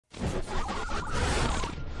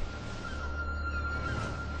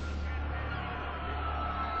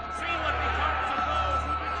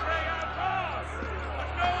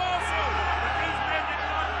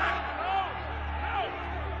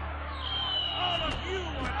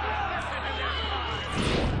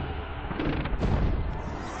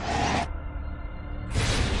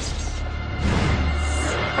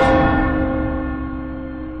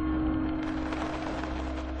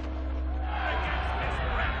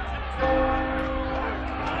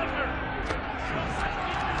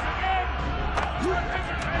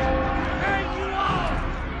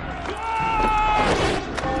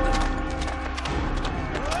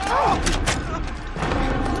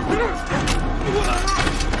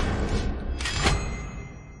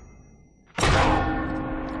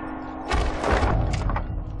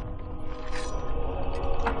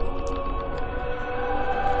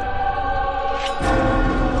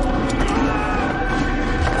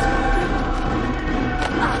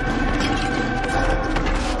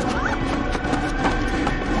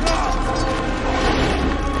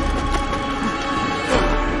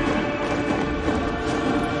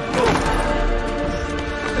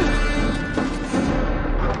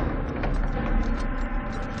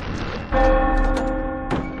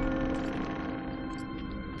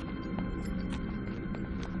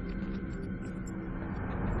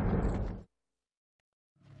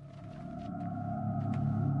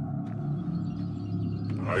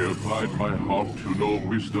I applied my heart to know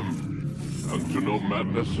wisdom, and to know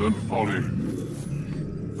madness and folly.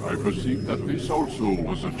 I perceived that this also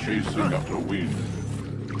was a chasing after wind.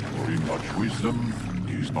 For in much wisdom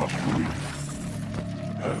is much grief.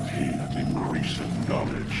 And he that increaseth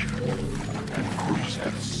knowledge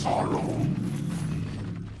increaseth sorrow.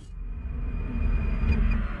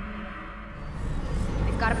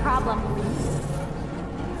 We've got a problem.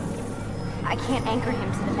 I can't anchor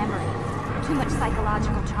him to the memory. Too much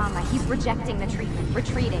psychological trauma. He's rejecting the treatment,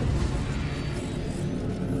 retreating.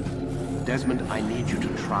 Desmond, I need you to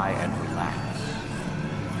try and relax.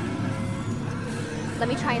 Let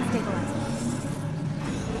me try and stabilize him.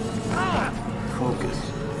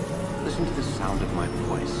 Focus. Listen to the sound of my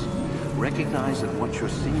voice. Recognize that what you're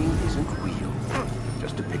seeing isn't real.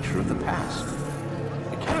 Just a picture of the past.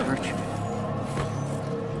 It can't hurt you.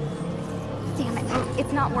 Damn it,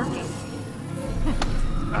 it's not working.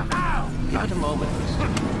 Give it a moment, mister.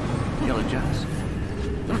 You'll adjust.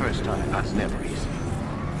 The first time, that's never easy.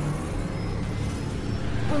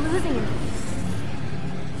 We're losing him.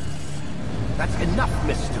 That's enough,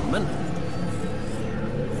 Miss Stillman.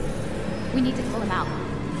 We need to pull him out.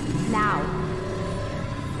 Now.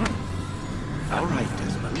 All right,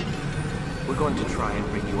 Desmond. We're going to try and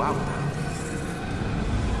bring you out now.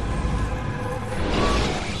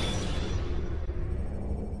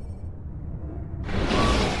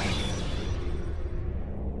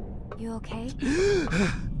 You okay?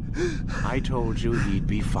 I told you he'd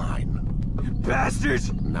be fine.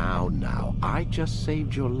 Bastards! Now, I just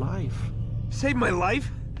saved your life. Saved my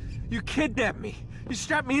life? You kidnapped me. You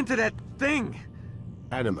strapped me into that thing.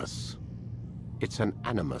 Animus. It's an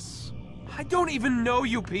animus. I don't even know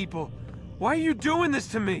you people. Why are you doing this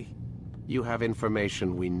to me? You have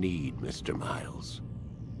information we need, Mr. Miles.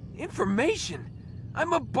 Information?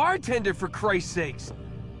 I'm a bartender, for Christ's sakes.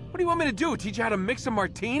 What do you want me to do? Teach you how to mix a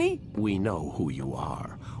martini? We know who you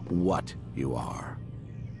are. What you are.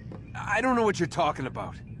 I don't know what you're talking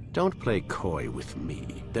about. Don't play coy with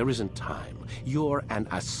me. There isn't time. You're an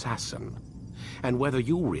assassin. And whether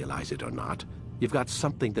you realize it or not, you've got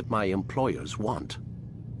something that my employers want.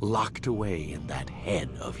 Locked away in that head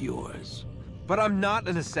of yours. But I'm not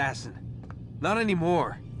an assassin. Not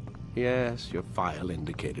anymore. Yes, your file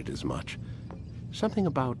indicated as much. Something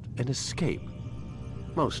about an escape.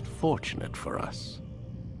 Most fortunate for us.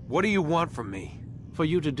 What do you want from me? For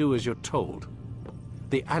you to do as you're told.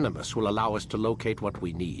 The Animus will allow us to locate what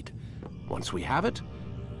we need. Once we have it,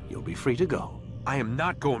 you'll be free to go. I am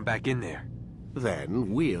not going back in there.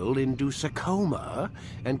 Then we'll induce a coma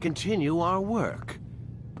and continue our work.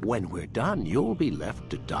 When we're done, you'll be left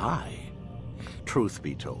to die. Truth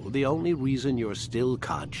be told, the only reason you're still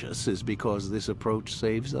conscious is because this approach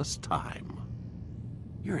saves us time.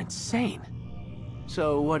 You're insane.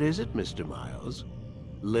 So what is it, Mr. Miles?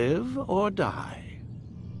 Live or die?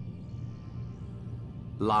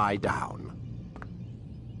 Lie down.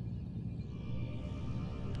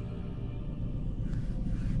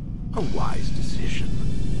 A wise decision.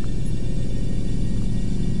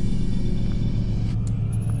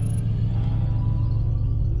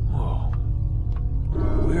 Whoa.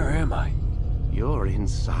 Where am I? You're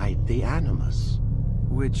inside the Animus.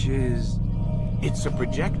 Which is... It's a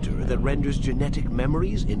projector that renders genetic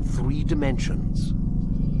memories in 3 dimensions.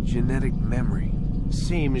 Genetic memory.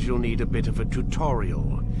 Seems you'll need a bit of a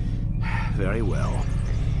tutorial. Very well.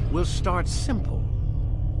 We'll start simple.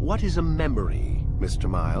 What is a memory, Mr.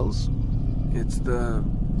 Miles? It's the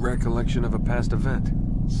recollection of a past event.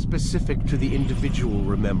 Specific to the individual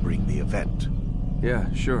remembering the event.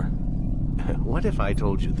 Yeah, sure. What if I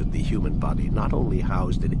told you that the human body not only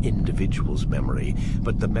housed an individual's memory,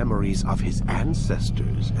 but the memories of his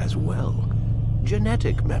ancestors as well?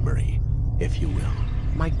 Genetic memory, if you will.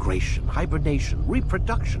 Migration, hibernation,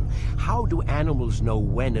 reproduction. How do animals know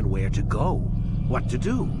when and where to go? What to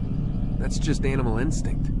do? That's just animal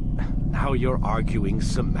instinct. Now you're arguing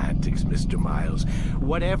semantics, Mr. Miles.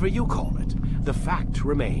 Whatever you call it, the fact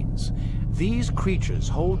remains. These creatures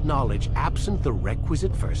hold knowledge absent the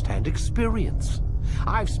requisite first-hand experience.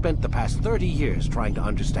 I've spent the past 30 years trying to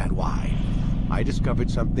understand why. I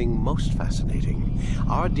discovered something most fascinating.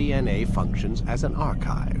 Our DNA functions as an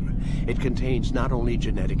archive. It contains not only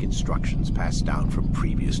genetic instructions passed down from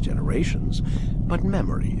previous generations, but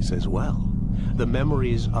memories as well. The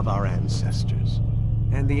memories of our ancestors.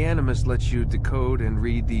 And the Animus lets you decode and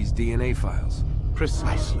read these DNA files.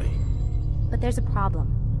 Precisely. But there's a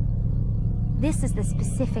problem. This is the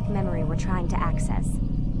specific memory we're trying to access.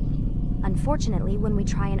 Unfortunately, when we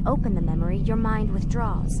try and open the memory, your mind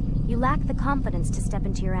withdraws. You lack the confidence to step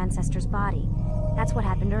into your ancestor's body. That's what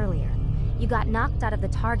happened earlier. You got knocked out of the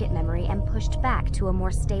target memory and pushed back to a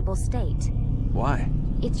more stable state. Why?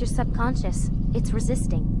 It's your subconscious. It's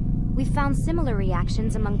resisting. We've found similar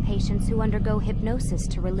reactions among patients who undergo hypnosis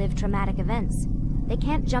to relive traumatic events. They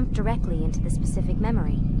can't jump directly into the specific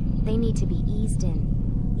memory. They need to be eased in.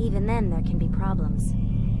 Even then, there can be problems.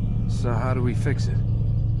 So how do we fix it?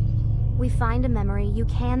 We find a memory you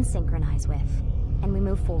can synchronize with, and we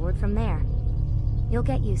move forward from there. You'll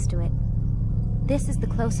get used to it. This is the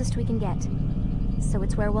closest we can get, so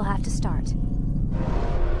it's where we'll have to start.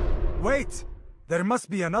 Wait! There must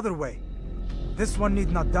be another way. This one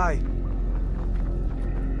need not die.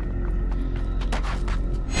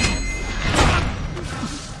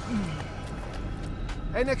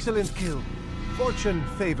 An excellent kill. Fortune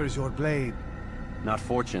favors your blade. Not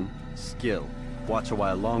fortune, skill. Watch a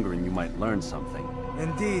while longer and you might learn something.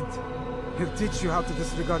 Indeed. He'll teach you how to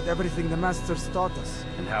disregard everything the Masters taught us.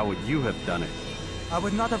 And how would you have done it? I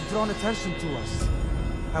would not have drawn attention to us.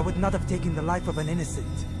 I would not have taken the life of an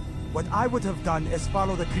innocent. What I would have done is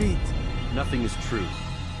follow the creed. Nothing is true.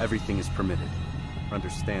 Everything is permitted.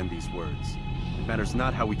 Understand these words. It matters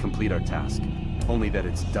not how we complete our task, only that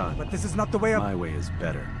it's done. But this is not the way of... My way is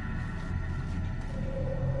better.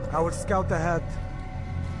 I will scout ahead.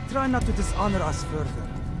 Try not to dishonor us further.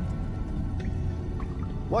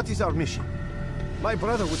 What is our mission? My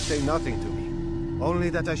brother would say nothing to me. Only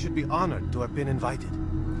that I should be honored to have been invited.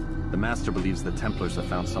 The Master believes the Templars have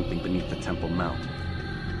found something beneath the Temple Mount.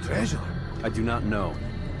 Treasure? I do not know.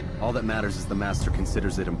 All that matters is the Master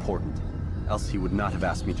considers it important. Else he would not have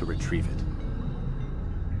asked me to retrieve it.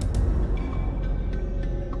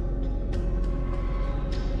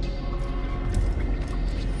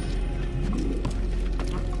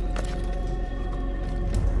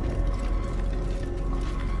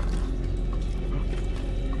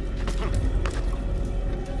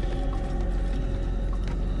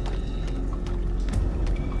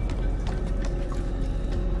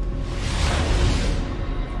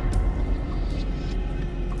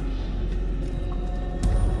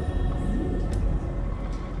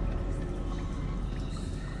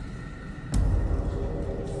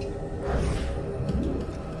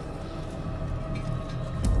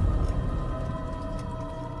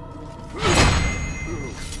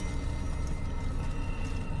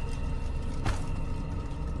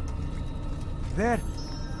 There.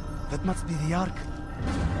 That must be the Ark.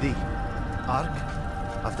 The Ark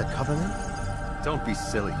of the Covenant? Don't be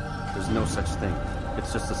silly. There's no such thing.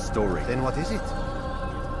 It's just a story. Then what is it?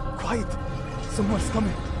 Quiet! Someone's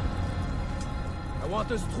coming. I want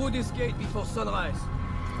us through this gate before sunrise.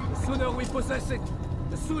 The sooner we possess it,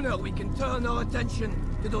 the sooner we can turn our attention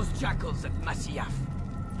to those jackals at Masyaf.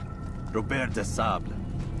 Robert de Sable.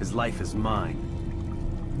 His life is mine.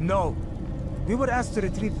 No. We were asked to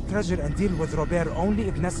retrieve the treasure and deal with Robert only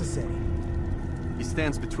if necessary. He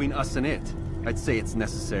stands between us and it. I'd say it's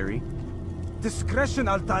necessary. Discretion,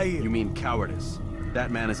 Altair! You mean cowardice.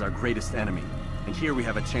 That man is our greatest enemy, and here we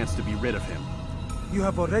have a chance to be rid of him. You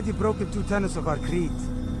have already broken 2 tenets of our creed.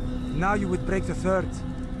 Now you would break the 3rd.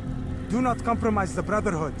 Do not compromise the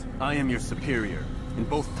Brotherhood. I am your superior, in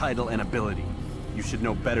both title and ability. You should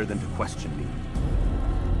know better than to question me.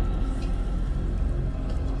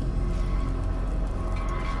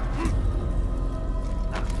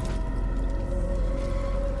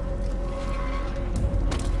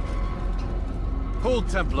 Hold,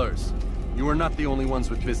 Templars! You are not the only ones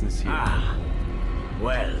with business here. Ah.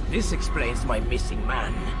 Well, this explains my missing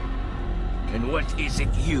man. And what is it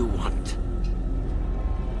you want?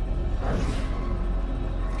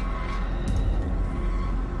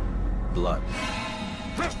 blood.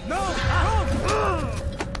 No!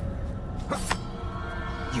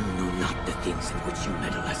 You know not the things in which you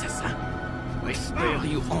meddle, assassin. I spare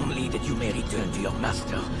you only that you may return to your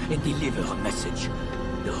master and deliver a message.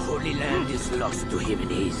 The Holy Land is lost to him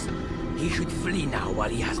and his. He should flee now while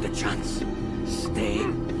he has the chance. Stay,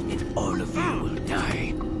 and all of you will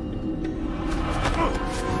die.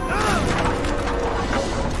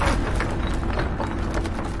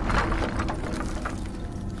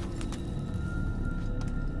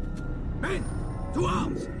 Men, to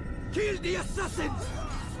arms! Kill the assassins!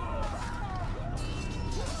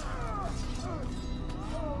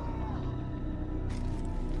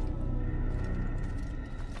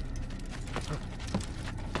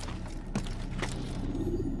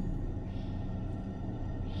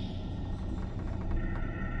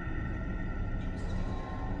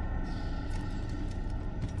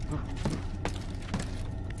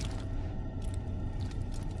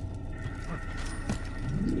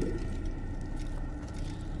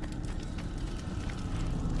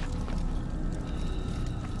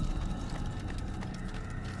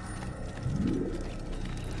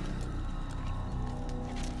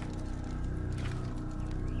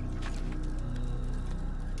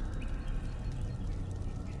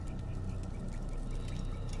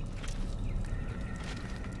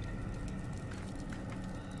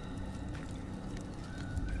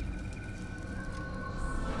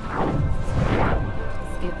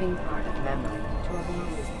 Skipping part of memory to a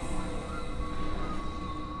moment.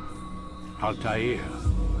 Altair,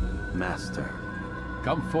 Master.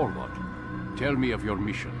 come forward. Tell me of your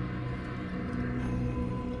mission.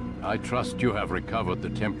 I trust you have recovered the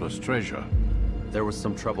Templar's treasure. There was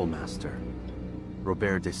some trouble, Master.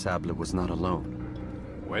 Robert de Sable was not alone.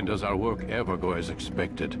 When does our work ever go as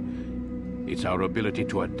expected? It's our ability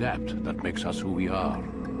to adapt that makes us who we are.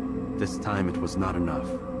 This time it was not enough.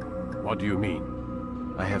 What do you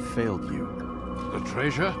mean? I have failed you. The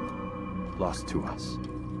treasure? Lost to us.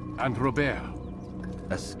 And Robert?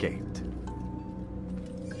 Escaped.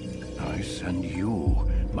 I send you,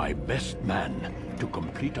 my best man, to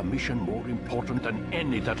complete a mission more important than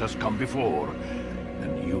any that has come before.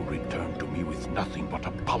 And you return to me with nothing but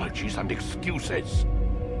apologies and excuses.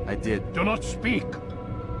 I did. Do not speak!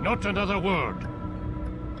 Not another word!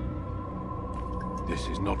 This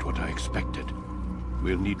is not what I expected.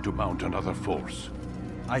 We'll need to mount another force.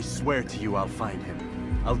 I swear to you I'll find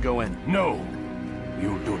him. I'll go in. No!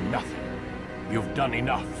 You'll do nothing. You've done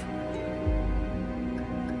enough.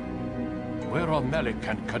 Where are Malik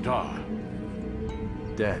and Kadar?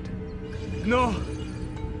 Dead. No!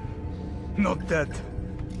 Not dead.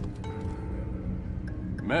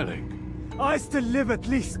 Malik? I still live at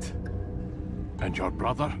least. And your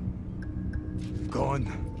brother? Gone.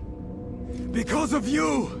 Because of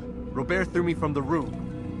you! Robert threw me from the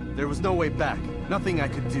room. There was no way back. Nothing I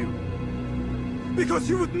could do. Because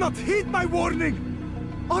you would not heed my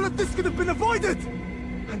warning! All of this could have been avoided!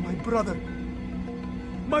 And my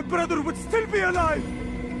brother would still be alive!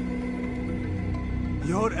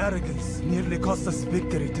 Your arrogance nearly cost us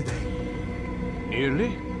victory today.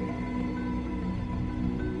 Nearly?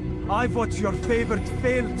 I've what your favorite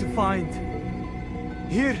failed to find.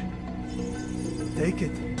 Here, take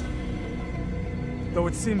it. Though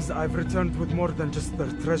it seems I've returned with more than just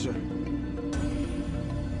their treasure.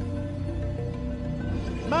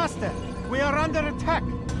 Master, we are under attack.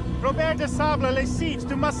 Robert de Sable lays siege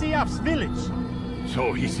to Masyaf's village.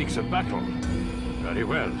 So he seeks a battle. Very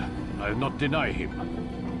well. I'll not deny him.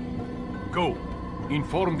 Go.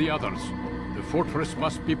 Inform the others. The fortress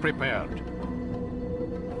must be prepared.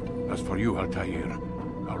 As for you, Altair,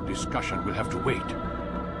 our discussion will have to wait.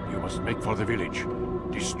 You must make for the village.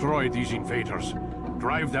 Destroy these invaders.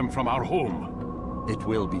 Drive them from our home. It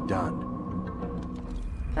will be done.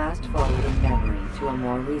 Fast forwarding memory to a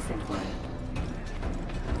more recent one.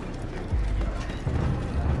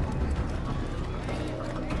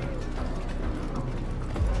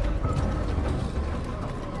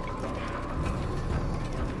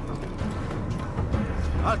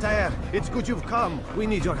 Altair, it's good you've come. We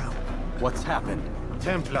need your help. What's happened?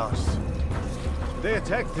 Templars. They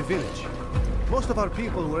attacked the village. Most of our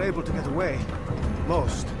people were able to get away.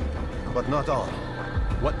 Most, but not all.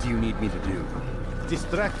 What do you need me to do?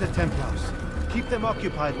 Distract the Templars. Keep them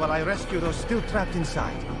occupied while I rescue those still trapped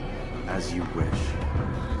inside. As you wish.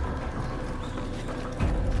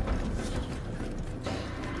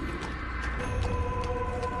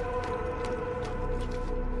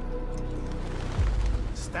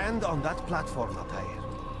 Stand on that platform, Altair.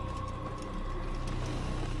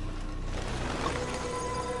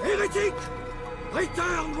 Heretic!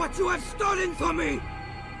 Return what you have stolen from me!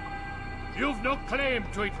 You've no claim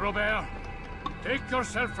to it, Robert. Take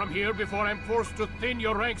yourself from here before I'm forced to thin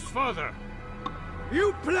your ranks further.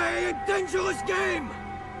 You play a dangerous game!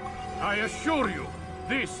 I assure you,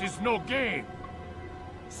 this is no game.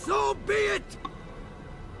 So be it!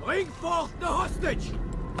 Bring forth the hostage!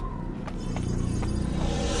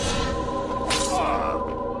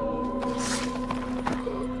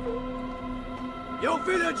 Your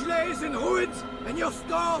village lays in ruins, and your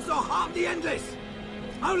stores are hardly endless.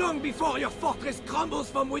 How long before your fortress crumbles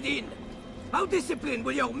from within? How disciplined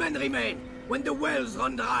will your men remain when the wells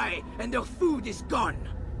run dry and their food is gone?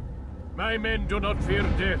 My men do not fear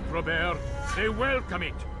death, Robert. They welcome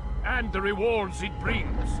it, and the rewards it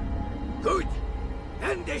brings. Good!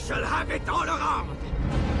 Then they shall have it all around!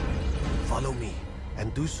 Follow me,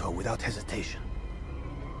 and do so without hesitation.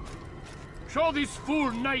 Show this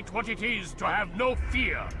fool knight what it is to have no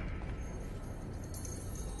fear.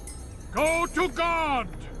 Go to God!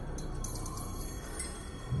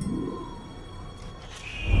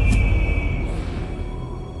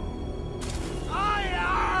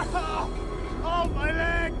 Oh, my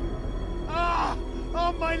leg! Ah!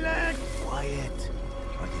 Oh, my leg! Quiet,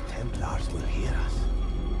 or the Templars will hear us.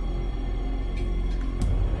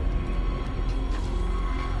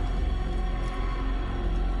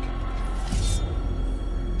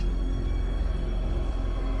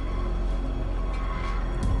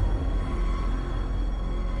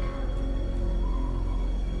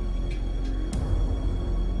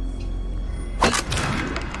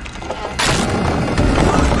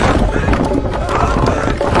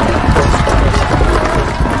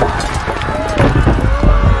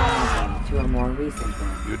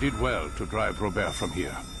 You did well to drive Robert from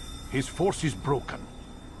here. His force is broken.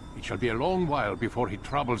 It shall be a long while before he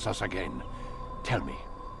troubles us again. Tell me,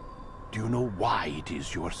 do you know why it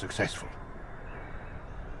is you are successful?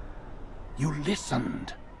 You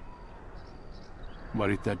listened.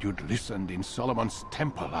 Were it that you'd listened in Solomon's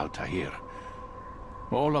temple, Altair,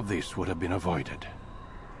 all of this would have been avoided.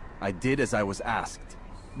 I did as I was asked.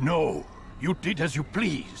 No, you did as you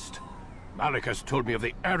pleased. Malik has told me of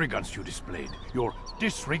the arrogance you displayed, your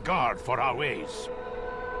disregard for our ways.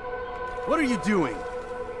 What are you doing?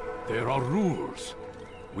 There are rules.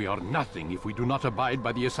 We are nothing if we do not abide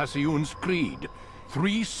by the Assassin's creed.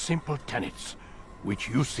 3 simple tenets, which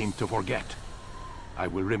you seem to forget. I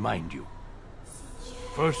will remind you.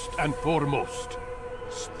 First and foremost,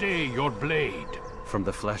 stay your blade. From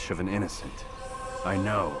the flesh of an innocent. I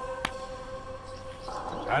know.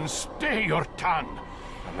 And stay your tongue,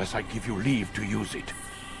 unless I give you leave to use it.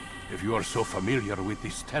 If you are so familiar with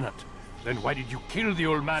this tenet, then why did you kill the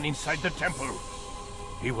old man inside the temple?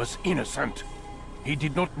 He was innocent. He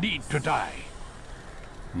did not need to die.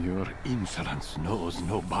 Your insolence knows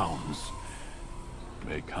no bounds.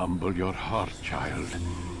 Make humble your heart, child,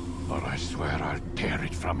 or I swear I'll tear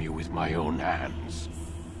it from you with my own hands.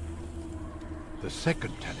 The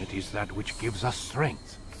second tenet is that which gives us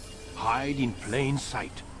strength. Hide in plain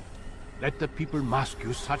sight. Let the people mask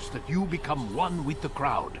you such that you become one with the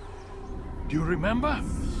crowd. Do you remember?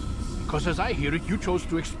 Because as I hear it, you chose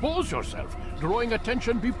to expose yourself, drawing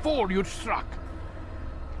attention before you'd struck.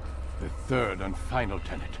 The third and final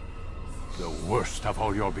tenet, the worst of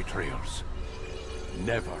all your betrayals.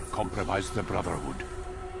 Never compromise the Brotherhood.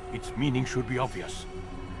 Its meaning should be obvious.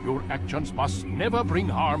 Your actions must never bring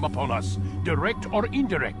harm upon us, direct or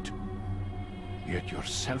indirect. Yet your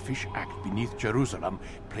selfish act beneath Jerusalem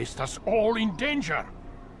placed us all in danger.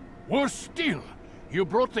 Worse still, you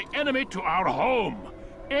brought the enemy to our home.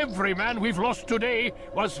 Every man we've lost today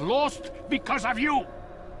was lost because of you.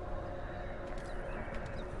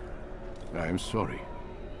 I am sorry.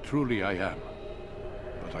 Truly I am.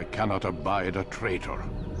 But I cannot abide a traitor.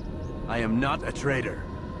 I am not a traitor.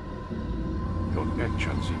 Your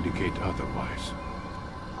actions indicate otherwise.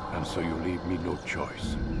 And so you leave me no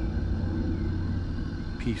choice.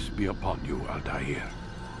 Peace be upon you, Altair.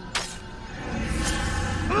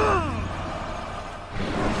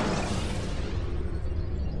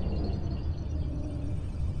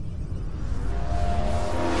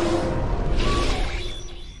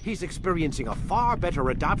 He's experiencing a far better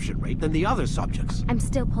adoption rate than the other subjects. I'm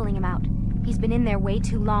still pulling him out. He's been in there way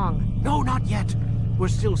too long. No, not yet. We're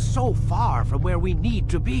still so far from where we need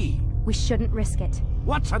to be. We shouldn't risk it.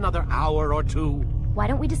 What's another hour or two? Why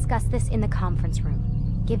don't we discuss this in the conference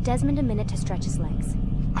room? Give Desmond a minute to stretch his legs.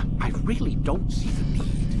 I really don't see the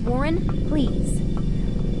need. Warren, please.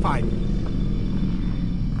 Fine.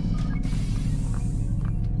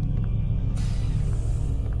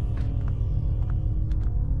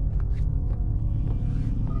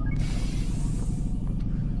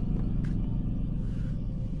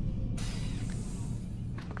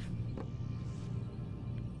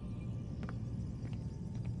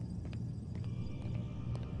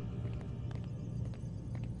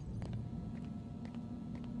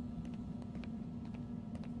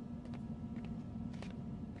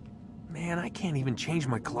 Man, I can't even change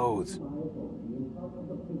my clothes.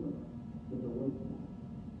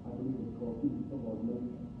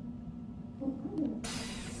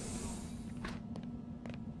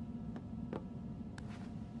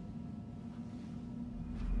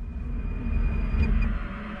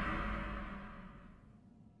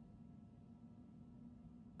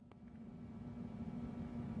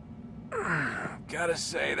 Gotta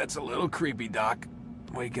say, that's a little creepy, Doc.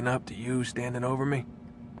 Waking up to you standing over me.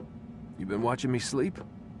 You been watching me sleep?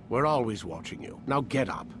 We're always watching you. Now get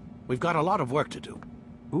up. We've got a lot of work to do.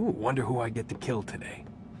 Ooh, wonder who I get to kill today.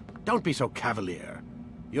 Don't be so cavalier.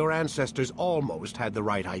 Your ancestors almost had the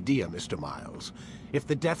right idea, Mr. Miles. If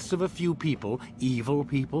the deaths of a few people, evil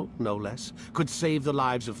people, no less, could save the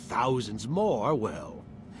lives of thousands more, well,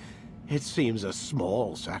 it seems a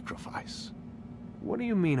small sacrifice. What do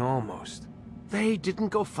you mean, almost? They didn't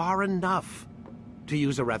go far enough. To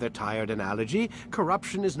use a rather tired analogy,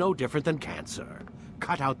 corruption is no different than cancer.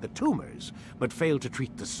 Cut out the tumors, but fail to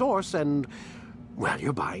treat the source and, well,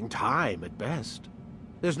 you're buying time at best.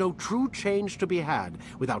 There's no true change to be had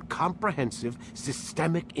without comprehensive,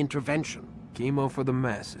 systemic intervention. Chemo for the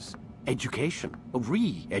masses. Education.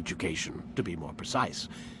 Re-education, to be more precise.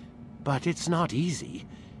 But it's not easy,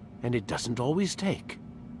 and it doesn't always take.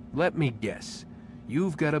 Let me guess.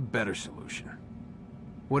 You've got a better solution.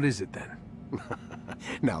 What is it, then?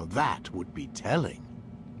 Now that would be telling.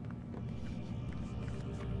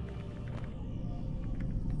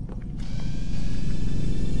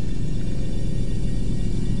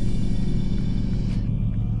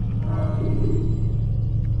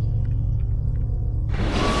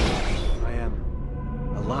 I am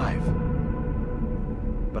alive.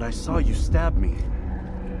 But I saw you stab me.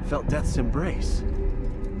 Felt death's embrace.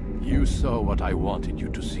 You saw what I wanted you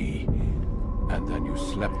to see. And then you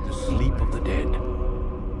slept the sleep of the dead,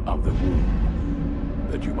 of the womb,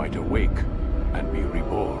 that you might awake and be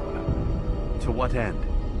reborn. To what end?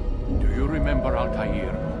 Do you remember,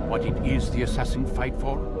 Altair, what it is the assassins fight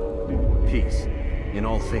for? Peace. In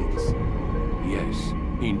all things. Yes,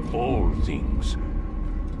 in all things.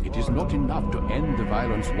 It is not enough to end the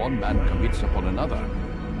violence one man commits upon another.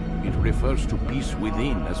 It refers to peace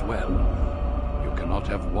within as well. You cannot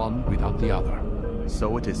have one without the other.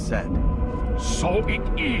 So it is said. So it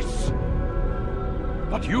is!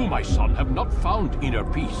 But you, my son, have not found inner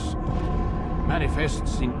peace.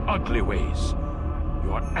 Manifests in ugly ways.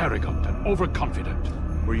 You are arrogant and overconfident.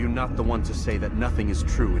 Were you not the one to say that nothing is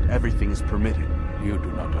true and everything is permitted? You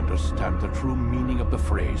do not understand the true meaning of the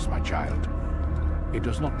phrase, my child. It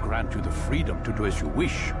does not grant you the freedom to do as you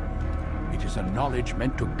wish. It is a knowledge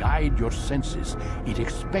meant to guide your senses. It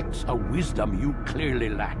expects a wisdom you clearly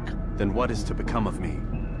lack. Then what is to become of me?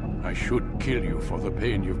 I should kill you for the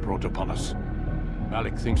pain you've brought upon us.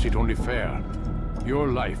 Malik thinks it only fair. Your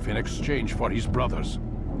life in exchange for his brother's.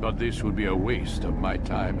 But this would be a waste of my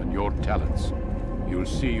time and your talents. You'll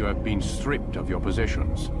see you have been stripped of your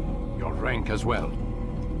possessions. Your rank as well.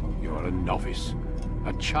 You are a novice.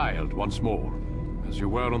 A child once more. As you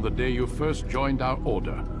were on the day you first joined our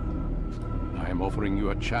order. I am offering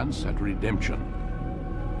you a chance at redemption.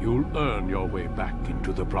 You'll earn your way back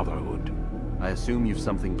into the Brotherhood. I assume you've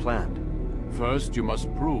something planned. First, you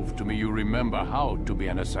must prove to me you remember how to be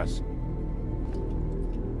an assassin.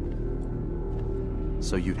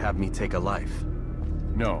 So you'd have me take a life?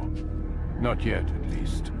 No. Not yet, at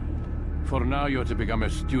least. For now, you're to become a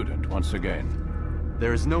student once again.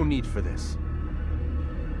 There is no need for this.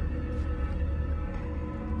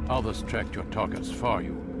 Others tracked your targets for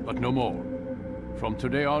you, but no more. From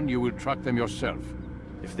today on, you will track them yourself.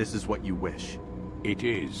 If this is what you wish. It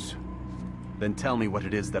is. Then tell me what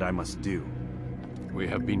it is that I must do. We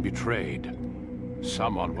have been betrayed.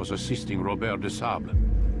 Someone was assisting Robert de Sable,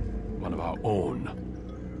 one of our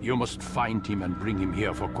own. You must find him and bring him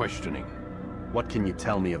here for questioning. What can you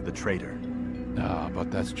tell me of the traitor?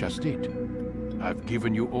 But that's just it. I've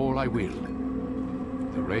given you all I will.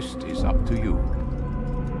 The rest is up to you.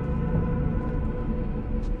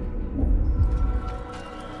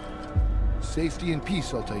 Safety and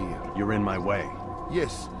peace, Altair. You're in my way.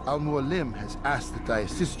 Yes, Al-Mualim has asked that I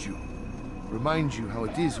assist you. Remind you how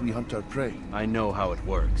it is we hunt our prey. I know how it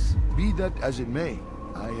works. Be that as it may,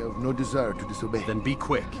 I have no desire to disobey. Then be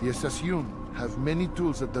quick. The Assassin have many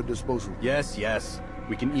tools at their disposal. Yes, yes.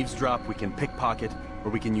 We can eavesdrop, we can pickpocket,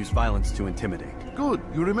 or we can use violence to intimidate. Good,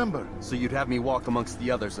 you remember. So you'd have me walk amongst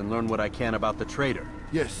the others and learn what I can about the traitor?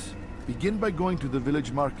 Yes. Begin by going to the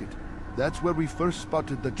village market. That's where we first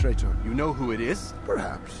spotted the traitor. You know who it is?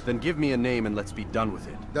 Perhaps. Then give me a name and let's be done with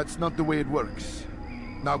it. That's not the way it works.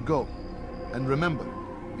 Now go. And remember,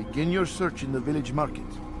 begin your search in the village market.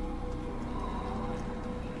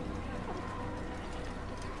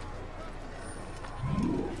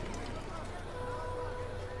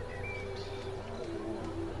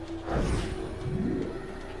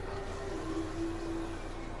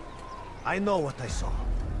 I know what I saw.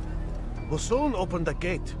 Masoon opened the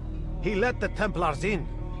gate. He let the Templars in.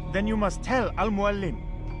 Then you must tell Al-Mualim.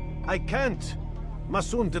 I can't.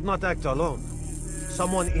 Masoon did not act alone.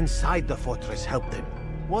 Someone inside the fortress helped him.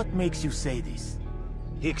 What makes you say this?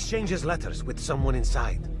 He exchanges letters with someone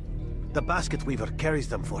inside. The basket weaver carries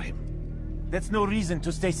them for him. That's no reason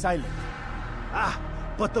to stay silent. Ah,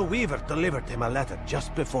 but the weaver delivered him a letter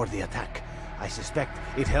just before the attack. I suspect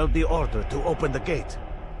it held the order to open the gate.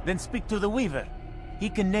 Then speak to the weaver. He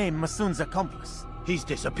can name Masoon's accomplice. He's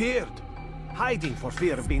disappeared. Hiding for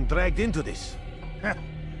fear of being dragged into this.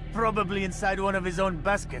 Probably inside one of his own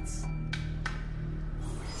baskets.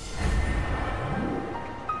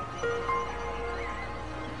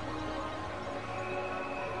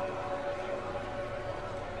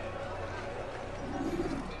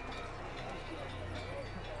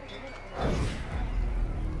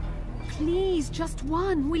 Please, just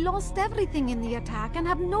one. We lost everything in the attack and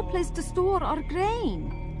have no place to store our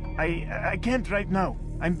grain. I can't right now.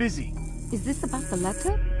 I'm busy. Is this about the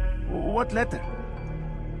letter? What letter?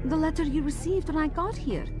 The letter you received when I got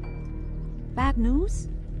here. Bad news?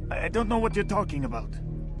 I don't know what you're talking about.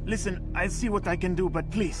 Listen, I'll see what I can do,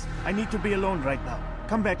 but please, I need to be alone right now.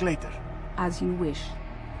 Come back later. As you wish.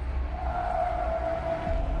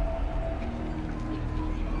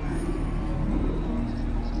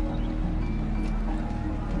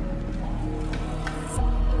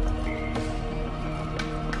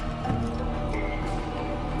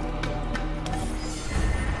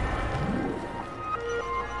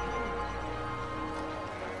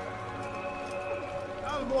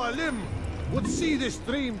 Al-Mualim would see this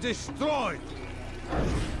dream destroyed.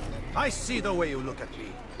 I see the way you look at me.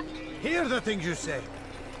 Hear the things you say.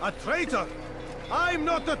 A traitor? I'm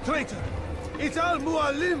not a traitor. It's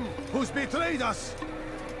Al-Mualim who's betrayed us.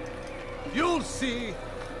 You'll see.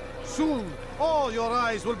 Soon, all your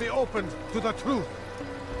eyes will be opened to the truth.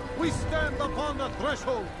 We stand upon the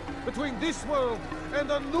threshold between this world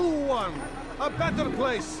and a new one. A better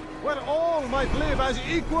place where all might live as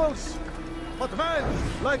equals. But men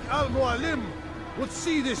like Al-Mualim would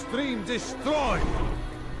see this dream destroyed.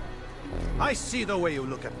 I see the way you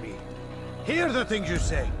look at me. Hear the things you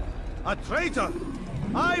say. A traitor?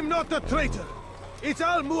 I'm not a traitor. It's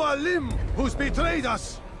Al-Mualim who's betrayed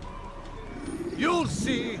us. You'll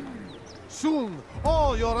see. Soon,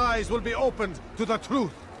 all your eyes will be opened to the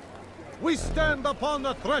truth. We stand upon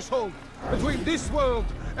the threshold between this world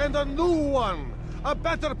and a new one. A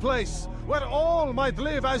better place where all might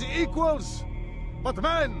live as equals. But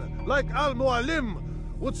men like Al-Mualim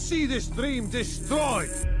would see this dream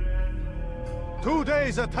destroyed.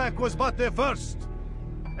 Today's attack was but the first.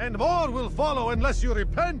 And more will follow unless you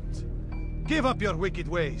repent. Give up your wicked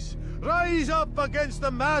ways. Rise up against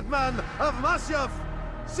the madman of Masyaf.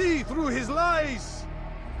 See through his lies.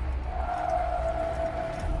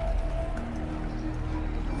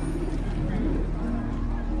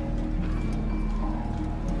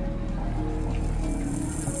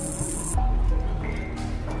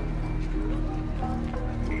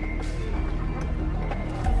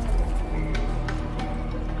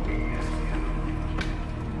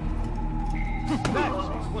 That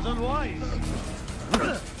was unwise.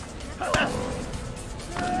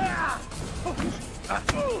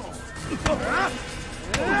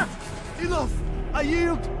 Enough! I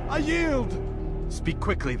yield! I yield! Speak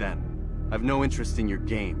quickly then. I've no interest in your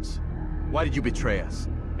games. Why did you betray us?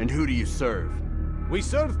 And who do you serve? We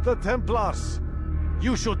serve the Templars.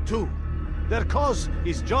 You should too. Their cause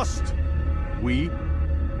is just. We?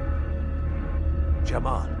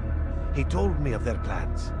 Jamal. He told me of their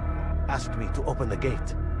plans. Asked me to open the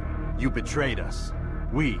gate. You betrayed us.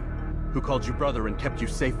 We, who called you brother and kept you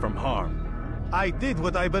safe from harm. I did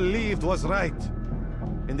what I believed was right.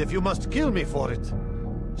 And if you must kill me for it,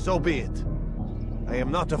 so be it. I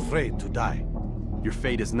am not afraid to die. Your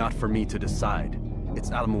fate is not for me to decide.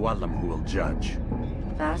 It's Al-Mualim who will judge.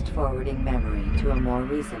 Fast-forwarding memory to a more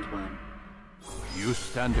recent one. You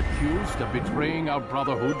stand accused of betraying our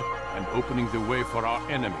brotherhood and opening the way for our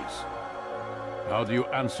enemies. How do you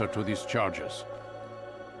answer to these charges?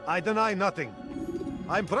 I deny nothing.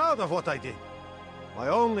 I'm proud of what I did. My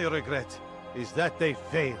only regret is that they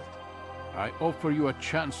failed. I offer you a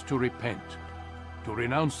chance to repent, to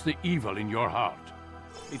renounce the evil in your heart.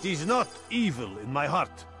 It is not evil in my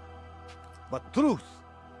heart, but truth.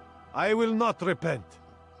 I will not repent.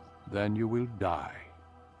 Then you will die.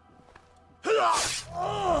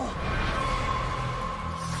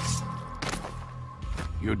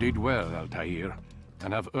 You did well, Altair,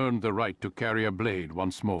 and have earned the right to carry a blade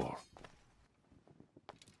once more.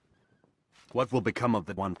 What will become of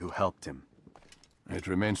the one who helped him? It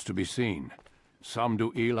remains to be seen. Some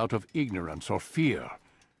do ill out of ignorance or fear.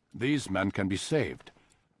 These men can be saved.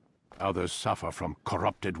 Others suffer from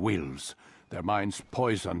corrupted wills, their minds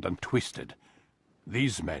poisoned and twisted.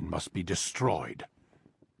 These men must be destroyed.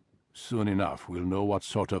 Soon enough, we'll know what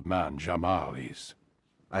sort of man Jamal is.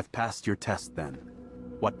 I've passed your test then.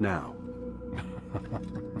 What now?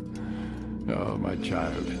 Oh, my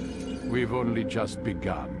child. We've only just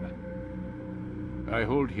begun. I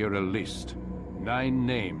hold here a list. 9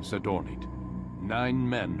 names adorn it. 9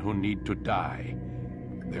 men who need to die.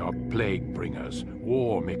 They are plague bringers,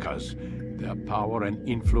 war makers. Their power and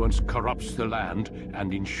influence corrupts the land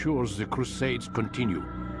and ensures the Crusades continue.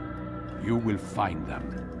 You will find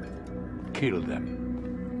them. Kill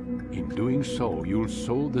them. In doing so, you'll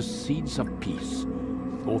sow the seeds of peace,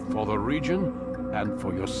 both for the region and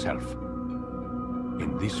for yourself.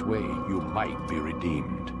 In this way, you might be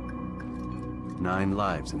redeemed. 9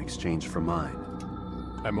 lives in exchange for mine.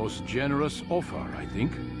 A most generous offer, I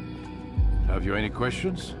think. Have you any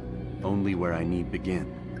questions? Only where I need begin.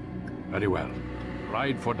 Very well.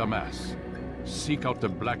 Ride for Damas. Seek out the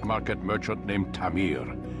black market merchant named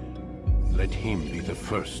Tamir. Let him be the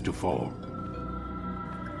first to fall.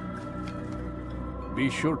 Be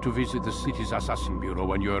sure to visit the city's assassin bureau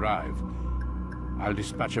when you arrive. I'll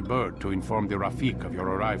dispatch a bird to inform the Rafik of your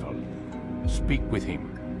arrival. Speak with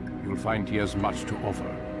him. You'll find he has much to offer.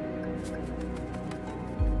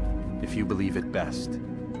 If you believe it best.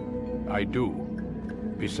 I do.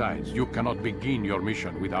 Besides, you cannot begin your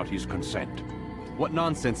mission without his consent. What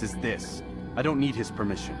nonsense is this? I don't need his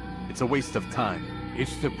permission. It's a waste of time.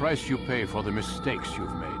 It's the price you pay for the mistakes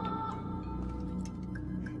you've made.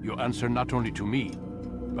 You answer not only to me,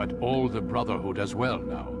 but all the Brotherhood as well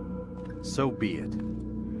now. So be it.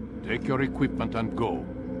 Take your equipment and go.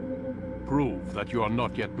 Prove that you are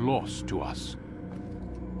not yet lost to us.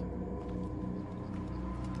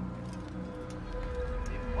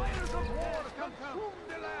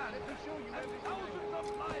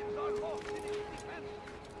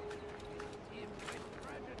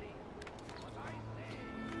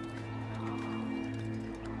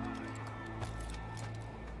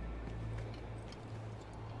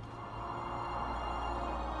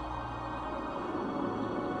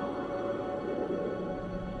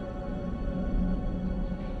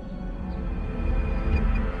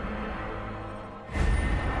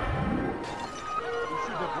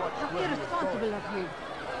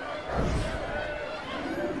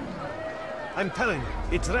 I'm telling you,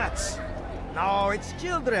 it's rats. No, it's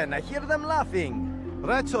children. I hear them laughing.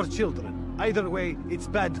 Rats or children. Either way, it's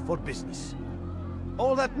bad for business.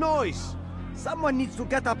 All that noise! Someone needs to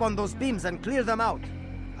get up on those beams and clear them out.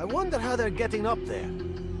 I wonder how they're getting up there.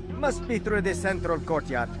 Must be through the central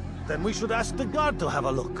courtyard. Then we should ask the guard to have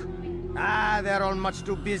a look. Ah, they're all much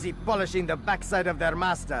too busy polishing the backside of their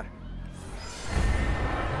master.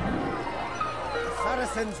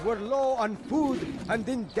 Saracens were low on food and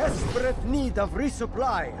in desperate need of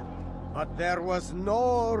resupply. But there was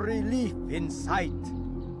no relief in sight.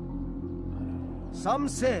 Some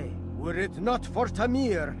say, were it not for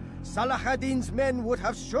Tamir, Salah ad-Din's men would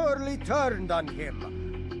have surely turned on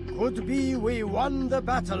him. Could be we won the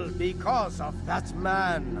battle because of that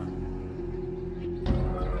man.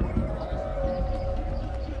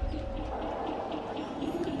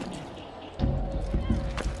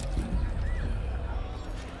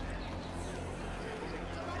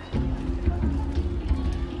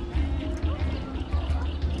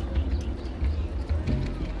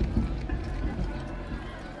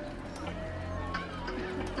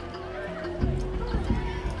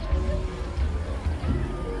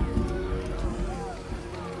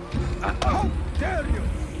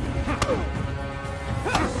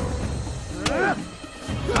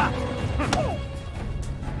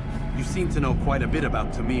 To know quite a bit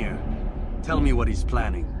about Tamir. Tell me what he's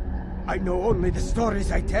planning. I know only the stories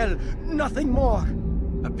I tell, nothing more.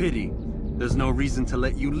 A pity. There's no reason to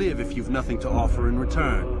let you live if you've nothing to offer in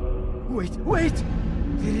return. Wait!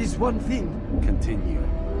 There is one thing. Continue.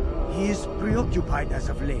 He is preoccupied as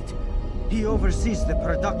of late. He oversees the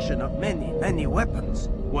production of many weapons.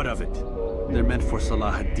 What of it? They're meant for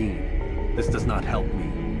Salah ad-Din. This does not help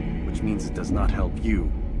me, which means it does not help you.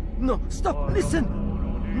 No, stop, listen!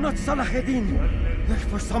 Not Salah ad-Din. They're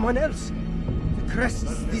for someone else. The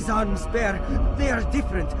crests these arms bear, they are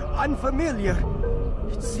different, unfamiliar.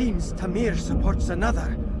 It seems Tamir supports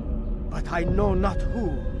another, but I know not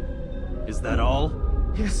who. Is that all?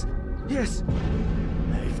 Yes.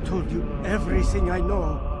 I've told you everything I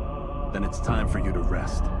know. Then it's time for you to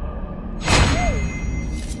rest.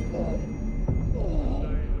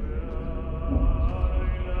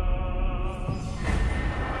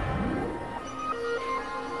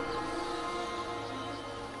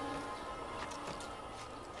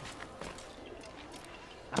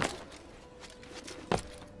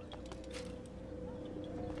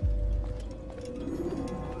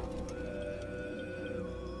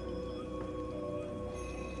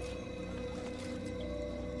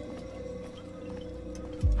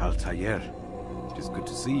 Altair, it is good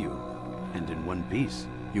to see you, and in one piece.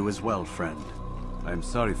 You as well, friend. I am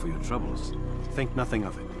sorry for your troubles. Think nothing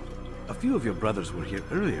of it. A few of your brothers were here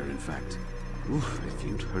earlier, in fact. Oof, if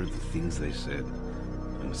you'd heard the things they said,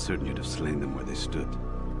 I'm certain you'd have slain them where they stood.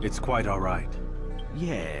 It's quite all right.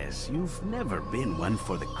 Yes, you've never been one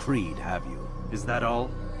for the creed, have you? Is that all?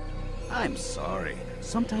 I'm sorry.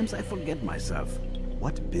 Sometimes I forget myself.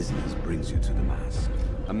 What business brings you to the Mass?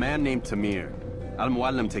 A man named Tamir.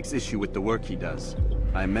 Al-Muallim takes issue with the work he does.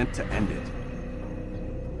 I meant to end it.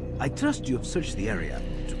 I trust you have searched the area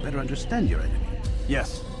to better understand your enemy.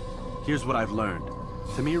 Yes. Here's what I've learned.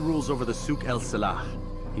 Tamir rules over the Souk el-Salah.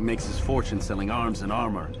 He makes his fortune selling arms and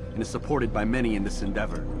armor, and is supported by many in this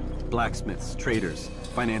endeavor. Blacksmiths, traders,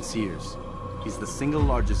 financiers. He's the single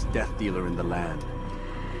largest death dealer in the land.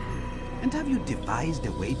 And have you devised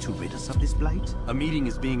a way to rid us of this blight? A meeting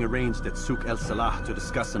is being arranged at Souk el-Salah to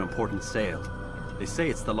discuss an important sale. They say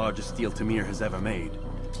it's the largest steal Tamir has ever made.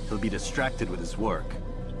 He'll be distracted with his work.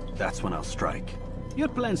 That's when I'll strike. Your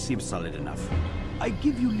plan seems solid enough. I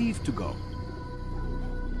give you leave to go.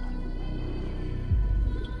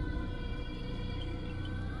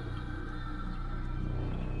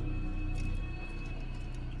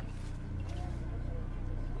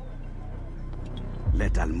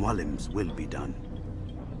 Let Al-Muallim's will be done.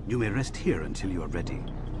 You may rest here until you are ready.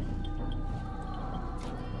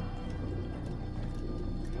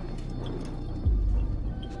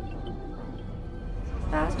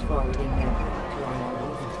 Fast forwarding memory to a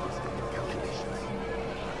more calculations.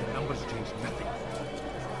 The numbers change nothing.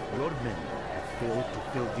 Your men have failed to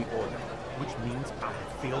fill the order, which means I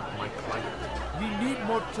have failed my client. We need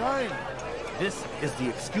more time. This is the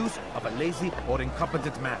excuse of a lazy or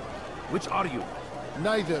incompetent man. Which are you?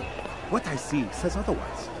 Neither. What I see says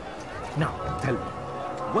otherwise. Now, tell me,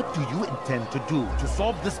 what do you intend to do to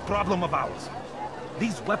solve this problem of ours?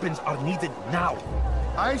 These weapons are needed now.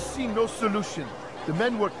 I see no solution. The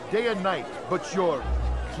men work day and night, but your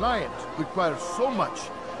client requires so much,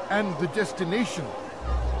 and the destination.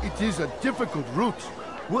 It is a difficult route.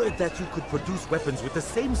 Were it that you could produce weapons with the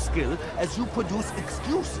same skill as you produce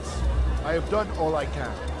excuses. I have done all I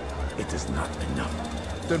can. It is not enough.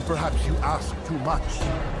 Then perhaps you ask too much.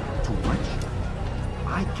 Too much?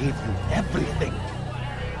 I gave you everything.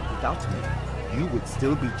 Without me, you would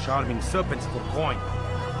still be charming serpents for coin.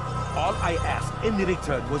 All I ask in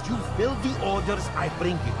return was you fill the orders I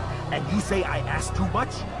bring you. And you say I ask too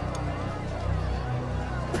much?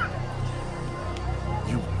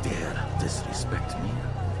 You dare disrespect me?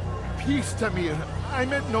 Peace, Tamir. I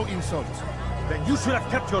meant no insult. Then you should have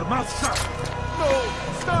kept your mouth shut. No!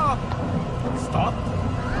 Stop! Stop?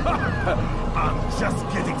 I'm just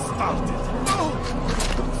getting started. No!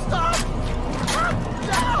 Stop!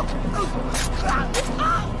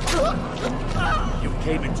 You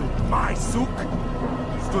came into my souk,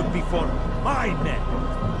 stood before my men,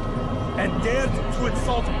 and dared to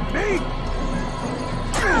insult me?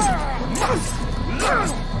 You must learn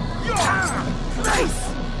your place!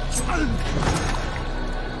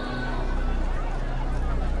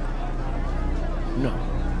 No.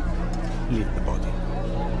 Leave the body.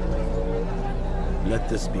 Let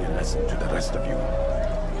this be a lesson to the rest of you.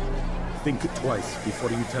 Think twice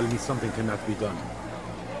before you tell me something cannot be done.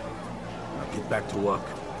 Now get back to work.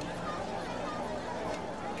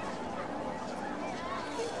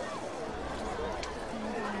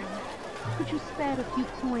 Could you spare a few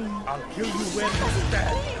coins? I'll kill you where you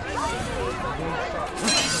stand.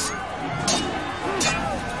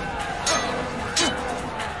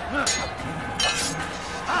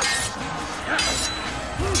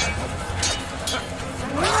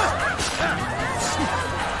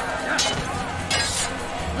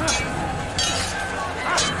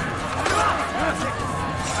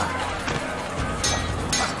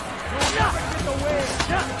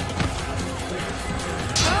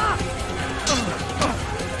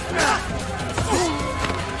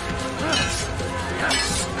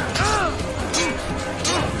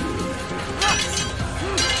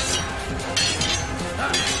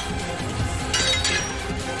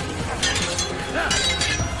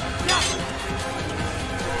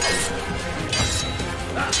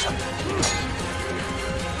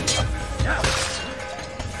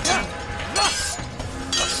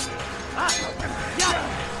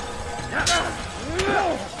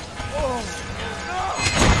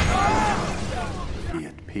 Be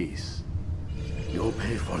at peace. You'll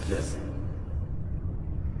pay for this.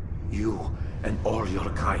 You and all your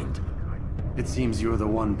kind. It seems you're the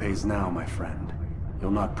one pays now, my friend.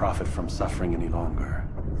 You'll not profit from suffering any longer.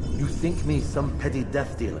 You think me some petty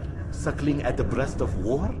death dealer, suckling at the breast of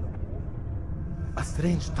war? A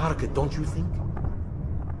strange target, don't you think?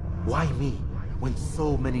 Why me, when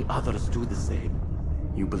so many others do the same?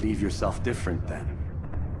 You believe yourself different, then?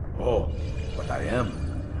 Oh, but I am.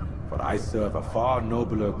 For I serve a far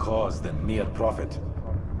nobler cause than mere profit.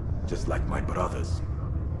 Just like my brothers.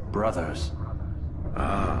 Brothers?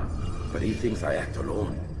 Ah, but he thinks I act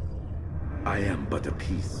alone. I am but a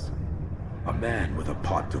piece. A man with a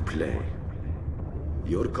part to play.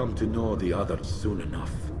 You'll come to know the others soon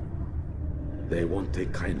enough. They won't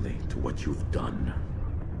take kindly to what you've done.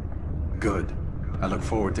 Good. I look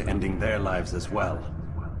forward to ending their lives as well.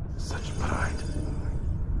 Such pride.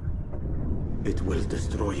 It will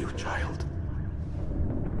destroy you, child.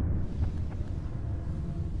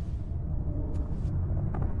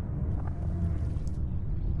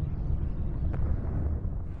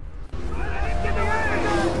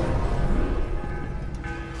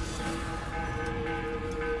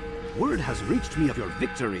 Word has reached me of your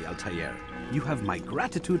victory, Altair. You have my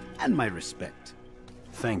gratitude and my respect.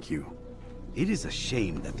 Thank you. It is a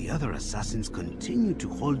shame that the other assassins continue to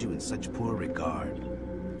hold you in such poor regard.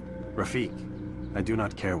 Rafik, I do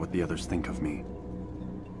not care what the others think of me.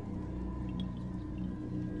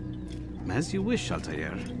 As you wish,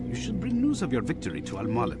 Altair. You should bring news of your victory to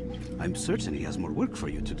Al-Malib. I'm certain he has more work for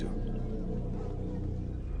you to do.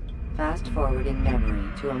 Fast-forwarding memory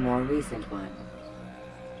to a more recent one.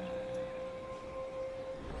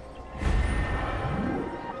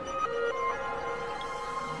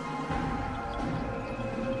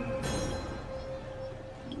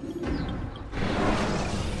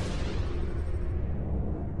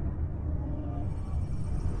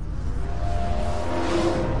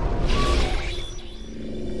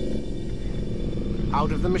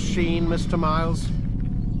 Out of the machine, Mr. Miles?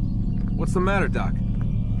 What's the matter, Doc?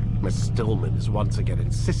 Miss Stillman is once again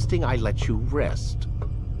insisting I let you rest.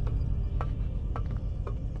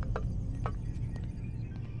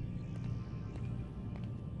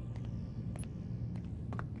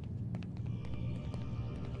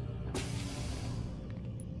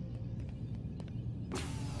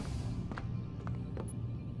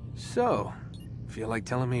 So, feel like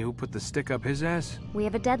telling me who put the stick up his ass? We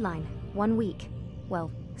have a deadline. 1 week. Well,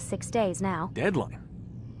 6 days now. Deadline?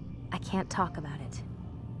 I can't talk about it.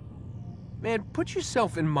 Man, put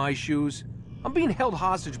yourself in my shoes. I'm being held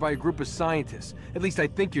hostage by a group of scientists. At least I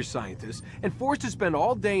think you're scientists. And forced to spend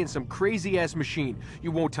all day in some crazy-ass machine.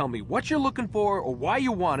 You won't tell me what you're looking for or why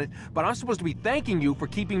you want it, but I'm supposed to be thanking you for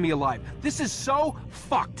keeping me alive. This is so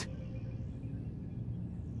fucked.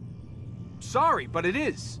 Sorry, but it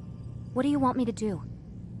is. What do you want me to do?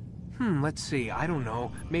 Let's see. I don't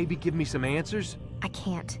know. Maybe give me some answers? I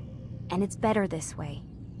can't. And it's better this way.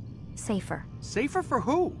 Safer. Safer for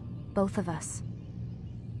who? Both of us.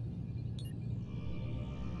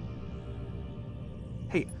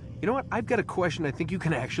 Hey, you know what? I've got a question I think you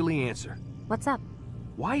can actually answer. What's up?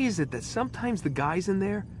 Why is it that sometimes the guys in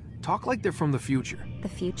there talk like they're from the future? The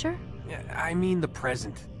future? I mean the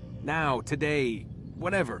present. Now, today,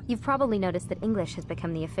 whatever. You've probably noticed that English has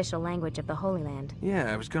become the official language of the Holy Land.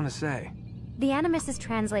 Yeah, I was gonna say. The Animus is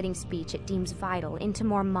translating speech it deems vital into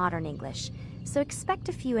more modern English, so expect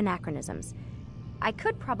a few anachronisms. I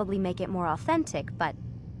could probably make it more authentic, but...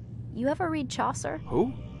 You ever read Chaucer?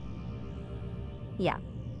 Who? Yeah,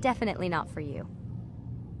 definitely not for you.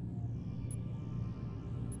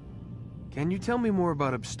 Can you tell me more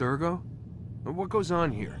about Abstergo? What goes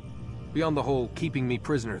on here? Beyond the whole keeping me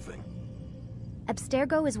prisoner thing.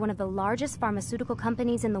 Abstergo is one of the largest pharmaceutical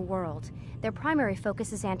companies in the world. Their primary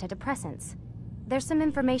focus is antidepressants. There's some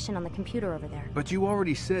information on the computer over there. But you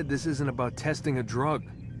already said this isn't about testing a drug.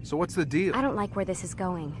 So what's the deal? I don't like where this is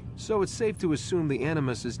going. So it's safe to assume the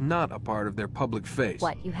Animus is not a part of their public face.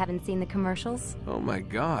 What, you haven't seen the commercials? Oh my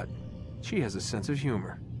god. She has a sense of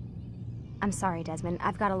humor. I'm sorry, Desmond.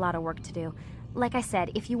 I've got a lot of work to do. Like I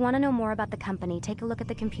said, if you want to know more about the company, take a look at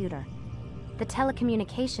the computer. The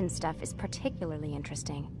telecommunications stuff is particularly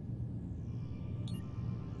interesting.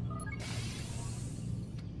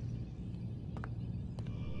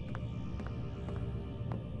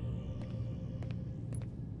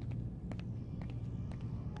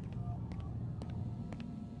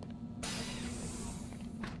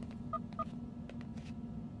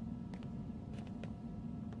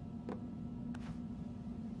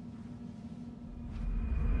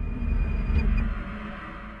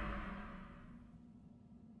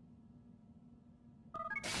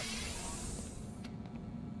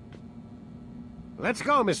 Let's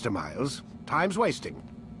go, Mr. Miles. Time's wasting.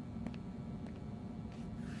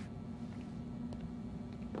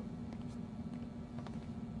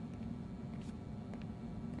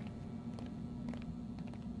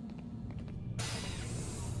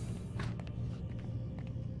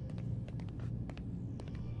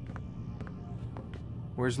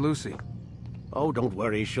 Where's Lucy? Oh, don't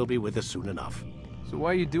worry, she'll be with us soon enough. So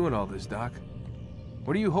why are you doing all this, Doc?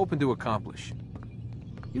 What are you hoping to accomplish?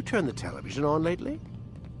 You turned the television on lately?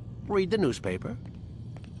 Read the newspaper?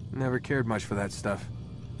 Never cared much for that stuff.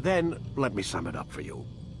 Then, let me sum it up for you.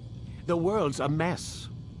 The world's a mess.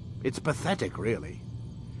 It's pathetic, really.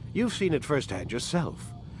 You've seen it firsthand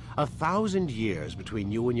yourself. 1,000 years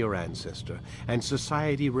between you and your ancestor, and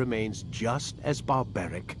society remains just as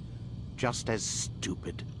barbaric, just as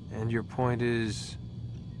stupid. And your point is?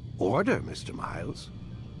 Order, Mr. Miles.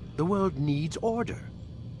 The world needs order.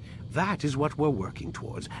 That is what we're working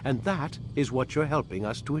towards, and that is what you're helping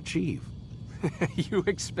us to achieve. You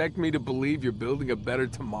expect me to believe you're building a better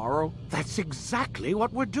tomorrow? That's exactly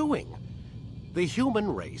what we're doing. The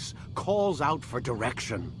human race calls out for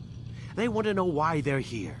direction. They want to know why they're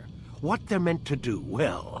here, what they're meant to do.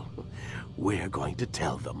 Well, we're going to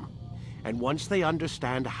tell them. And once they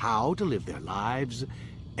understand how to live their lives,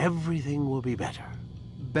 everything will be better.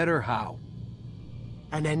 Better how?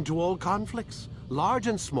 An end to all conflicts, large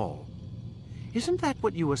and small. Isn't that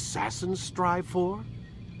what you assassins strive for?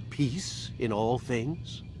 Peace in all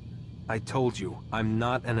things? I told you, I'm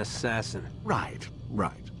not an assassin. Right.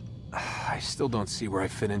 I still don't see where I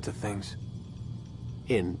fit into things.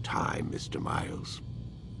 In time, Mr. Miles.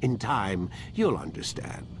 In time, you'll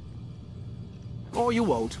understand. Or you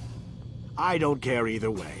won't. I don't care either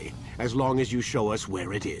way, as long as you show us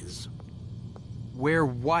where it is. Where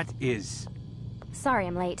what is? Sorry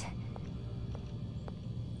I'm late.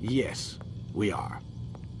 Yes, we are.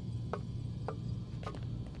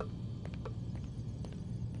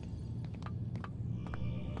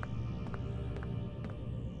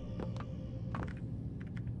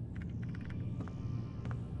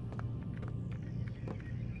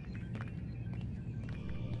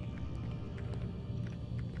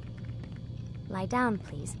 Lie down,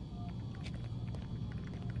 please.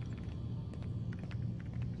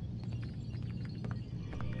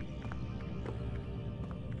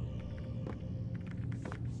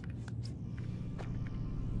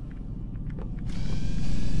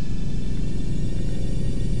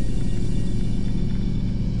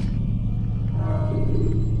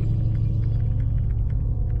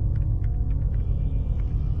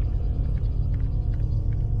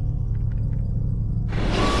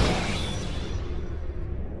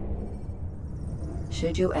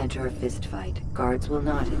 Should you enter a fistfight, guards will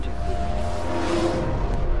not interfere.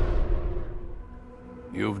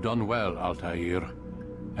 You've done well, Altair.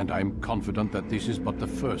 And I'm confident that this is but the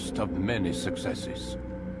first of many successes.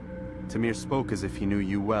 Tamir spoke as if he knew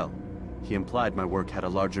you well. He implied my work had a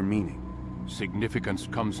larger meaning. Significance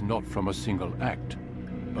comes not from a single act,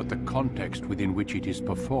 but the context within which it is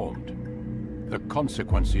performed. The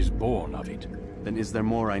consequences born of it. Then is there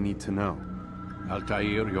more I need to know?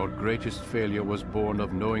 Altair, your greatest failure was born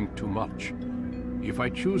of knowing too much. If I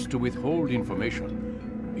choose to withhold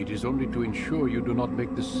information, it is only to ensure you do not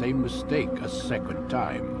make the same mistake a second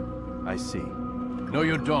time. I see. No,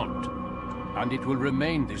 you don't. And it will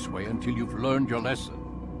remain this way until you've learned your lesson.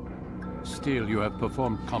 Still, you have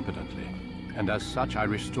performed competently, and as such I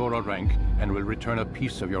restore a rank and will return a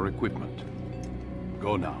piece of your equipment.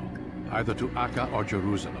 Go now, either to Akka or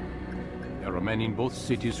Jerusalem. There are men in both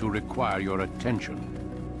cities who require your attention.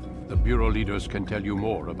 The Bureau leaders can tell you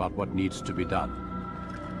more about what needs to be done.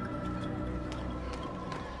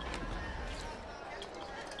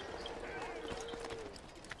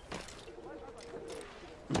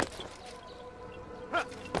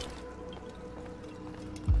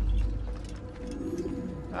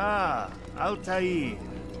 Ah, Altair.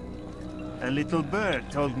 A little bird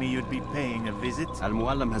told me you'd be paying a visit.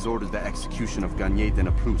 Al-Muallim has ordered the execution of Garnier de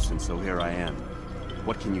Naplouse, and so here I am.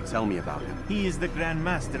 What can you tell me about him? He is the Grand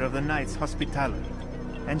Master of the Knights Hospitaller,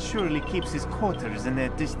 and surely keeps his quarters in their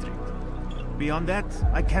district. Beyond that,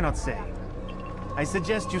 I cannot say. I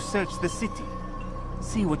suggest you search the city.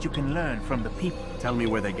 See what you can learn from the people. Tell me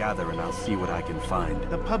where they gather and I'll see what I can find.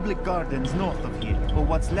 The public gardens north of here, or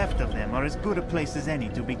what's left of them, are as good a place as any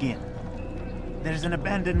to begin. There's an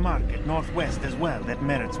abandoned market northwest as well that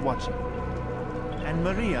merits watching. And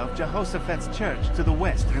Maria of Jehoshaphat's church to the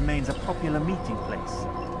west remains a popular meeting place.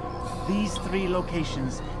 These 3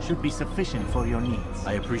 locations should be sufficient for your needs.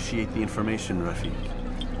 I appreciate the information,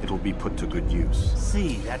 Rafiq. It will be put to good use.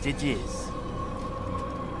 See that it is.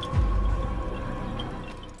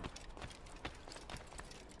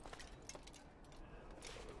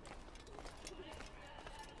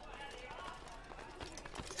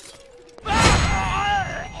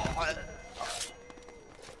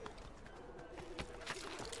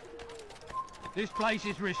 This place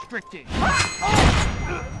is restricted.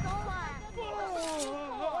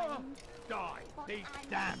 Die. Be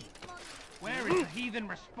damned! Where is the heathen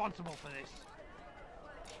responsible for this?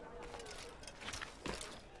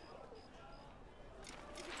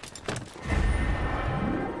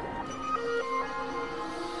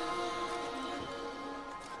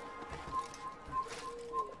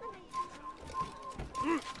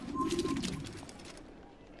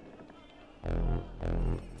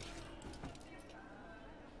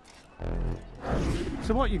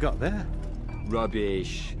 So what you got there?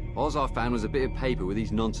 Rubbish. All I found was a bit of paper with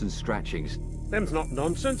these nonsense scratchings. Them's not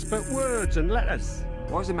nonsense, but words and letters.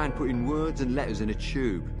 Why's a man putting words and letters in a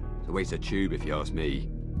tube? It's a waste of tube, if you ask me.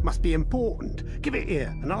 Must be important. Give it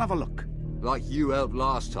here, and I'll have a look. Like you helped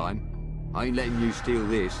last time. I ain't letting you steal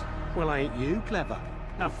this. Well, ain't you clever?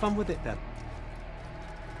 Have fun with it, then.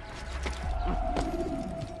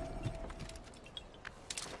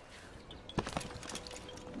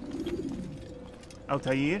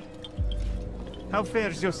 Altair? How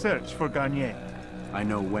fares your search for Garnier? I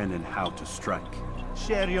know when and how to strike.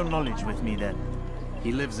 Share your knowledge with me, then.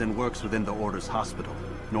 He lives and works within the Order's hospital,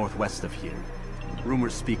 northwest of here.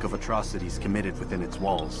 Rumors speak of atrocities committed within its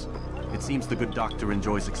walls. It seems the good doctor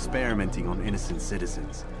enjoys experimenting on innocent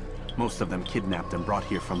citizens. Most of them kidnapped and brought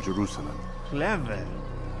here from Jerusalem. Clever.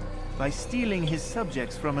 By stealing his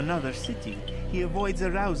subjects from another city, he avoids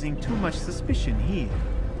arousing too much suspicion here.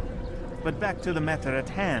 But back to the matter at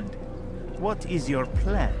hand. What is your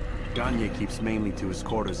plan? Garnier keeps mainly to his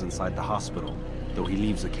quarters inside the hospital, though he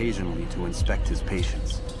leaves occasionally to inspect his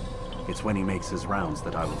patients. It's when he makes his rounds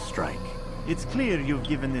that I will strike. It's clear you've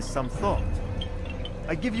given this some thought.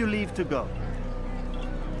 I give you leave to go.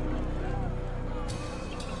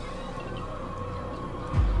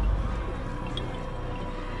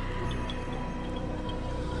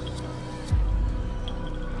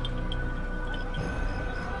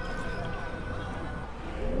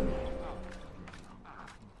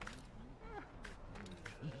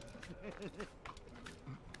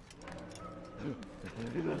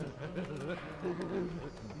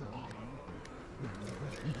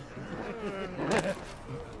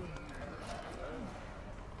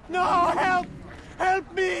 No, help!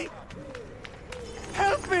 Help me!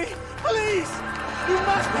 Help me! Please! You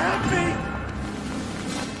must help me!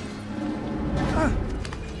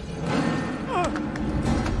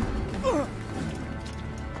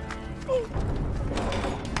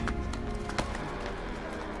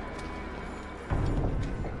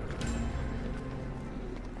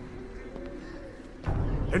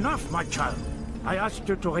 Enough, my child. I asked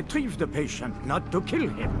you to retrieve the patient, not to kill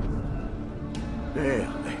him.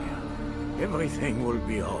 There. Everything will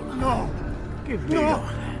be all right. No! Give me your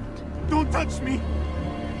hand. Don't touch me!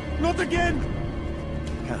 Not again!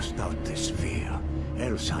 Cast out this fear,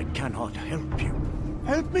 else I cannot help you.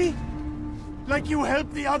 Help me? Like you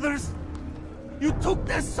helped the others? You took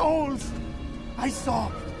their souls! I saw!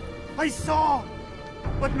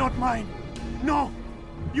 But not mine! No!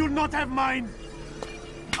 You'll not have mine!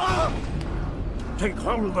 Take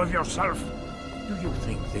hold of yourself. Do you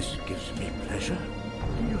think this gives me pleasure?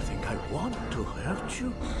 Do you think I want to hurt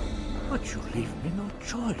you? But you leave me no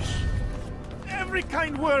choice. Every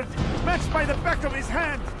kind word matched by the back of his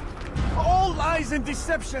hand! All lies and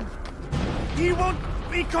deception! He won't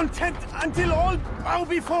be content until all bow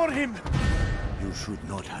before him! You should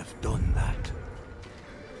not have done that.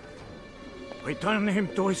 Return him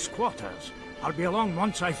to his quarters. I'll be along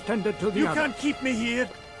once I've tended to the others. You can't keep me here!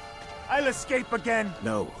 I'll escape again!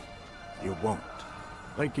 No, you won't.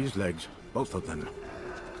 Break his legs, both of them.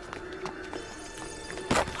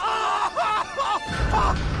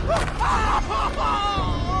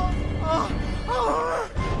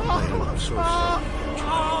 I'm so sorry.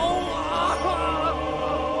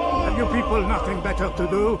 Have you people nothing better to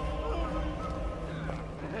do?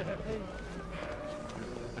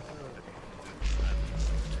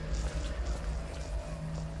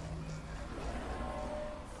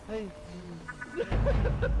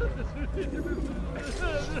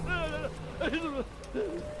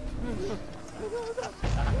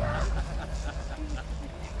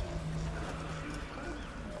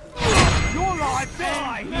 You're alive!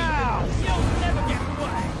 Die now! You'll never get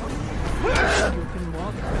away! You can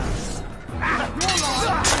walk You're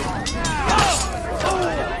alive!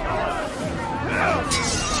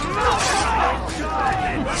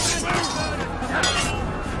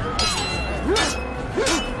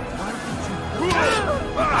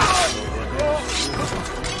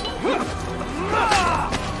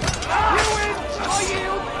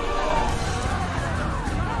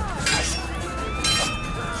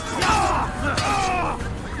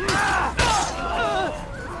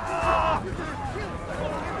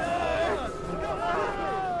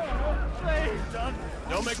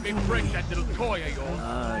 Let me break that little toy of yours.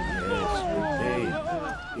 Ah, yes, the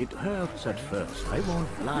pain. It hurts at first, I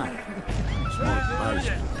won't lie. Small price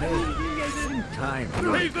to pay. In time,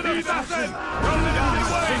 He's an assassin! Don't let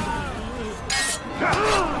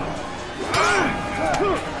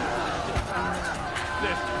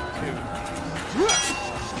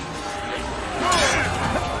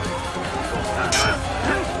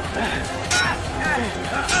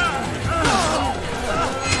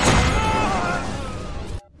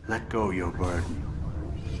Let go your burden.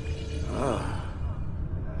 Ah,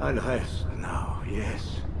 I'll rest now,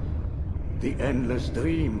 yes. The endless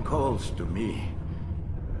dream calls to me.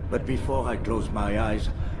 But before I close my eyes,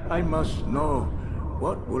 I must know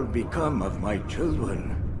what will become of my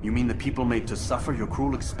children. You mean the people made to suffer your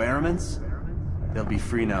cruel experiments? They'll be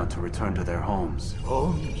free now to return to their homes.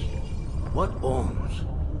 Homes? What homes?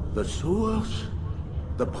 The sewers?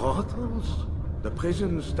 The brothels? The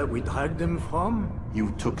prisons that we dragged them from?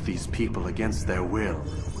 You took these people against their will.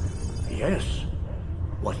 Yes.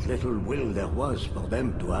 What little will there was for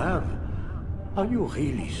them to have. Are you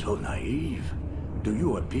really so naive? Do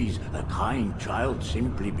you appease a crying child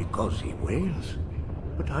simply because he wails?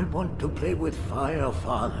 But I want to play with fire,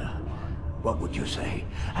 Father. What would you say?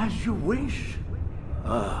 As you wish.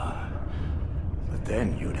 Ah. But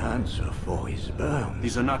then you'd answer for his burn.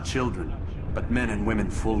 These are not children, but men and women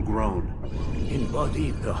full grown. In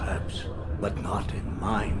body, perhaps, but not in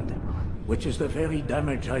mind. Which is the very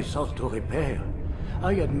damage I sought to repair.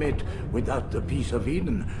 I admit, without the piece of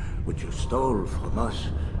Eden, which you stole from us,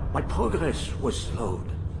 my progress was slowed.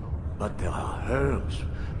 But there are herbs,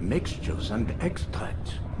 mixtures, and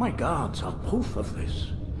extracts. My guards are proof of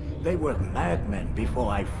this. They were madmen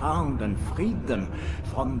before I found and freed them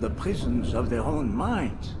from the prisons of their own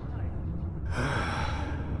minds.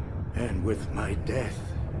 And with my death,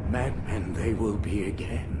 madmen they will be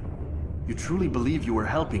again. You truly believe you were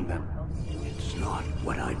helping them? It's not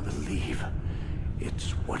what I believe.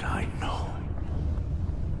 It's what I know.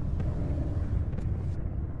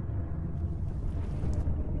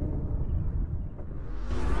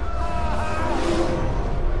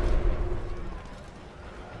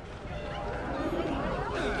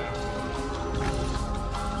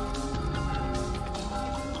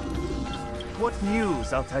 What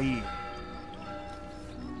news, Altair?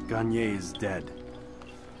 Garnier is dead.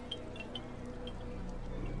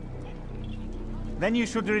 Then you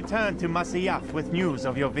should return to Masyaf with news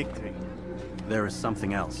of your victory. There is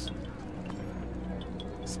something else.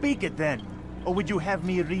 Speak it then, or would you have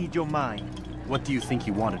me read your mind? What do you think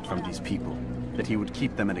he wanted from these people? That he would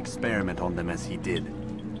keep them and experiment on them as he did?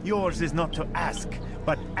 Yours is not to ask,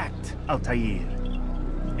 but act, Altair.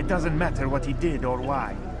 It doesn't matter what he did or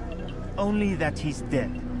why. Only that he's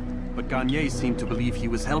dead. But Garnier seemed to believe he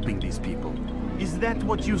was helping these people. Is that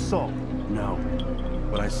what you saw? No.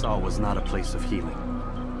 What I saw was not a place of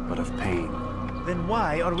healing, but of pain. Then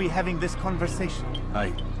why are we having this conversation?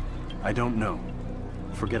 I don't know.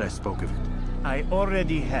 Forget I spoke of it. I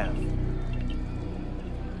already have.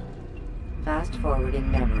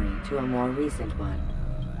 Fast-forwarding memory to a more recent one.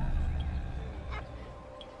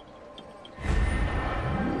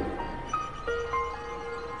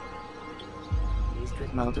 Faced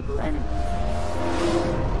with multiple enemies.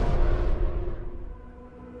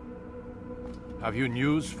 Have you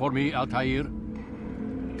news for me, Altair?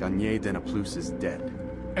 Garnier de Naplouse is dead.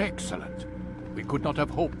 Excellent. We could not have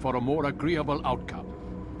hoped for a more agreeable outcome.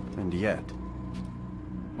 And yet...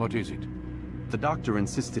 What is it? The doctor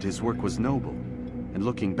insisted his work was noble. And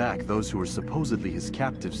looking back, those who were supposedly his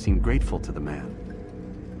captives seemed grateful to the man.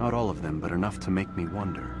 Not all of them, but enough to make me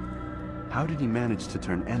wonder. How did he manage to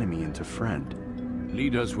turn enemy into friend?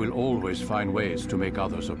 Leaders will always find ways to make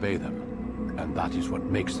others obey them. And that is what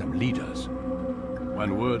makes them leaders.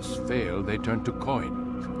 When words fail, they turn to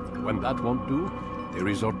coin. When that won't do, they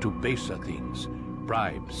resort to baser things.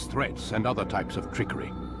 Bribes, threats, and other types of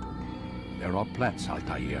trickery. There are plants,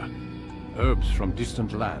 Altair. Herbs from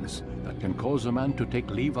distant lands that can cause a man to take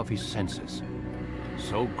leave of his senses.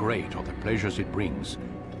 So great are the pleasures it brings,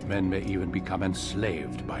 men may even become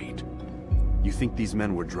enslaved by it. You think these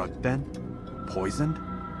men were drugged then? Poisoned?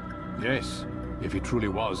 Yes, if it truly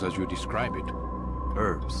was as you describe it.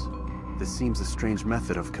 Herbs. This seems a strange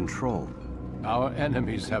method of control. Our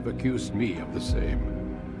enemies have accused me of the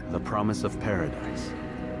same. The promise of paradise.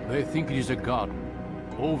 They think it is a garden,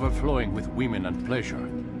 overflowing with women and pleasure.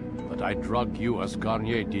 That I drug you as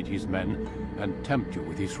Garnier did his men, and tempt you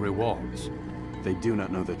with his rewards. They do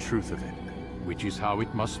not know the truth of it. Which is how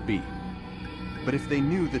it must be. But if they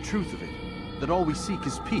knew the truth of it, that all we seek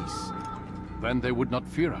is peace. Then they would not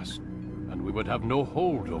fear us, and we would have no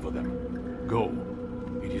hold over them. Go.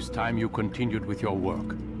 It is time you continued with your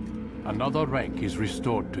work. Another rank is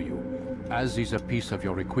restored to you, as is a piece of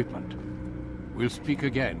your equipment. We'll speak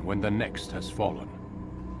again when the next has fallen.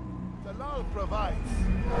 Talal provides.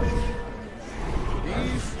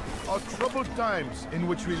 These are troubled times in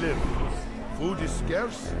which we live. Food is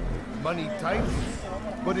scarce, money tight,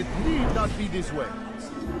 but it need not be this way.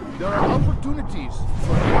 There are opportunities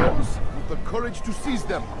for those with the courage to seize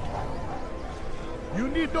them. You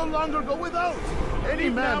need no longer go without. Any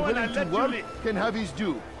man willing to work can have his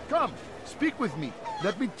due. Come, speak with me.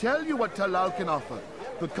 Let me tell you what Talal can offer.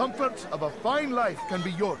 The comforts of a fine life can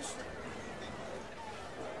be yours.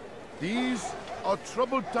 These are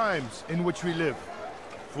troubled times in which we live.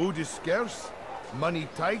 Food is scarce, money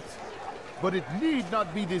tight, but it need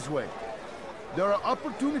not be this way. There are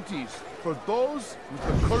opportunities for those with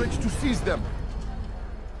the courage to seize them.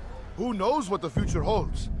 Who knows what the future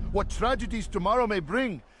holds? What tragedies tomorrow may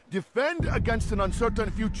bring? Defend against an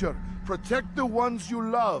uncertain future. Protect the ones you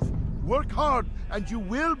love. Work hard and you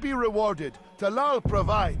will be rewarded. Talal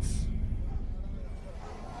provides.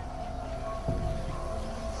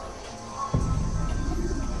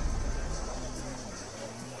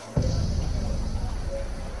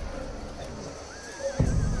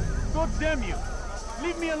 God damn you!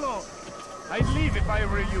 Leave me alone! I'd leave if I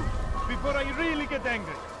were you, before I really get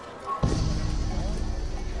angry.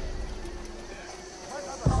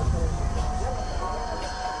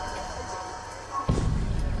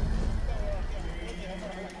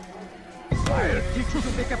 I'll teach you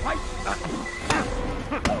to take a fight!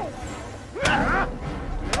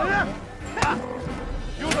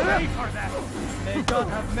 You'll pay for that! May God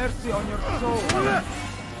have mercy on your soul!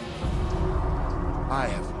 I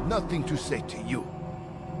have nothing to say to you.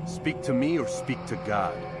 Speak to me or speak to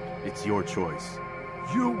God. It's your choice.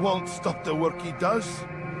 You won't stop the work he does.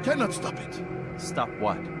 Cannot stop it. Stop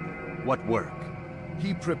what? What work?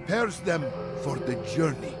 He prepares them for the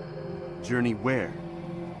journey. Journey where?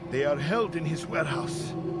 They are held in his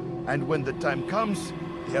warehouse. And when the time comes,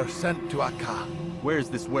 they are sent to Akka. Where's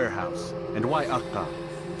this warehouse? And why Akka?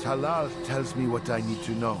 Talal tells me what I need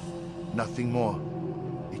to know. Nothing more.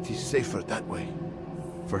 It is safer that way.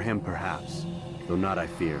 For him, perhaps. Though not, I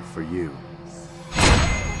fear, for you.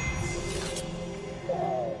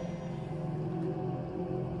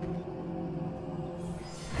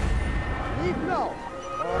 Leave now,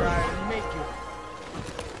 or I'll make you.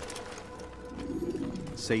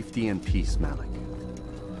 Safety and peace, Malik.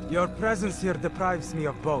 Your presence here deprives me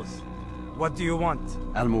of both. What do you want?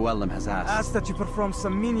 Al-Muallim has asked. Ask that you perform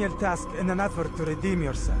some menial task in an effort to redeem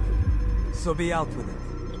yourself. So be out with it.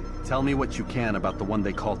 Tell me what you can about the one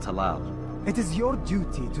they call Talal. It is your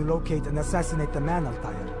duty to locate and assassinate the man,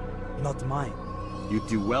 Altair, not mine. You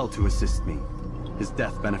do well to assist me. His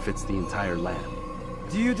death benefits the entire land.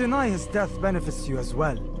 Do you deny his death benefits you as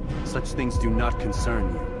well? Such things do not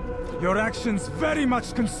concern you. Your actions very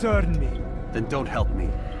much concern me. Then don't help me.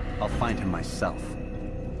 I'll find him myself.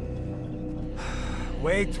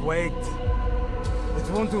 Wait. It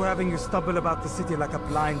won't do having you stumble about the city like a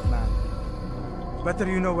blind man. Better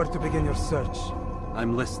you know where to begin your search.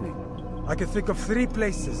 I'm listening. I can think of 3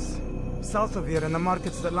 places. South of here in the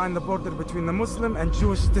markets that line the border between the Muslim and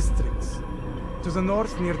Jewish districts. To the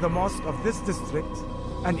north near the mosque of this district,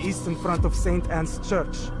 and east in front of St. Anne's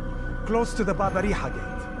Church, close to the Babariha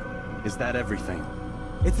Gate. Is that everything?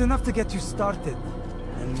 It's enough to get you started,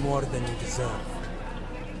 and more than you deserve.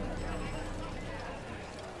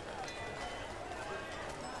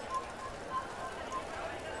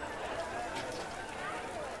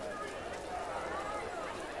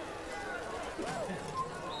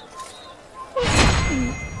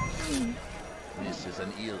 This is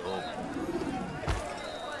an ill omen.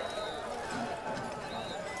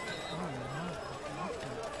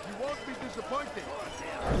 You won't be disappointed.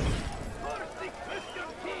 First the Christian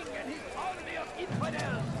king and his army of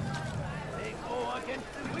infidels. They go against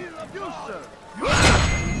the will of You, God. sir.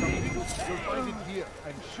 You'll find it here,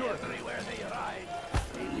 I'm sure. Everywhere they ride,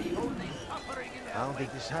 they leave only suffering in their How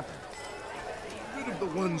did this happen? Rid of the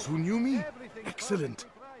ones who knew me? Excellent.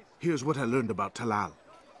 Here's what I learned about Talal.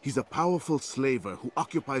 He's a powerful slaver who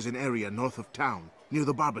occupies an area north of town, near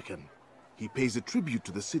the Barbican. He pays a tribute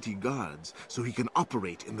to the city guards so he can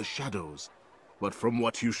operate in the shadows. But from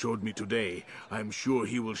what you showed me today, I'm sure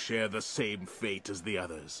he will share the same fate as the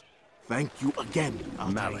others. Thank you again,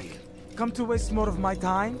 Malik. Come to waste more of my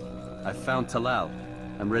time? I found Talal.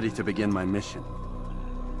 I'm ready to begin my mission.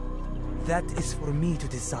 That is for me to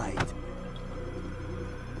decide.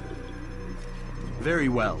 Very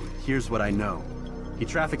well. Here's what I know. He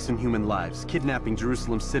traffics in human lives, kidnapping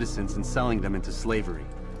Jerusalem citizens and selling them into slavery.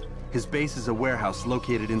 His base is a warehouse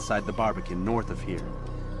located inside the Barbican, north of here.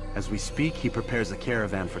 As we speak, he prepares a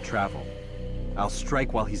caravan for travel. I'll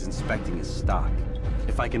strike while he's inspecting his stock.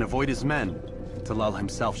 If I can avoid his men, Talal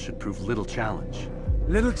himself should prove little challenge.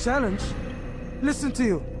 Little challenge? Listen to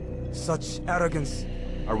you. Such arrogance.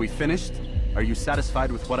 Are we finished? Are you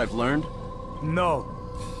satisfied with what I've learned? No.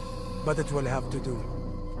 But it will have to do.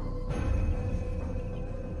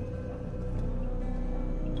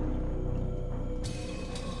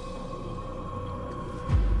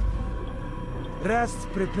 Rest,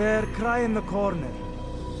 prepare, cry in the corner.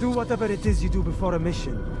 Do whatever it is you do before a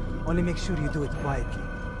mission. Only make sure you do it quietly.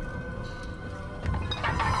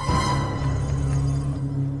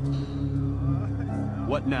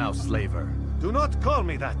 What now, slaver? Do not call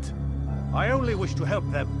me that. I only wish to help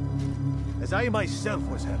them, as I myself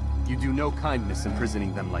was helped. You do no kindness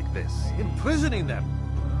imprisoning them like this. Imprisoning them?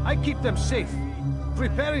 I keep them safe,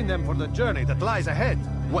 preparing them for the journey that lies ahead.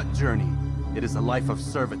 What journey? It is a life of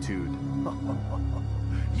servitude.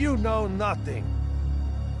 You know nothing.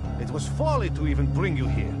 It was folly to even bring you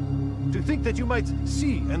here. To think that you might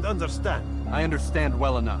see and understand. I understand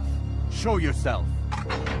well enough. Show yourself.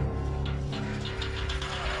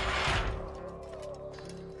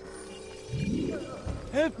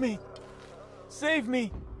 Help me! Save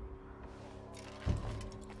me!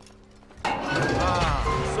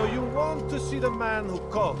 Ah, so you want to see the man who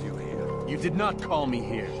called you here? You did not call me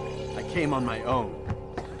here. I came on my own.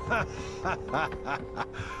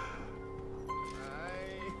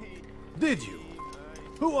 Did you?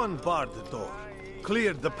 Who unbarred the door?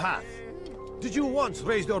 Cleared the path? Did you once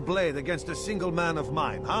raise your blade against a single man of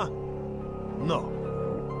mine, huh? No.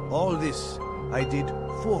 All this I did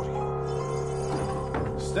for you.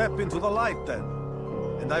 Step into the light then,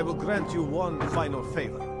 and I will grant you one final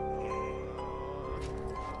favor.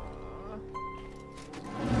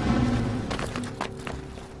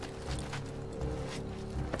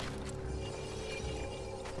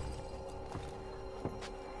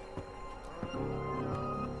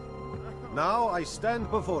 Now I stand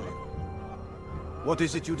before you. What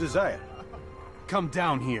is it you desire? Come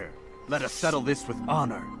down here. Let us settle this with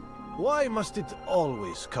honor. Why must it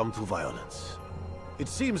always come to violence? It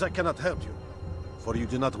seems I cannot help you, for you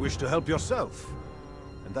do not wish to help yourself.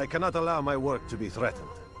 And I cannot allow my work to be threatened.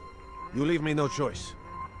 You leave me no choice.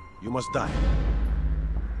 You must die.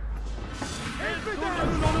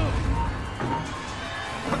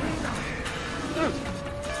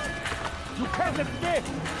 You can't escape!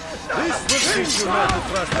 This will teach you not to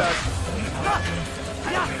trust us!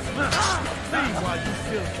 See while you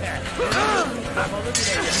still can! I'm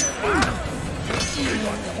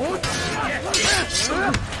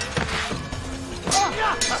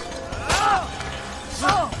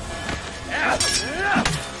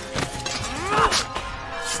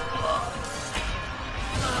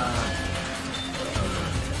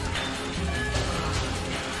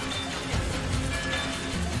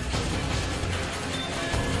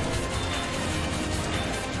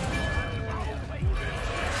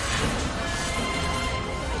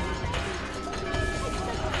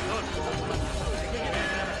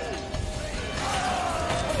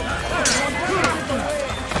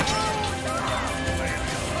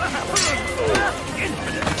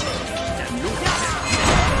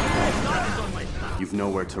You've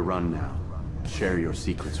nowhere to run now. Share your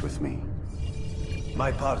secrets with me.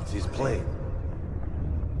 My part is plain.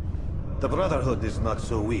 The Brotherhood is not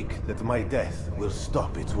so weak that my death will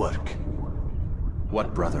stop its work.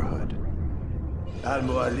 What Brotherhood?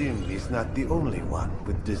 Al-Mualim is not the only one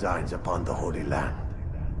with designs upon the Holy Land.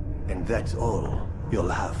 And that's all you'll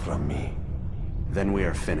have from me. Then we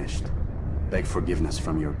are finished. Beg forgiveness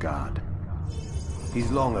from your god.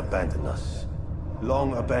 He's long abandoned us.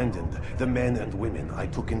 Long abandoned the men and women I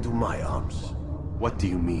took into my arms. What do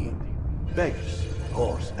you mean? Beggars,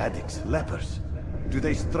 whores, addicts, lepers. Do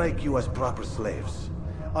they strike you as proper slaves?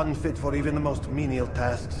 Unfit for even the most menial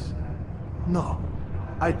tasks? No.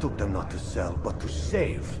 I took them not to sell, but to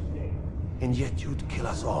save. And yet you'd kill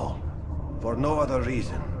us all. For no other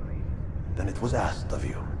reason than it was asked of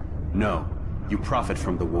you. No. You profit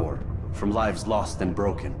from the war. From lives lost and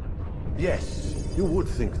broken. Yes, you would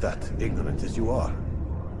think that, ignorant as you are.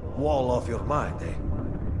 Wall off your mind, eh?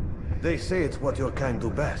 They say it's what your kind do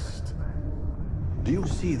best. Do you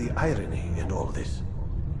see the irony in all this?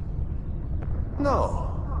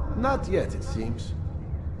 No, not yet, it seems.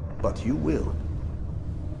 But you will.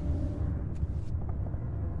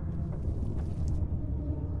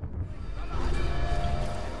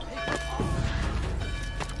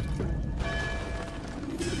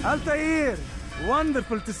 Altair!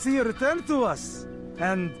 Wonderful to see you return to us.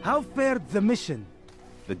 And how fared the mission?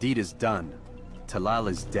 The deed is done. Talal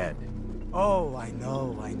is dead. Oh, I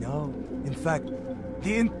know. In fact,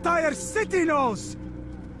 The entire city knows!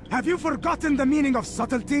 Have you forgotten the meaning of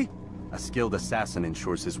subtlety? A skilled assassin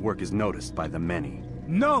ensures his work is noticed by the many.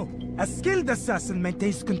 No! A skilled assassin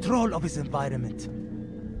maintains control of his environment.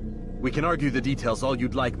 We can argue the details all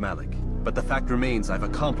you'd like, Malik. But the fact remains I've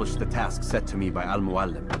accomplished the task set to me by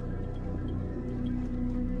Al-Muallim.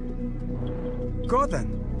 Go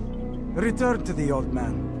then. Return to the old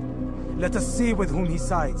man. Let us see with whom he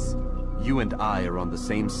sides. You and I are on the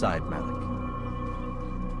same side, Malik.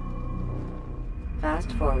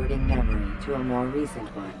 Fast-forwarding memory to a more recent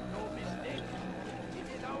one.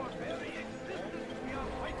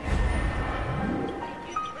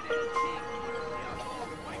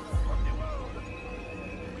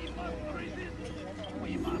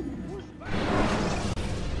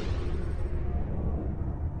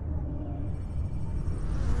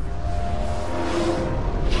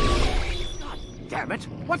 Damn it!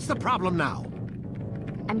 What's the problem now?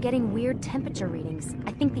 I'm getting weird temperature readings.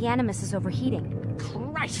 I think the Animus is overheating.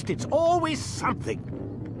 Christ, it's always something!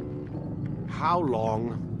 How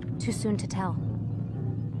long? Too soon to tell.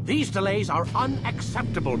 These delays are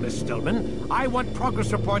unacceptable, Miss Stillman. I want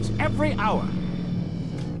progress reports every hour.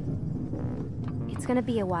 It's gonna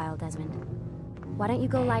be a while, Desmond. Why don't you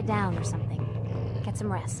go lie down or something? Get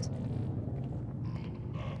some rest.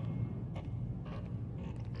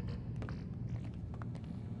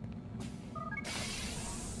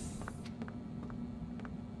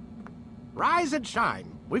 Rise and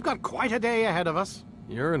shine. We've got quite a day ahead of us.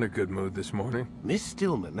 You're in a good mood this morning. Miss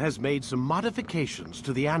Stillman has made some modifications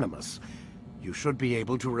to the Animus. You should be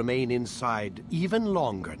able to remain inside even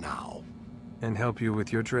longer now. And help you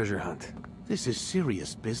with your treasure hunt. This is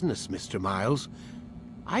serious business, Mr. Miles.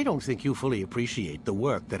 I don't think you fully appreciate the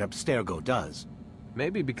work that Abstergo does.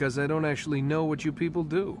 Maybe because I don't actually know what you people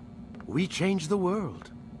do. We change the world.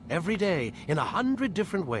 Every day, in 100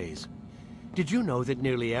 different ways. Did you know that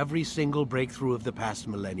nearly every single breakthrough of the past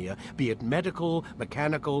millennia, be it medical,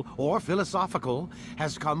 mechanical, or philosophical,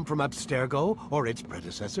 has come from Abstergo or its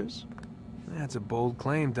predecessors? That's a bold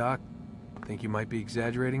claim, Doc. Think you might be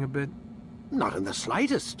exaggerating a bit? Not in the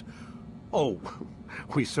slightest. Oh,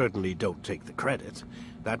 we certainly don't take the credit.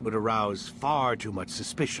 That would arouse far too much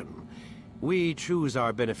suspicion. We choose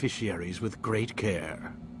our beneficiaries with great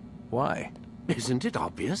care. Why? Isn't it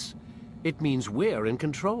obvious? It means we're in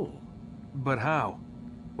control. But how?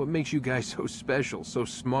 What makes you guys so special, so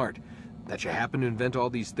smart? That you happen to invent all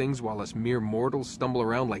these things while us mere mortals stumble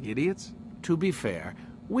around like idiots? To be fair,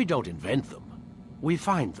 we don't invent them. We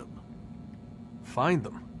find them. Find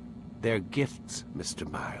them? They're gifts, Mr.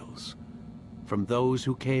 Miles. From those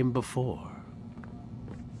who came before.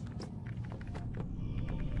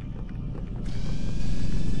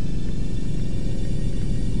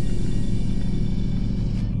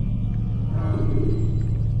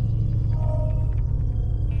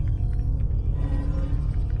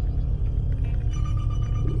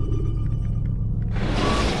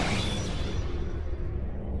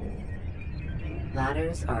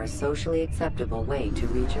 Ladders are a socially acceptable way to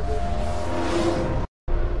reach a room.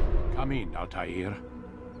 Come in, Altair.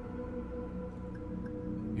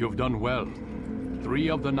 You've done well. 3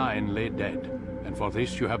 of the 9 lay dead, and for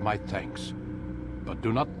this you have my thanks. But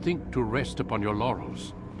do not think to rest upon your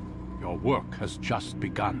laurels. Your work has just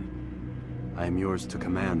begun. I am yours to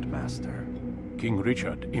command, Master. King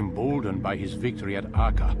Richard, emboldened by his victory at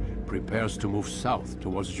Acre, prepares to move south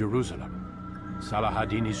towards Jerusalem.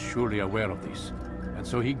 Salah-ad-Din is surely aware of this, and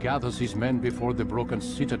so he gathers his men before the broken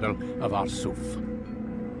citadel of Arsuf.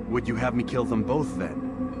 Would you have me kill them both,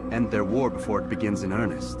 then? End their war before it begins in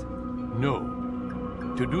earnest?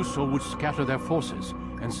 No. To do so would scatter their forces,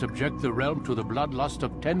 and subject the realm to the bloodlust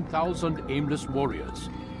of 10,000 aimless warriors.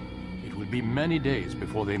 It will be many days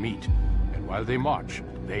before they meet, and while they march,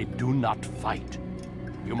 they do not fight.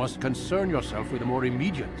 You must concern yourself with a more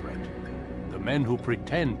immediate threat. The men who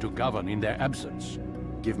pretend to govern in their absence.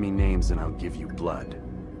 Give me names and I'll give you blood.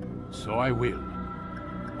 So I will.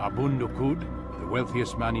 Abun Nukud, the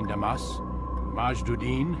wealthiest man in Damas.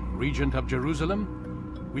 Majduddin, regent of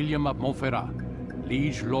Jerusalem. William of Montferrat,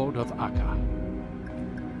 liege lord of Acre.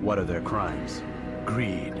 What are their crimes?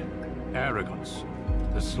 Greed, arrogance,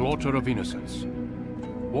 the slaughter of innocents.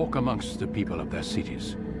 Walk amongst the people of their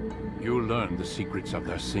cities. You'll learn the secrets of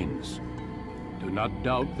their sins. Do not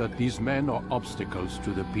doubt that these men are obstacles to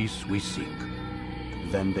the peace we seek.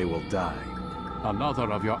 Then they will die.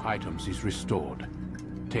 Another of your items is restored.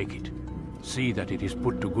 Take it. See that it is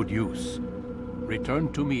put to good use.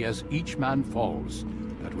 Return to me as each man falls,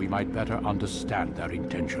 that we might better understand their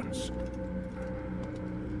intentions.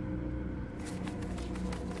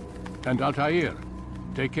 And Altair,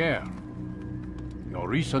 take care. Your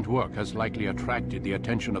recent work has likely attracted the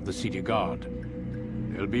attention of the city guard.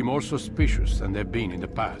 They'll be more suspicious than they've been in the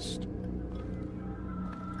past.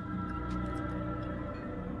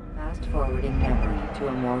 Fast-forwarding memory to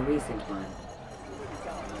a more recent one.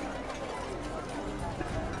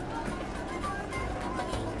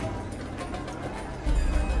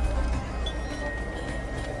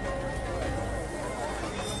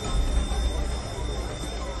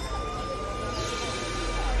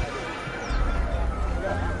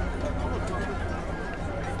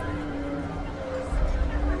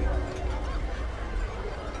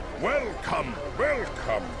 Welcome,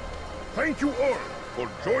 welcome. Thank you all for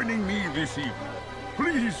joining me this evening.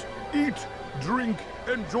 Please eat, drink,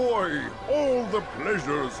 enjoy all the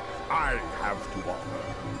pleasures I have to offer.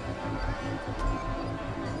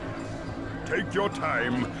 Take your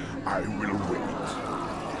time, I will wait.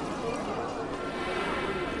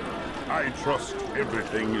 I trust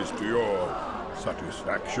everything is to your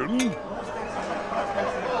satisfaction.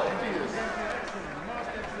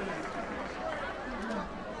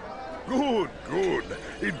 Good, good.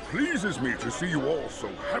 It pleases me to see you all so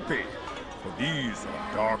happy. For these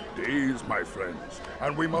are dark days, my friends,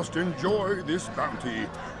 and we must enjoy this bounty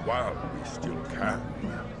while we still can.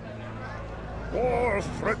 War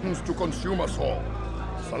threatens to consume us all.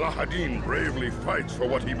 Salah ad-Din bravely fights for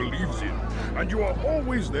what he believes in, and you are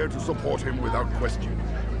always there to support him without question.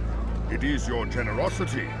 It is your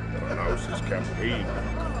generosity that allows his campaign to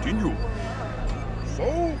continue.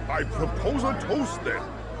 So, I propose a toast then.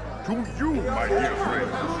 To you, my dear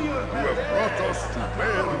friends, who have brought us to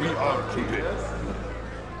where we are today.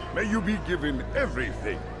 May you be given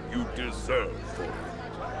everything you deserve for it.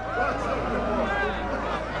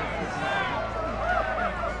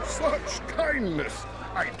 Such kindness!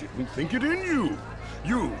 I didn't think it in you.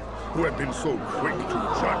 You, who have been so quick to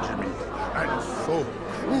judge me, and so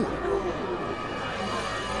cruel.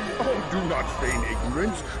 Oh, do not feign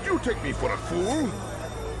ignorance. You take me for a fool.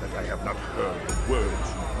 That I have not heard the words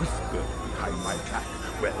you whisper behind my back.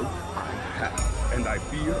 Well, I have, and I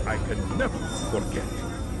fear I can never forget.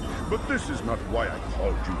 But this is not why I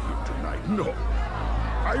called you here tonight, no.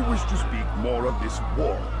 I wish to speak more of this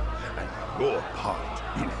war, and your part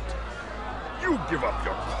in it. You give up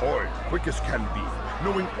your coin quick as can be,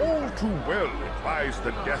 knowing all too well it buys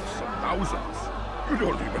the deaths of thousands. You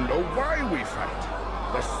don't even know why we fight.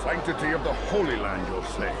 The sanctity of the Holy Land, you'll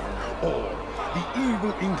say, or the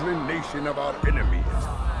evil inclination of our enemies.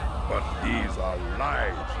 But these are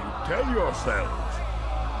lies you tell yourselves.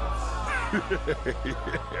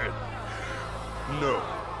 No,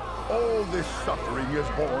 all this suffering is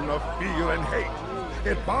born of fear and hate.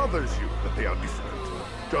 It bothers you that they are different,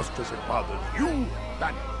 just as it bothers you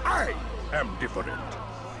that I am different.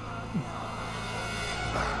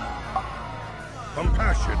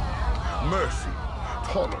 Compassion, mercy,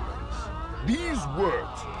 tolerance. These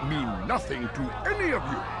words mean nothing to any of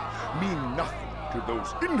you, mean nothing to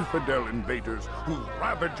those infidel invaders who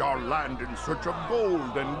ravage our land in search of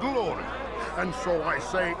gold and glory. And so I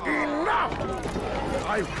say, enough!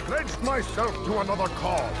 I've pledged myself to another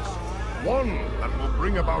cause, one that will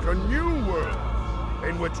bring about a new world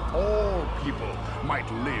in which all people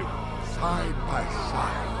might live side by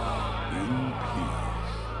side in peace.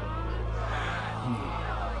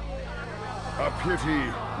 A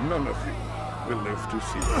pity none of you will live to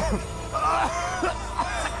see it.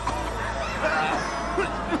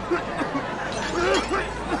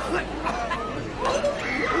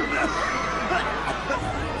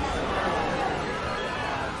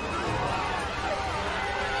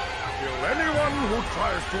 Kill anyone who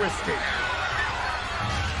tries to escape.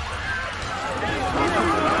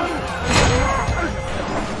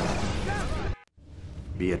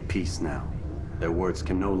 Be at peace now. Their words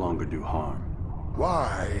can no longer do harm.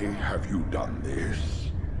 Why have you done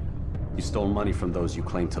this? You stole money from those you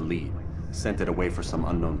claim to lead, sent it away for some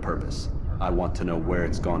unknown purpose. I want to know where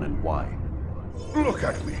it's gone and why. Look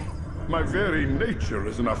at me. My very nature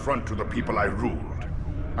is an affront to the people I ruled.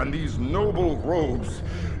 And these noble robes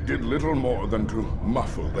did little more than to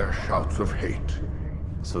muffle their shouts of hate.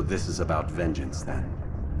 So this is about vengeance, then?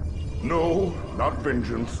 No, not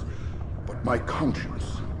vengeance, but my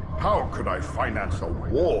conscience. How could I finance a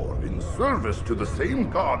war in service to the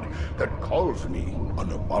same god that calls me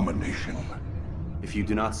an abomination? If you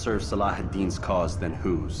do not serve Salah ad-Din's cause, then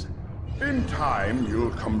whose? In time,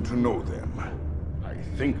 you'll come to know them. I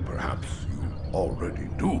think perhaps you already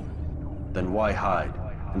do. Then why hide?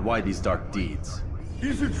 And why these dark deeds?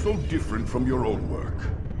 Is it so different from your own work?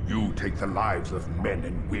 You take the lives of men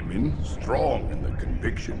and women, strong in the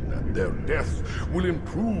conviction that their deaths will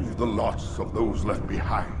improve the lots of those left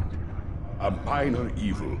behind. a minor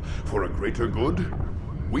evil for a greater good,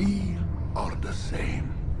 we are the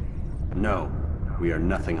same. No, we are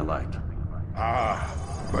nothing alike.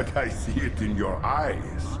 Ah, but I see it in your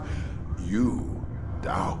eyes. You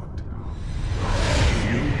doubt.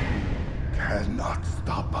 You cannot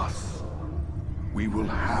stop us. We will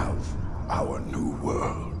have our new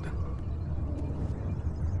world.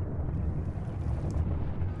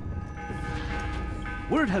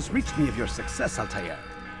 Word has reached me of your success, Altair.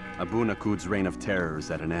 Abu Nakud's reign of terror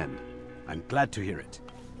is at an end. I'm glad to hear it.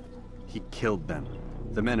 He killed them.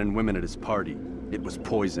 The men and women at his party. It was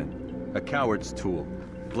poison. A coward's tool.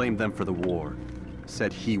 Blamed them for the war.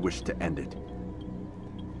 Said he wished to end it.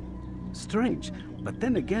 Strange, but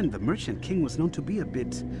then again, the Merchant King was known to be a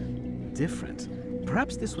bit different.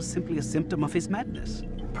 Perhaps this was simply a symptom of his madness.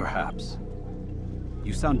 Perhaps.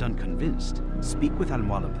 You sound unconvinced. Speak with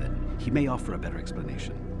Al-Mualim then. He may offer a better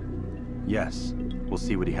explanation. Yes, we'll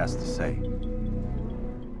see what he has to say.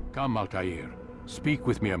 Come, Altair. Speak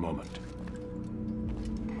with me a moment.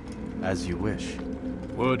 As you wish.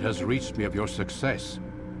 Word has reached me of your success.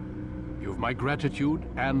 You've my gratitude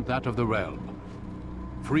and that of the realm.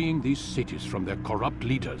 Freeing these cities from their corrupt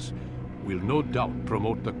leaders will no doubt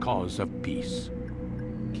promote the cause of peace.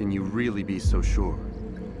 Can you really be so sure?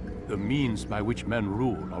 The means by which men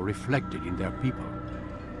rule are reflected in their people.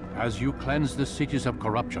 As you cleanse the cities of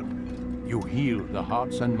corruption, you heal the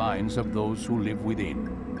hearts and minds of those who live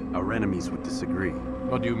within. Our enemies would disagree.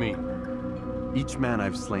 What do you mean? Each man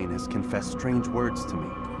I've slain has confessed strange words to me.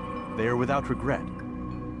 They are without regret.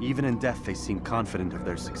 Even in death they seem confident of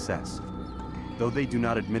their success. Though they do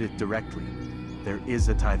not admit it directly, there is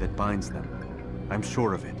a tie that binds them. I'm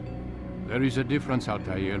sure of it. There is a difference,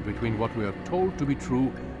 Altair, between what we are told to be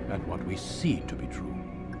true and what we see to be true.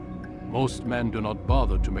 Most men do not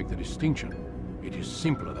bother to make the distinction. It is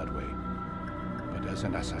simpler that way. But as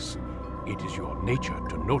an assassin, it is your nature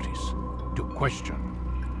to notice, to question.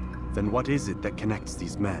 Then what is it that connects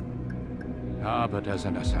these men? Ah, but as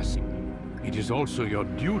an assassin, it is also your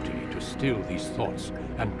duty to still these thoughts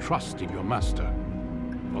and trust in your master.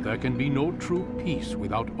 For there can be no true peace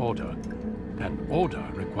without order, and order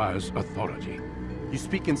requires authority. You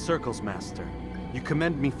speak in circles, Master. You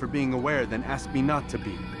commend me for being aware, then ask me not to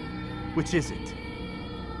be. Which is it?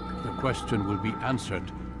 The question will be answered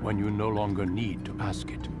when you no longer need to ask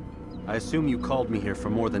it. I assume you called me here for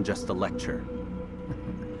more than just a lecture.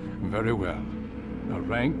 Very well. A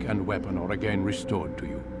rank and weapon are again restored to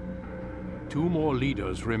you. 2 more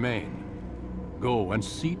leaders remain. Go and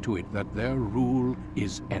see to it that their rule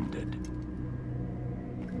is ended.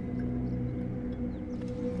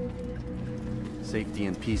 Safety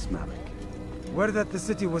and peace, Malik. Word that the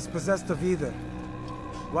city was possessed of either.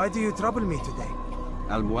 Why do you trouble me today?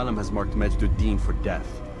 Al-Mualim has marked Majduddin for death.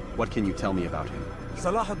 What can you tell me about him?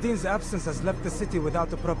 Salahuddin's absence has left the city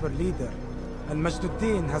without a proper leader, and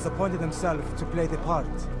Majduddin has appointed himself to play the part.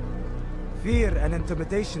 Fear and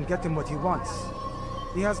intimidation get him what he wants.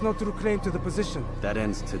 He has no true claim to the position. That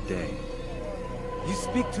ends today. You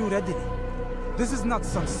speak too readily. This is not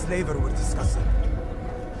some slaver we're discussing.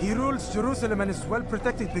 He rules Jerusalem and is well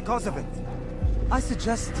protected because of it. I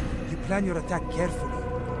suggest you plan your attack carefully.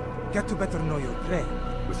 Get to better know your prey.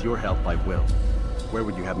 With your help, I will. Where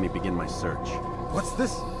would you have me begin my search? What's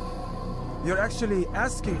this? You're actually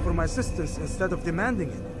asking for my assistance instead of demanding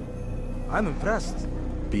it. I'm impressed.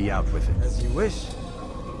 Be out with it. As you wish.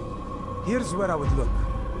 Here's where I would look.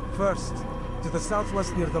 First, to the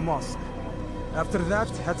southwest near the mosque. After that,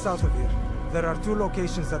 head south of here. There are 2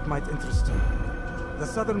 locations that might interest you. The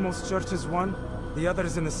southernmost church is one, the other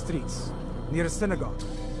is in the streets, near a synagogue.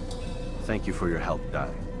 Thank you for your help, Dai.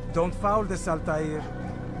 Don't foul this, Altair.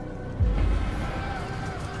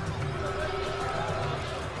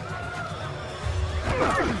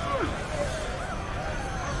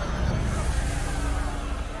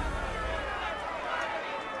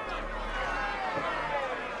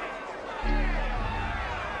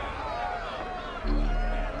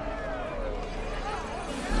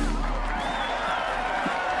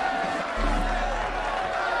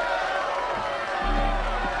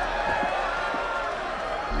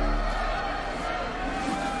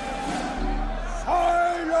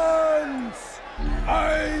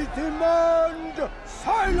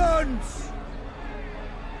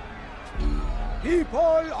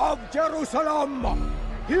 People of Jerusalem,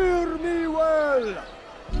 hear me well.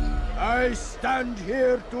 I stand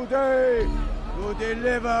here today to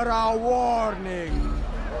deliver a warning.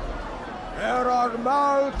 There are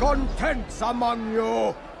malcontents among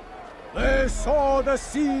you. They sow the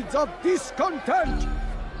seeds of discontent,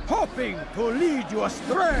 hoping to lead you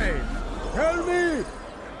astray. Tell me,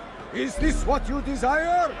 is this what you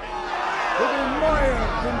desire? to be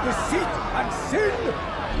mired in deceit and sin,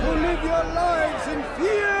 to live your lives in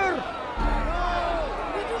fear?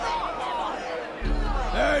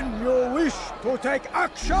 Then you wish to take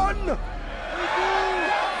action?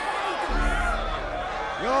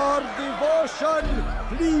 Your devotion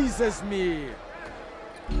pleases me.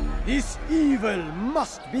 This evil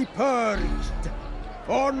must be purged.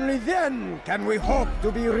 Only then can we hope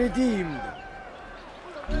to be redeemed.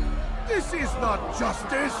 This is not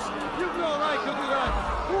justice! You've no right to do that!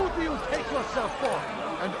 Who do you take yourself for?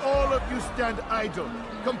 And all of you stand idle,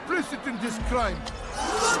 complicit in this crime.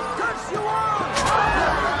 Curse you all!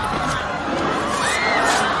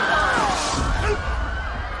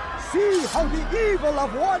 See how the evil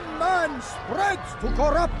of one man spreads to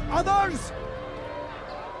corrupt others?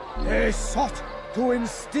 They sought to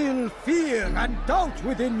instill fear and doubt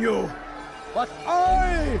within you, but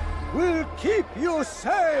I will keep you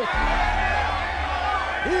safe.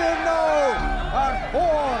 Here now are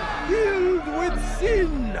four filled with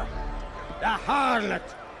sin. The harlot,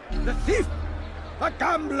 the thief, the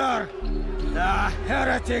gambler, the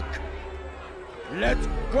heretic. Let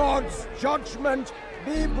God's judgment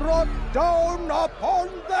be brought down upon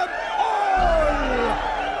them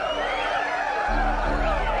all!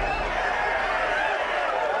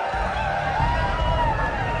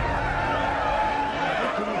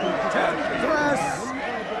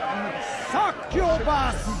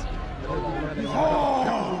 Succubus!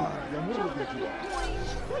 Oh.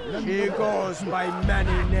 She goes by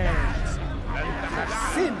many names. Her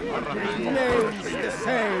sin remains the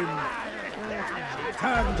same.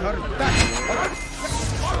 Turned her back.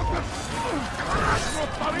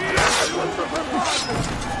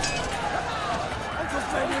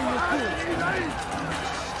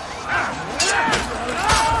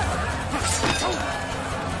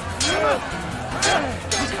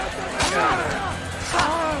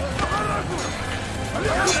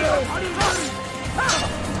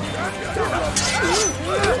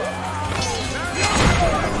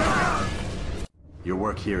 Your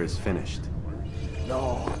work here is finished.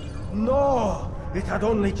 No, no! It had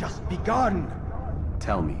only just begun!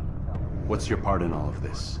 Tell me, what's your part in all of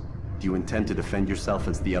this? Do you intend to defend yourself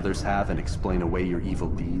as the others have and explain away your evil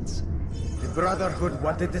deeds? The Brotherhood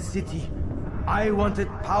wanted the city. I wanted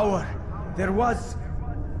power. There was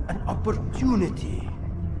an opportunity.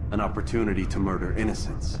 An opportunity to murder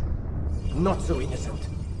innocents. Not so innocent.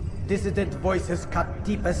 Dissident voices cut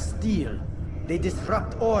deep as steel. They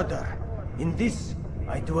disrupt order. In this,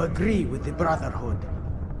 I do agree with the Brotherhood.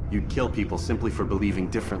 You'd kill people simply for believing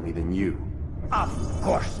differently than you. Of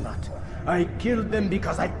course not. I killed them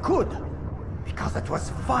because I could. Because it was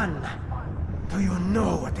fun. Do you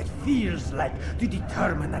know what it feels like to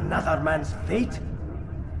determine another man's fate?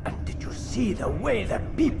 And did you see the way the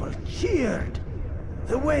people cheered?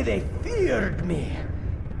 The way they feared me?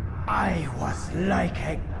 I was like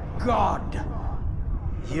a god.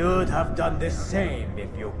 You'd have done the same if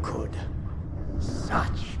you could.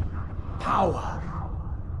 Such power.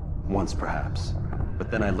 Once perhaps. But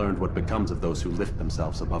then I learned what becomes of those who lift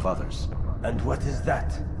themselves above others. And what is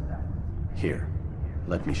that? Here,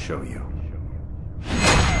 let me show you.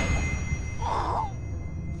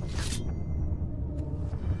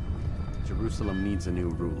 Jerusalem needs a new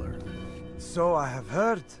ruler. So I have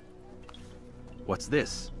heard. What's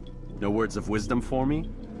this? No words of wisdom for me?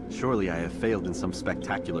 Surely I have failed in some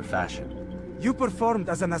spectacular fashion. You performed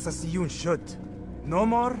as an assassin should. No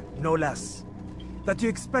more, no less. That you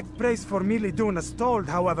expect praise for merely doing as told,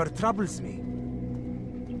 however, troubles me.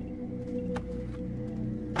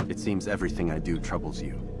 It seems everything I do troubles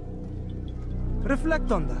you.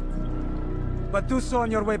 Reflect on that. But do so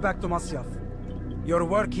on your way back to Masyaf. Your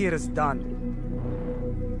work here is done.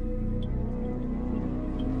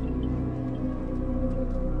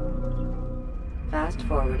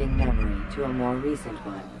 Fast-forwarding memory to a more recent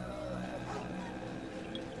one.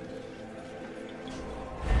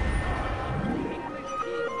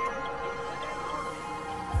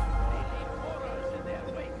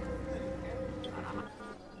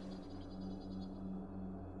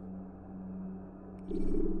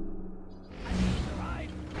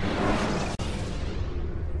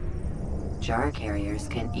 Jar carriers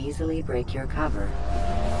can easily break your cover.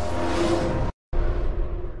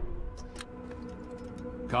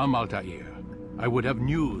 Come, Altair. I would have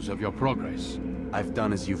news of your progress. I've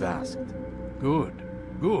done as you've asked. Good,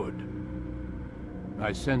 good.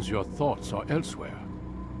 I sense your thoughts are elsewhere.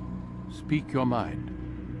 Speak your mind.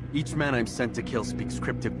 Each man I'm sent to kill speaks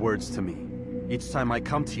cryptic words to me. Each time I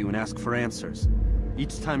come to you and ask for answers.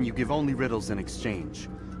 Each time you give only riddles in exchange,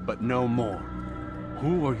 but no more.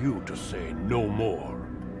 Who are you to say no more?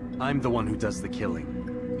 I'm the one who does the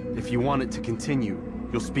killing. If you want it to continue,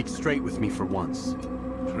 you'll speak straight with me for once.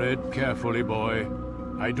 Tread carefully, boy.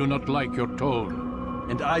 I do not like your tone.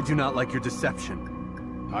 And I do not like your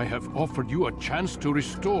deception. I have offered you a chance to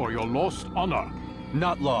restore your lost honor.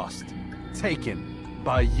 Not lost. Taken.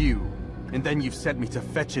 By you. And then you've sent me to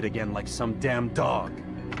fetch it again like some damn dog.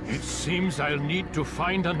 It seems I'll need to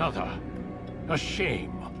find another. A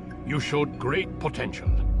shame. You showed great potential.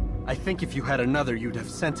 I think if you had another, you'd have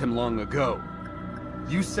sent him long ago.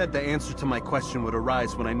 You said the answer to my question would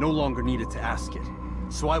arise when I no longer needed to ask it.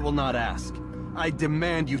 So I will not ask. I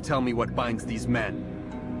demand you tell me what binds these men.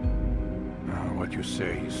 What you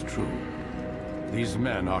say is true. These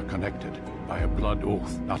men are connected by a blood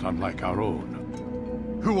oath not unlike our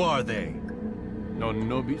own. Who are they? Non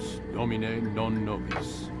nobis, domine non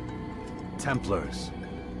nobis. Templars.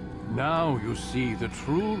 Now you see the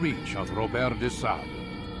true reach of Robert de Sade.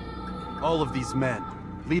 All of these men,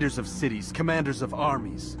 leaders of cities, commanders of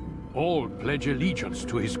armies. All pledge allegiance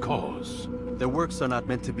to his cause. Their works are not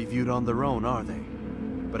meant to be viewed on their own, are they?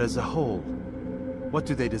 But as a whole, what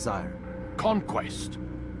do they desire? Conquest.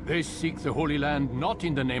 They seek the Holy Land not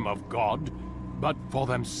in the name of God, but for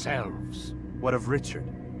themselves. What of Richard?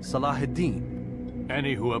 Salahuddin?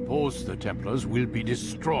 Any who oppose the Templars will be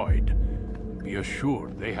destroyed. Be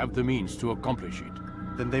assured they have the means to accomplish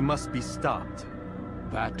it. Then they must be stopped.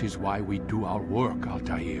 That is why we do our work,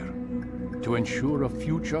 Altair. To ensure a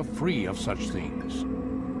future free of such things.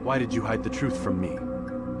 Why did you hide the truth from me?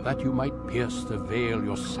 That you might pierce the veil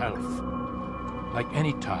yourself. Like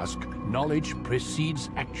any task, knowledge precedes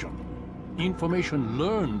action. Information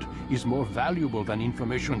learned is more valuable than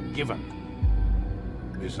information given.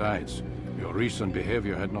 Besides, your recent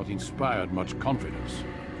behavior had not inspired much confidence.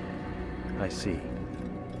 I see.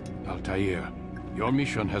 Altair, your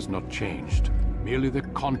mission has not changed. Merely the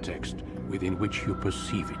context within which you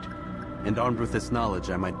perceive it. And armed with this knowledge,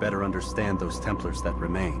 I might better understand those Templars that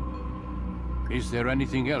remain. Is there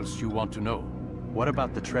anything else you want to know? What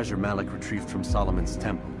about the treasure Malik retrieved from Solomon's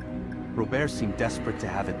temple? Robert seemed desperate to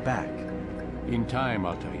have it back. In time,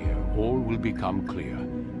 Altair, all will become clear.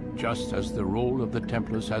 Just as the role of the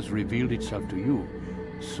Templars has revealed itself to you,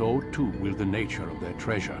 so too will the nature of their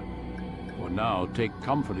treasure. For now, take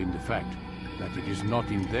comfort in the fact that it is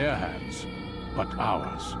not in their hands, but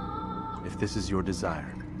ours. If this is your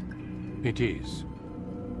desire. It is.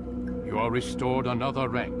 You are restored another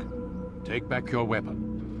rank. Take back your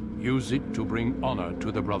weapon. Use it to bring honor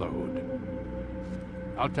to the Brotherhood.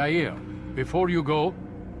 Altair, before you go...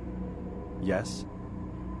 Yes?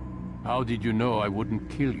 How did you know I wouldn't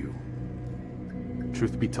kill you?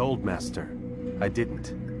 Truth be told, Master, I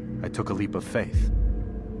didn't. I took a leap of faith.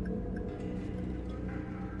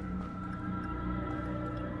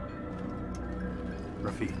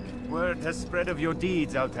 Rafiq. Word has spread of your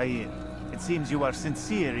deeds, Altair. It seems you are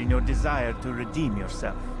sincere in your desire to redeem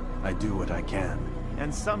yourself. I do what I can.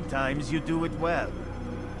 And sometimes you do it well.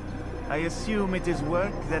 I assume it is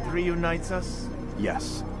work that reunites us?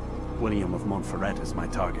 Yes. William of Montferrat is my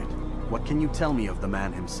target. What can you tell me of the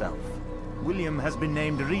man himself? William has been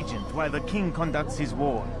named regent while the king conducts his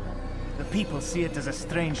war. The people see it as a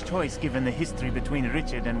strange choice given the history between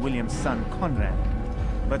Richard and William's son, Conrad.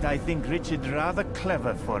 But I think Richard rather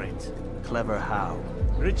clever for it. Clever how?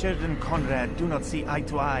 Richard and Conrad do not see eye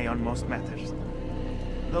to eye on most matters.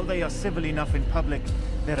 Though they are civil enough in public,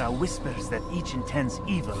 there are whispers that each intends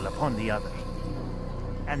evil upon the other.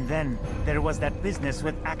 And then, there was that business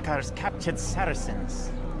with Akkar's captured Saracens.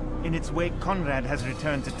 In its wake, Conrad has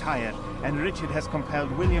returned to Tyre, and Richard has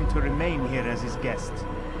compelled William to remain here as his guest.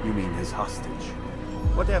 You mean his hostage?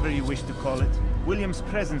 Whatever you wish to call it, William's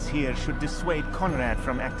presence here should dissuade Conrad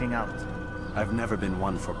from acting out. I've never been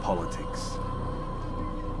one for politics.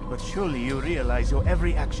 But surely you realize your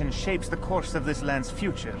every action shapes the course of this land's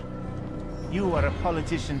future. You are a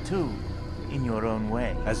politician too, in your own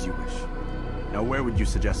way. As you wish. Now where would you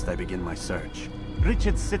suggest I begin my search?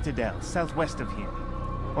 Richard's Citadel, southwest of here.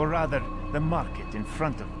 Or rather, the market in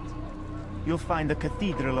front of it. You'll find the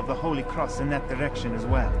Cathedral of the Holy Cross in that direction as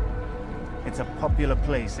well. It's a popular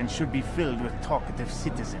place and should be filled with talkative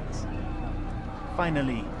citizens.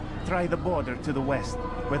 Finally, try the border to the west,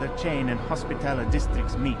 where the Chain and Hospitaller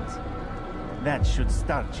districts meet. That should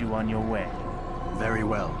start you on your way. Very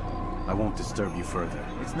well. I won't disturb you further.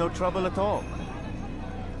 It's no trouble at all.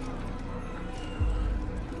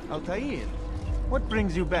 Altair, what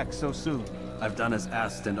brings you back so soon? I've done as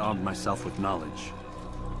asked and armed myself with knowledge.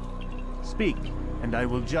 Speak, and I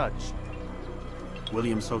will judge.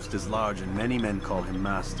 William's host is large and many men call him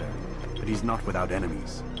master, but he's not without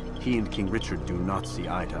enemies. He and King Richard do not see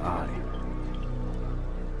eye to eye.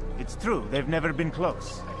 It's true, they've never been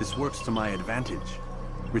close. This works to my advantage.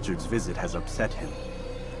 Richard's visit has upset him.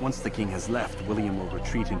 Once the king has left, William will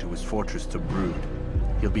retreat into his fortress to brood.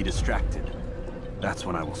 He'll be distracted. That's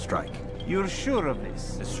when I will strike. You're sure of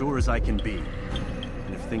this? As sure as I can be.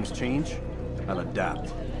 And if things change, I'll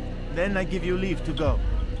adapt. Then I give you leave to go.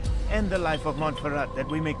 End the life of Montferrat, that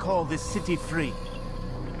we may call this city free.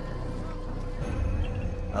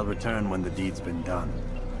 I'll return when the deed's been done.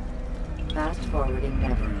 Fast-forwarding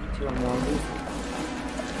memory to a more recent.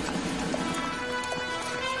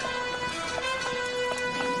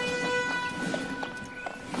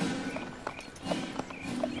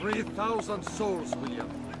 3,000 souls, William.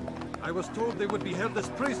 I was told they would be held as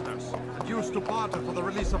prisoners and used to barter for the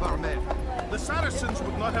release of our men. The Saracens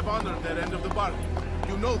would not have honored their end of the bargain.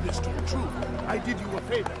 You know this to be true. I did you a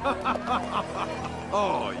favor.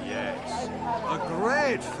 Oh, yes. A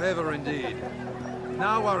great favor indeed.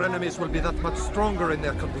 Now our enemies will be that much stronger in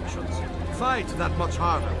their convictions. Fight that much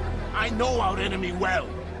harder. I know our enemy well.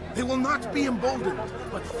 They will not be emboldened,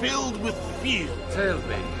 but filled with fear. Tell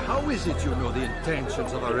me, how is it you know the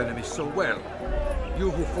intentions of our enemies so well?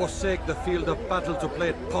 You who forsake the field of battle to play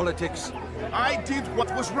at politics. I did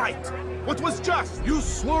what was right, what was just. You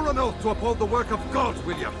swore an oath to uphold the work of God,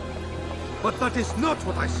 William. But that is not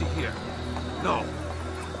what I see here. No.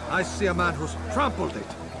 I see a man who's trampled it.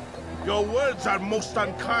 Your words are most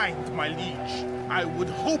unkind, my liege. I would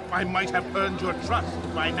hope I might have earned your trust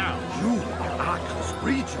by now. You are Arkham's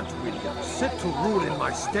regent, William, set to rule in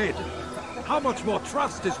my stead. How much more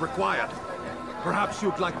trust is required? Perhaps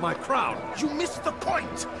you'd like my crown. You missed the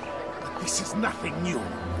point! This is nothing new.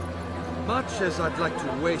 Much as I'd like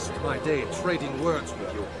to waste my day trading words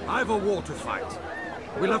with you, I've a war to fight.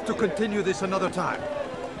 We'll have to continue this another time.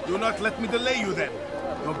 Do not let me delay you then,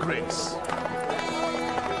 Your Grace.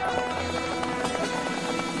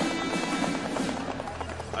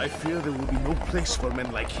 I fear there will be no place for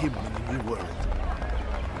men like him in the New World.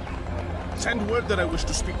 Send word that I wish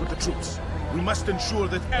to speak with the troops. We must ensure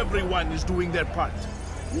that everyone is doing their part.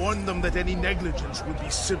 Warn them that any negligence will be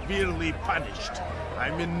severely punished.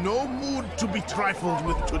 I'm in no mood to be trifled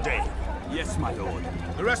with today. Yes, my lord.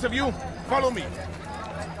 The rest of you, follow me.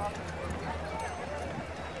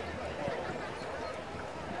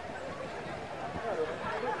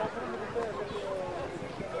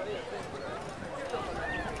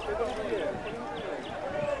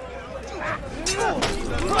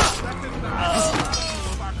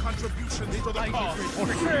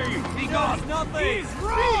 He got nothing!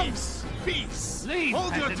 Peace! Peace! Leave!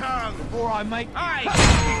 Hold your tongue! Before I make... I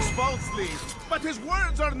speaks falsely, but his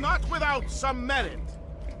words are not without some merit.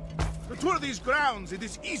 To tour these grounds, it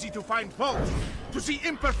is easy to find fault, to see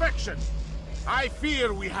imperfection. I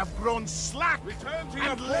fear we have grown slack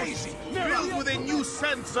and lazy, filled with a new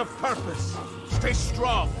sense of purpose. Stay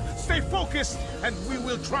strong, stay focused, and we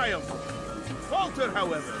will triumph. Falter,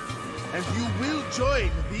 however, and you will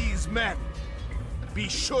join these men. Be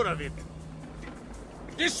sure of it.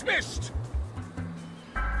 Dismissed!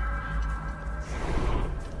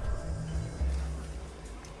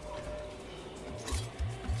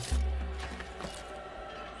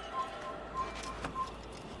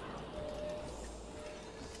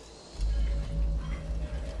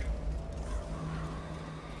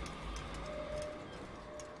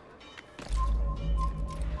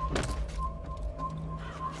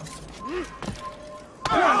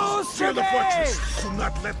 Secure the fortress. Do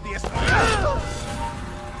not let the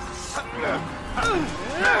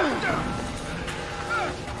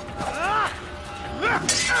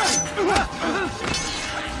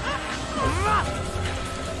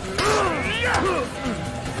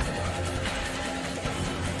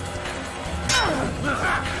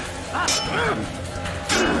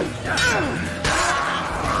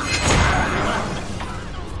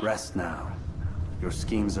Rest now. Your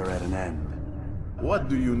schemes are at an end. What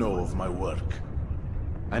do you know of my work?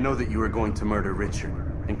 I know that you are going to murder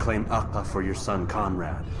Richard and claim Akka for your son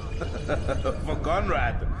Conrad. For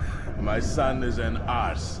Conrad? My son is an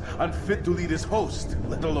arse, unfit to lead his host,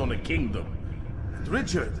 let alone a kingdom. And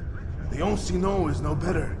Richard, the Ancien is no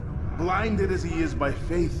better, blinded as he is by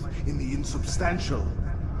faith in the insubstantial.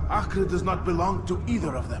 Acre does not belong to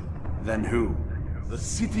either of them. Then who? The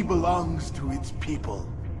city belongs to its people.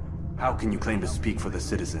 How can you claim to speak for the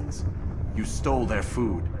citizens? You stole their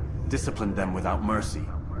food, disciplined them without mercy,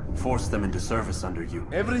 forced them into service under you.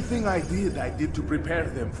 Everything I did to prepare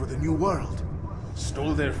them for the new world.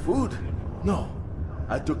 Stole their food? No.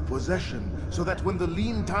 I took possession so that when the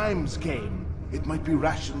lean times came, it might be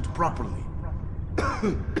rationed properly.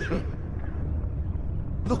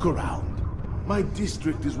 Look around. My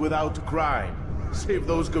district is without crime, save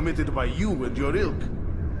those committed by you and your ilk.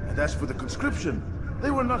 And as for the conscription,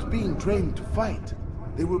 they were not being trained to fight.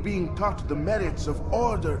 They were being taught the merits of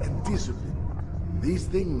order and discipline. These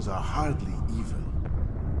things are hardly evil.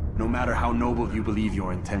 No matter how noble you believe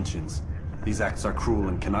your intentions, these acts are cruel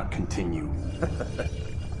and cannot continue.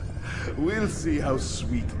 We'll see how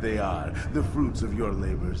sweet they are, the fruits of your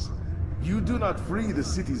labors. You do not free the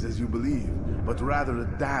cities as you believe, but rather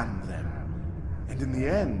damn them. And in the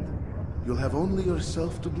end, you'll have only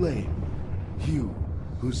yourself to blame. You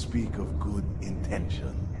who speak of good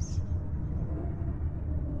intentions.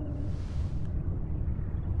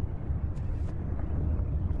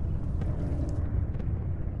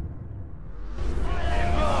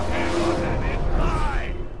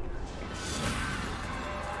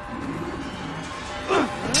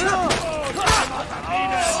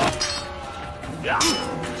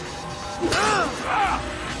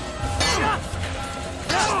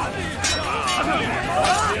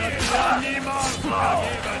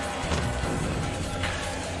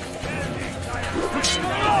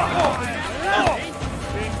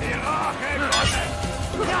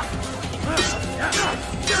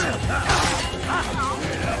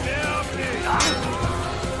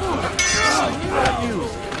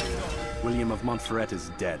 William of Montferrat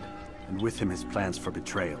is dead, and with him his plans for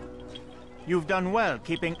betrayal. You've done well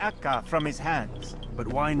keeping Akka from his hands. But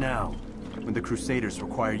why now, when the Crusaders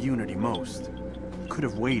require unity most? You could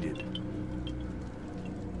have waited.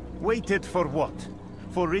 Waited for what?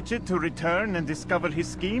 For Richard to return and discover his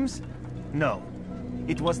schemes? No.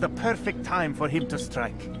 It was the perfect time for him to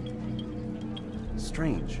strike.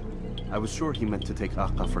 Strange. I was sure he meant to take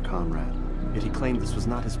Akka for Conrad, yet he claimed this was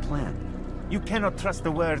not his plan. You cannot trust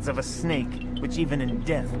the words of a snake, which even in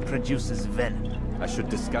death produces venom. I should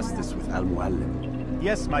discuss this with Al-Muallim.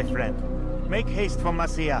 Yes, my friend. Make haste for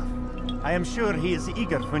Masyaf. I am sure he is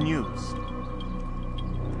eager for news.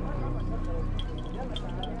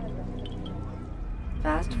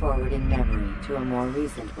 Fast forward in memory to a more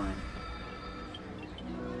recent one.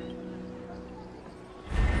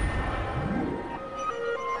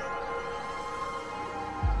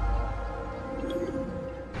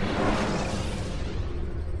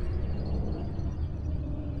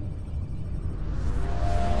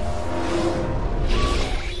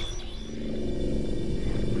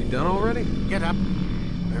 Done already? Get up.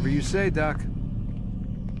 Whatever you say, Doc.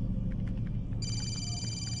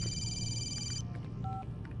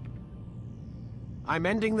 I'm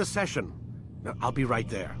ending the session. I'll be right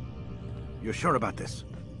there. You're sure about this?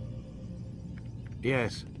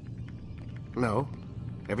 Yes. No.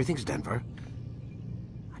 Everything's Denver.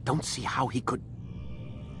 I don't see how he could...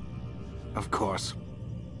 Of course.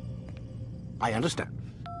 I understand.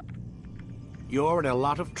 You're in a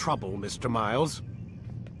lot of trouble, Mr. Miles.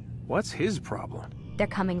 What's his problem? They're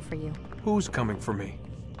coming for you. Who's coming for me?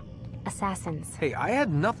 Assassins. Hey, I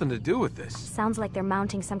had nothing to do with this. Sounds like they're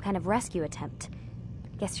mounting some kind of rescue attempt.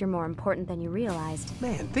 Guess you're more important than you realized.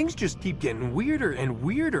 Man, things just keep getting weirder and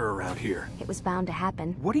weirder around here. It was bound to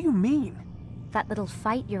happen. What do you mean? That little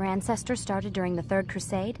fight your ancestors started during the Third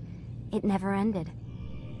Crusade, it never ended.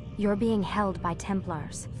 You're being held by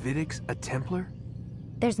Templars. Vidic's a Templar?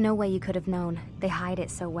 There's no way you could have known. They hide it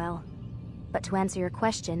so well. But to answer your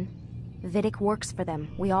question, Vidic works for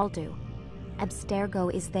them. We all do.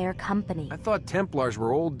 Abstergo is their company. I thought Templars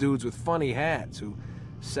were old dudes with funny hats who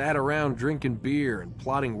sat around drinking beer and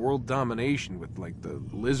plotting world domination with, like, the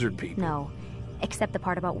lizard people. No. Except the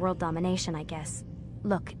part about world domination, I guess.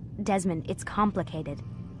 Look, Desmond, it's complicated.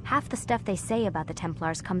 Half the stuff they say about the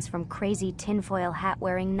Templars comes from crazy tinfoil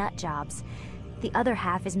hat-wearing nutjobs. The other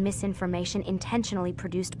half is misinformation intentionally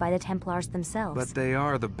produced by the Templars themselves. But they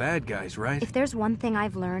are the bad guys, right? If there's one thing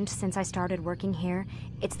I've learned since I started working here,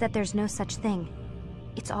 it's that there's no such thing.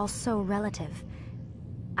 It's all so relative.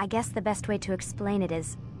 I guess the best way to explain it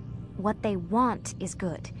is, what they want is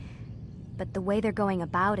good. But the way they're going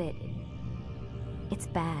about it, it's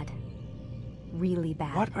bad. Really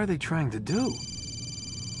bad. What are they trying to do?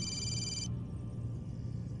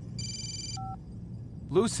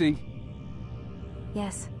 Lucy?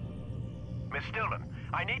 Yes. Miss Stillman,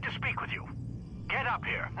 I need to speak with you. Get up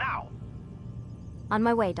here, now! On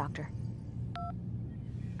my way, Doctor.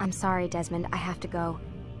 I'm sorry, Desmond. I have to go.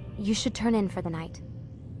 You should turn in for the night.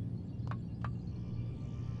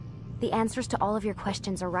 The answers to all of your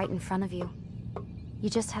questions are right in front of you. You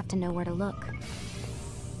just have to know where to look.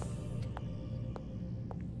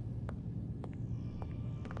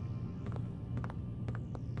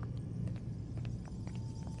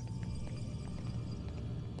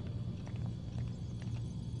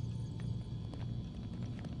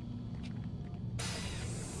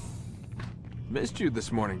 Missed you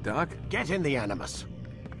this morning, Doc. Get in the Animus.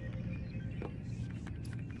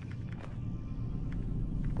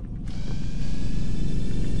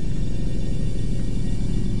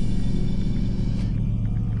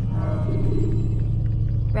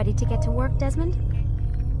 Ready to get to work, Desmond?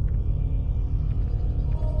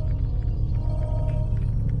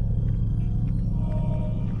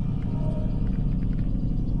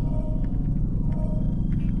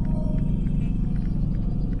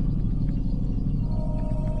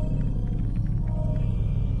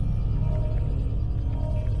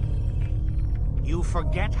 You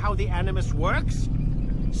forget how the Animus works?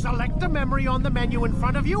 Select the memory on the menu in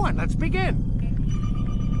front of you and let's begin.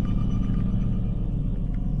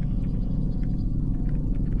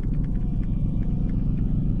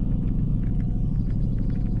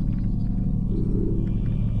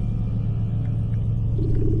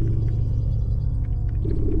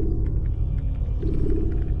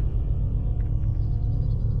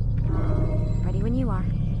 Ready when you are.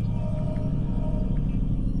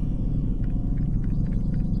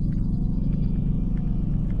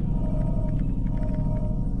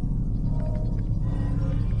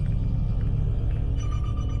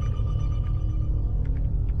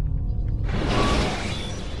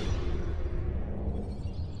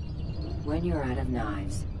 When you're out of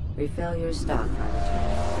knives, refill your stock on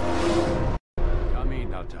return. Come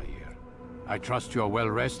in, Altair. I trust you're well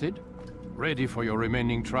rested? Ready for your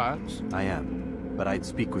remaining trials? I am, but I'd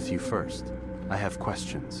speak with you first. I have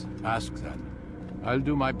questions. Ask then. I'll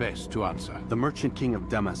do my best to answer. The merchant king of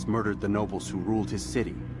Damas murdered the nobles who ruled his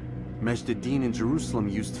city. Majd-ad-Din in Jerusalem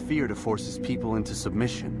used fear to force his people into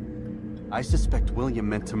submission. I suspect William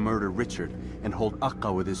meant to murder Richard and hold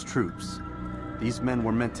Akka with his troops. These men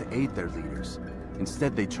were meant to aid their leaders.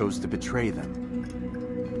 Instead, they chose to betray them.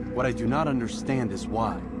 What I do not understand is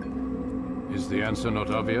why. Is the answer not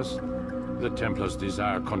obvious? The Templars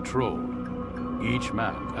desire control. Each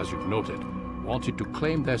man, as you've noted, wanted to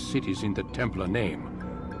claim their cities in the Templar name,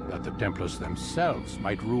 that the Templars themselves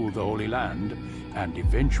might rule the Holy Land, and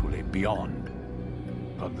eventually beyond.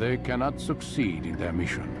 But they cannot succeed in their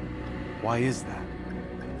mission. Why is that?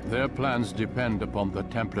 Their plans depend upon the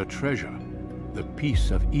Templar treasure, the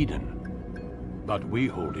Peace of Eden. But we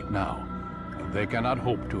hold it now, and they cannot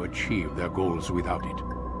hope to achieve their goals without it.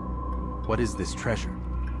 What is this treasure?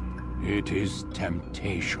 It is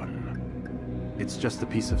temptation. It's just a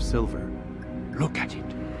piece of silver. Look at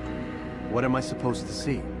it. What am I supposed to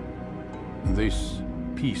see? This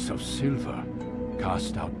piece of silver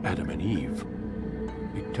cast out Adam and Eve.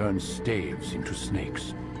 It turned staves into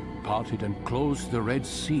snakes, parted and closed the Red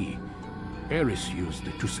Sea. Eris used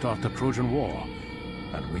it to start the Trojan War,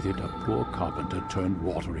 and with it a poor carpenter turned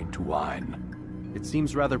water into wine. It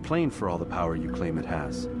seems rather plain for all the power you claim it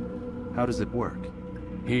has. How does it work?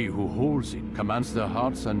 He who holds it commands the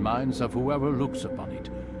hearts and minds of whoever looks upon it,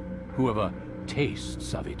 whoever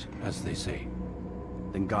tastes of it, as they say.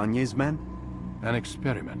 Then Gagne's men? An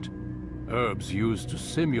experiment. Herbs used to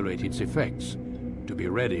simulate its effects, to be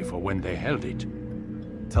ready for when they held it.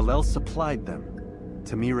 Talel supplied them.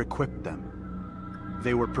 Tamir equipped them.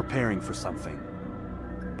 They were preparing for something.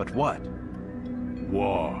 But what?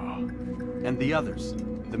 War. And the others,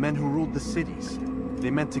 the men who ruled the cities, they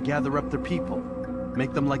meant to gather up their people,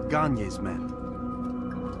 make them like Gagne's men.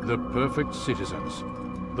 The perfect citizens,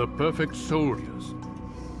 the perfect soldiers,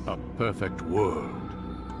 a perfect world.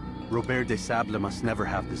 Robert de Sable must never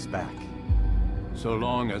have this back. So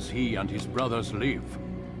long as he and his brothers live,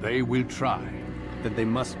 they will try. Then they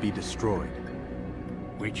must be destroyed.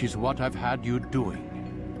 Which is what I've had you doing.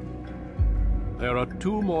 There are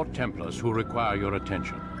 2 more Templars who require your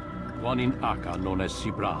attention. One in Akka, known as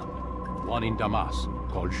Sibran. One in Damas,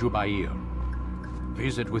 called Jubair.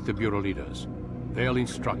 Visit with the Bureau leaders. They'll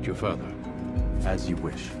instruct you further. As you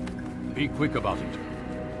wish. Be quick about it.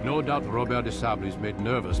 No doubt Robert de Sable is made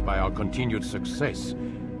nervous by our continued success.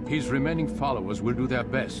 His remaining followers will do their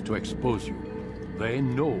best to expose you. They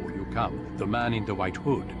know you come, the man in the white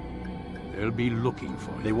hood. They'll be looking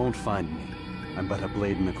for you. They won't find me. I'm but a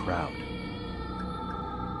blade in the crowd.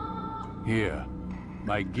 Here,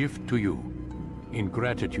 my gift to you, in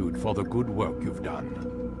gratitude for the good work you've done.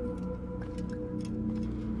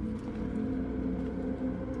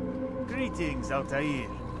 Greetings, Altair.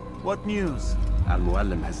 What news?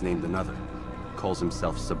 Al-Muallim has named another. Calls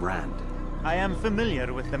himself Sabrand. I am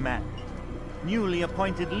familiar with the man. Newly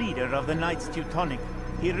appointed leader of the Knights Teutonic,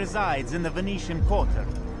 he resides in the Venetian Quarter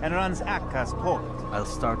and runs Akka's port. I'll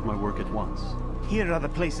start my work at once. Here are the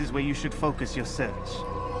places where you should focus your search.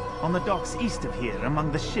 On the docks east of here,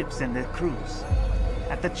 among the ships and their crews.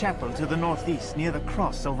 At the chapel to the northeast, near the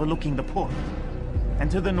cross overlooking the port.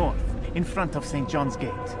 And to the north, in front of St. John's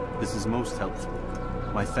Gate. This is most helpful.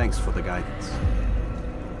 My thanks for the guidance.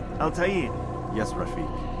 Altair. Yes,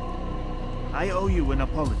 Rafiq. I owe you an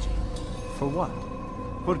apology. For what?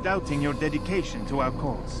 For doubting your dedication to our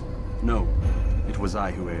cause. No. It was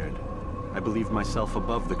I who erred. I believed myself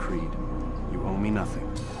above the creed. You owe me nothing.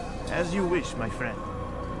 As you wish, my friend.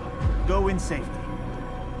 Go in safety.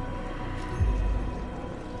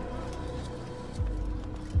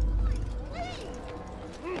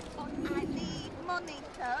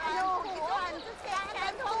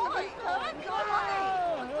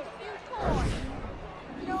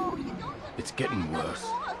 It's getting worse.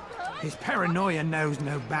 His paranoia knows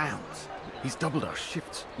no bounds. He's doubled our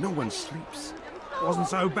shifts. No one sleeps. Wasn't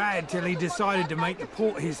so bad till he decided to make the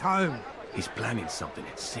port his home. He's planning something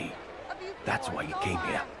at sea. That's why he came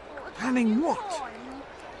here. Planning what?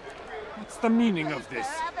 What's the meaning of this?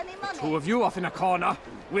 The two of you off in a corner,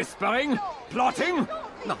 whispering, plotting?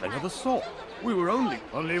 Nothing of the sort. We were only...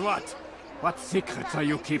 Only what? What secrets are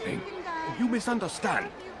you keeping? You misunderstand.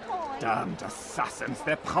 Damned assassins,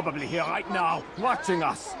 they're probably here right now, watching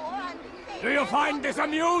us. Do you find this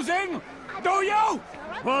amusing? Do you?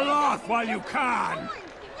 Well, laugh while you can.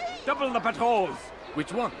 Double the patrols.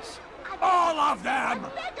 Which ones? All of them!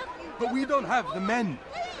 But we don't have the men.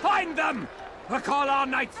 Find them! Recall our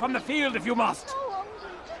knights from the field if you must.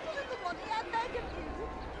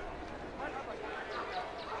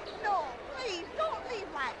 No, please, don't leave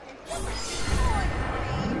like this.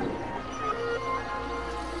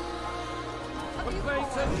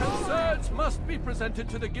 Complaints and concerns must be presented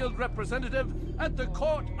to the guild representative at the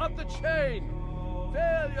court of the chain.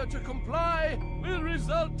 Failure to comply will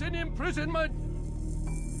result in imprisonment.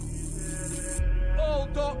 All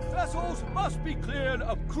dock vessels must be cleared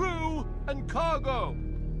of crew and cargo.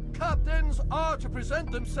 Captains are to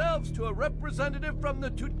present themselves to a representative from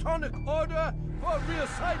the Teutonic Order for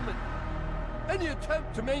reassignment. Any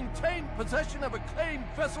attempt to maintain possession of a claimed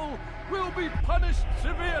vessel will be punished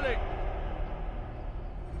severely.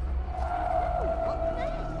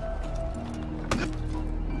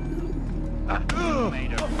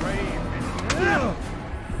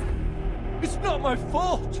 It's not my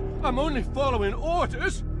fault. I'm only following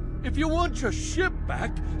orders. If you want your ship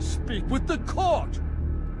back, speak with the court.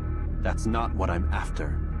 That's not what I'm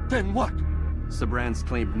after. Then what? Sabrand's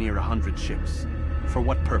claimed near 100 ships. For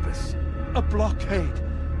what purpose? A blockade.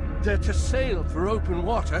 They're to sail for open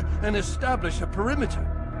water and establish a perimeter.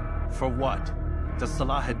 For what? Does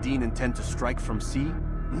Salah ad-Din intend to strike from sea?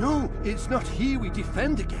 No, it's not he we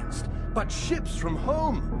defend against, but ships from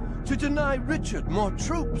home, to deny Richard more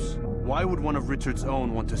troops. Why would one of Richard's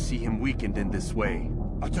own want to see him weakened in this way?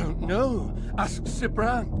 I don't know. Ask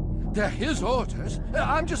Sibrand. They're his orders.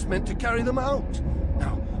 I'm just meant to carry them out.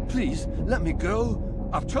 Now, please, let me go.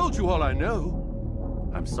 I've told you all I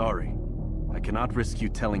know. I'm sorry. I cannot risk you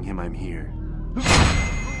telling him I'm here.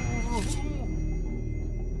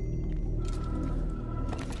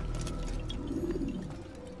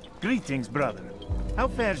 Greetings, brother. How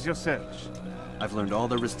fares your search? I've learned all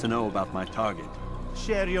there is to know about my target.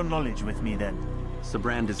 Share your knowledge with me, then.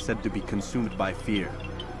 Sabrand is said to be consumed by fear,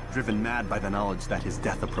 driven mad by the knowledge that his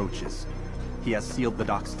death approaches. He has sealed the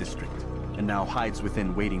docks district, and now hides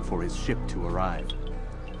within waiting for his ship to arrive.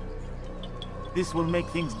 This will make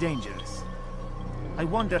things dangerous. I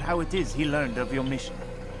wonder how it is he learned of your mission.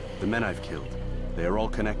 The men I've killed, they are all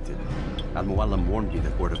connected. Al-Muallim warned me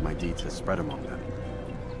that word of my deeds has spread among them.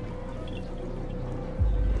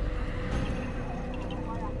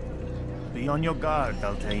 Be on your guard,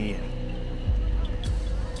 Altair.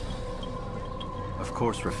 Of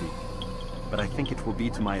course, Rafiq. But I think it will be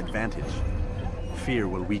to my advantage. Fear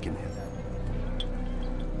will weaken him.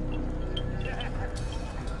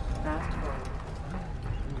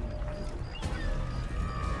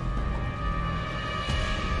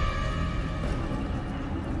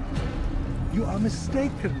 You are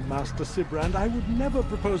mistaken, Master Sibrand. I would never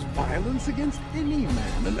propose violence against any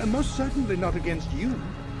man, and most certainly not against you.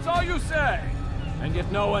 So you say, and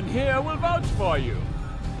yet no one here will vouch for you.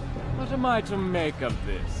 What am I to make of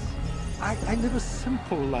this? I live a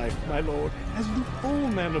simple life, my lord, as do all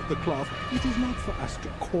men of the cloth. It is not for us to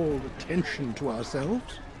call attention to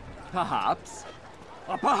ourselves. Perhaps.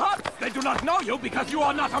 Or perhaps they do not know you because you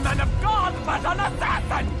are not a man of God, but an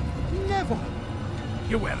assassin! Never!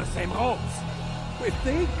 You wear the same robes. If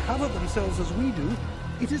they cover themselves as we do,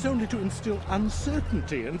 it is only to instill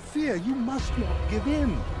uncertainty and fear. You must not give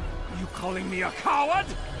in. Are you calling me a coward?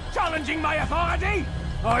 Challenging my authority?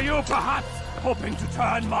 Are you perhaps hoping to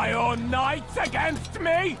turn my own knights against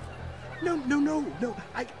me? No.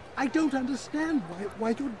 I don't understand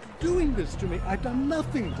why you're doing this to me. I've done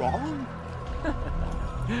nothing wrong.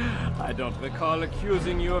 I don't recall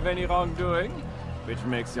accusing you of any wrongdoing, which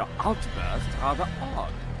makes your outburst rather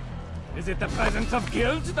odd. Is it the presence of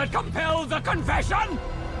guilt that compels a confession?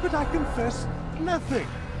 But I confess nothing.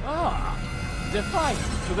 Ah,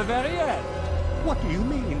 defiant to the very end. What do you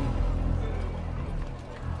mean?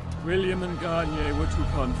 William and Garnier were too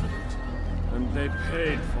confident, and they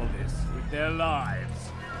paid for this with their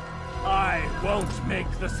lives. I won't make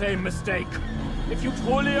the same mistake. If you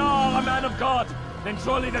truly are a man of God, then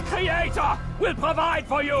surely the Creator will provide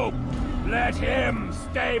for you! Let him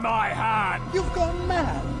stay my hand! You've gone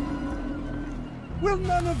mad! Will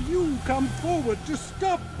none of you come forward to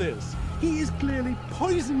stop this? He is clearly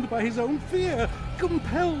poisoned by his own fear,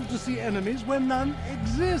 compelled to see enemies where none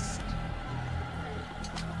exist.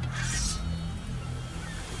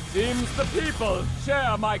 Seems the people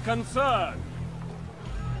share my concern.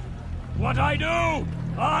 What I do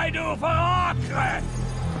for Acre!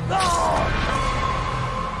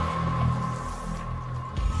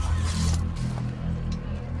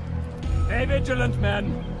 Stay vigilant,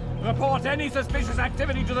 men. Report any suspicious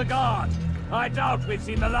activity to the guard. I doubt we've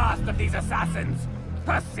seen the last of these assassins.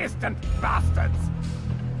 Persistent bastards.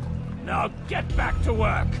 Now get back to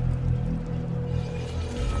work.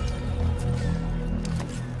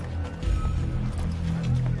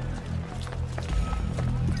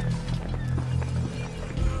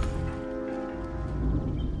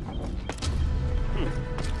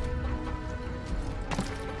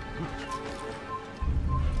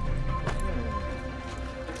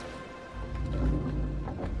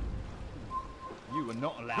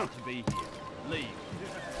 Not allowed to be here. Leave.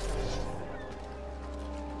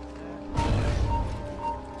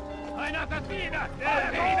 Einer Kassine!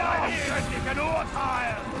 Der Wiener hier!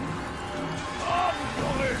 Urteil! Komm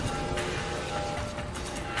zurück!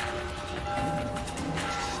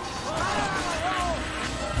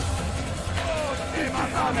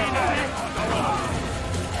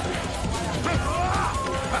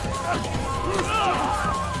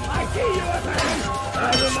 I see you again! I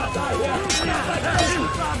will not die here!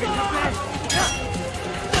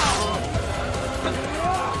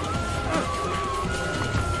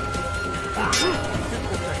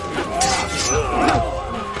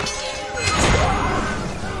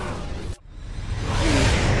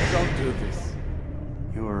 Don't do this.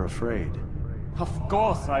 You are afraid. Of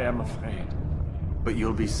course I am afraid. But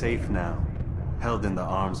you'll be safe now, held in the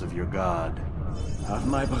arms of your god. Have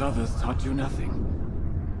my brothers taught you nothing?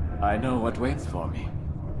 I know what waits for me.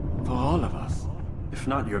 For all of us. If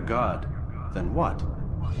not your god, then what?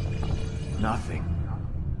 Nothing.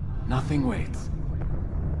 Nothing waits.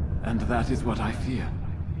 And that is what I fear.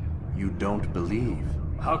 You don't believe?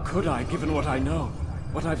 How could I, given what I know?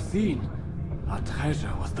 What I've seen? Our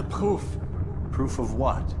treasure was the proof. Proof of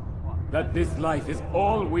what? That this life is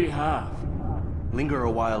all we have. Linger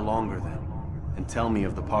a while longer then, and tell me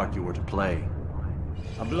of the part you were to play.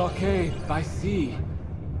 A blockade by sea.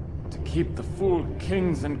 To keep the fool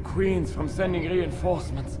kings and queens from sending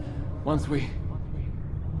reinforcements. Once we...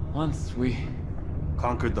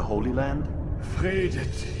 Conquered the Holy Land? Freed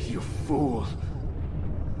it, you fool.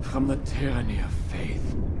 From the tyranny of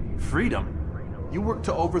faith. Freedom? You worked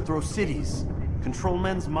to overthrow cities, control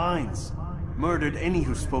men's minds, murdered any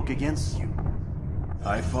who spoke against you.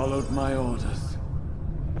 I followed my orders,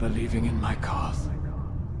 believing in my cause.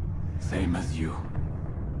 Same as you.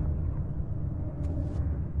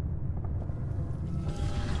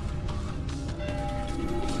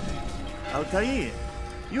 Altair,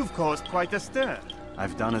 you've caused quite a stir.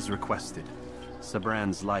 I've done as requested.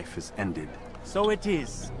 Sabran's life is ended. So it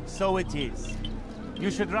is. So it is. You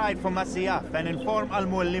should ride for Masyaf and inform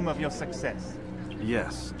Al-Mualim of your success.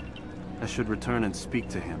 Yes. I should return and speak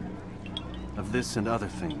to him. Of this and other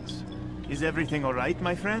things. Is everything all right,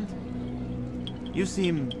 my friend? You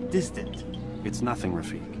seem distant. It's nothing,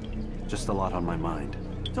 Rafik. Just a lot on my mind.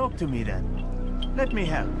 Talk to me then. Let me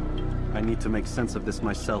help. I need to make sense of this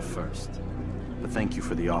myself first. But thank you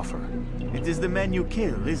for the offer. It is the men you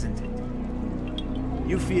kill, isn't it?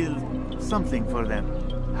 You feel something for them.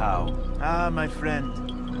 How? Ah, my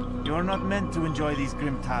friend. You are not meant to enjoy these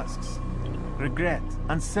grim tasks. Regret,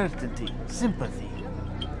 uncertainty, sympathy.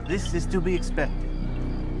 This is to be expected.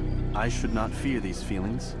 I should not fear these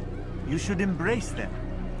feelings. You should embrace them.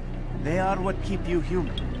 They are what keep you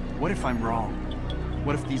human. What if I'm wrong?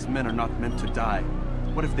 What if these men are not meant to die?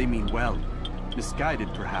 What if they mean well?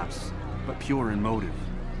 Misguided, perhaps, but pure in motive.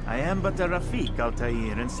 I am but a Rafik,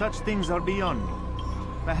 Altair, and such things are beyond me.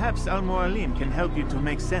 Perhaps Al-Mualim can help you to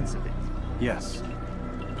make sense of it. Yes,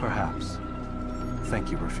 perhaps.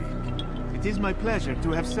 Thank you, Rafik. It is my pleasure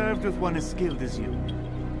to have served with one as skilled as you.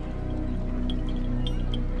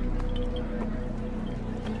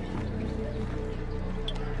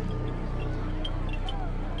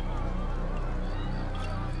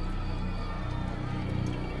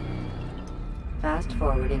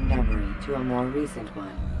 Fast-forwarding memory to a more recent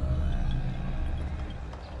one.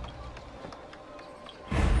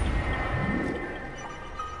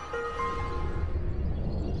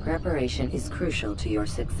 Preparation is crucial to your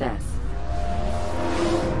success.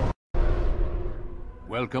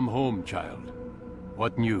 Welcome home, child.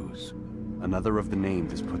 What news? Another of the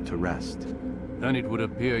named is put to rest. Then it would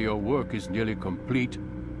appear your work is nearly complete,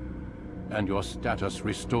 and your status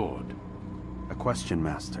restored. A question,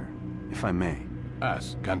 Master, if I may.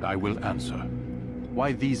 Ask, and I will answer.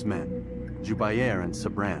 Why these men? Jubayer and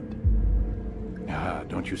Sabrand? Ah,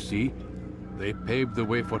 don't you see? They paved the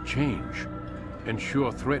way for change.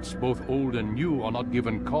 Ensure threats both old and new are not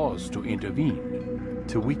given cause to intervene.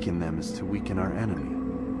 To weaken them is to weaken our enemy.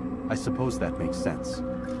 I suppose that makes sense.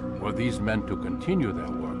 Were these men to continue their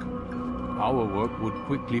work, our work would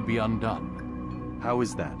quickly be undone. How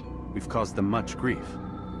is that? We've caused them much grief.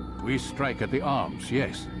 We strike at the arms,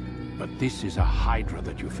 yes. But this is a hydra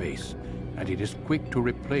that you face, and it is quick to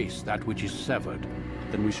replace that which is severed.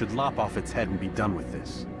 Then we should lop off its head and be done with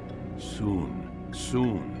this. Soon,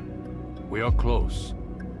 soon. We are close.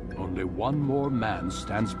 Only one more man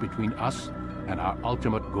stands between us and our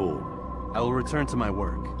ultimate goal. I will return to my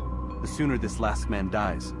work. The sooner this last man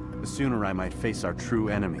dies, the sooner I might face our true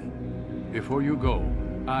enemy. Before you go,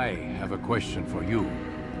 I have a question for you.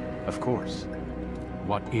 Of course.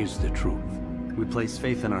 What is the truth? We place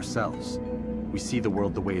faith in ourselves. We see the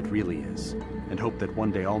world the way it really is, and hope that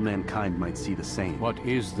one day all mankind might see the same. What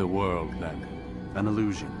is the world, then? An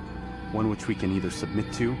illusion. One which we can either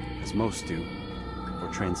submit to, as most do, or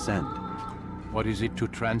transcend. What is it to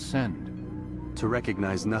transcend? To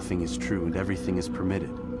recognize nothing is true and everything is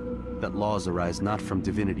permitted. That laws arise not from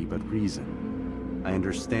divinity but reason. I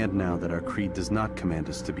understand now that our creed does not command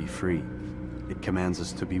us to be free. It commands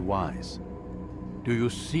us to be wise. Do you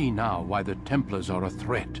see now why the Templars are a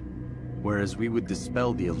threat? Whereas we would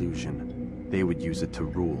dispel the illusion, they would use it to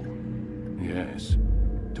rule. Yes,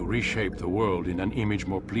 to reshape the world in an image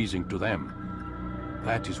more pleasing to them.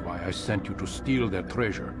 That is why I sent you to steal their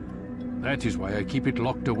treasure. That is why I keep it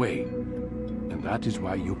locked away. And that is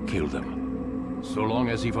why you kill them. So long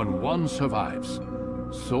as even one survives,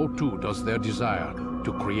 so too does their desire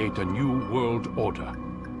to create a new world order.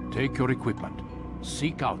 Take your equipment.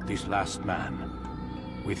 Seek out this last man.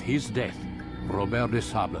 With his death, Robert de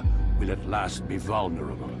Sable will at last be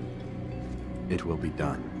vulnerable. It will be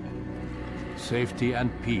done. Safety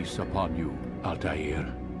and peace upon you,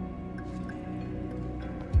 Altair.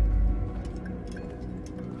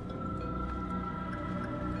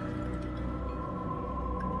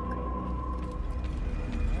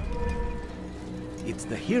 It's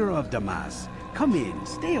the hero of Damas. Come in,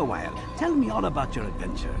 stay a while. Tell me all about your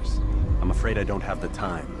adventures. I'm afraid I don't have the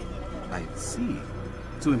time. I see.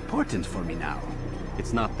 Too important for me now.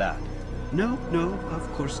 It's not that. No,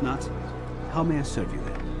 of course not. How may I serve you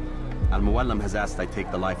then? Al-Muallim has asked I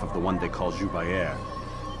take the life of the one they call Jubayer.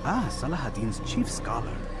 Ah, Salahadin's chief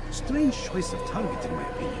scholar. Strange choice of target in my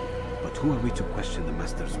opinion. But who are we to question the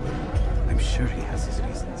Master's will? I'm sure he has his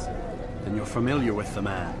reasons. Then you're familiar with the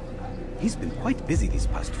man. He's been quite busy these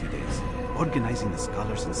past few days, organizing the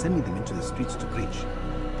scholars and sending them into the streets to preach.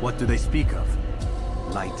 What do they speak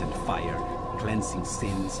of? Light and fire, cleansing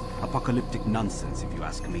sins, apocalyptic nonsense if you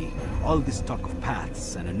ask me. All this talk of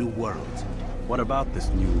paths and a new world. What about this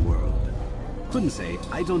new world? Couldn't say.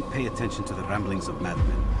 I don't pay attention to the ramblings of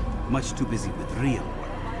madmen. Much too busy with real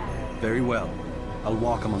work. Very well. I'll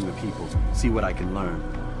walk among the people, see what I can learn.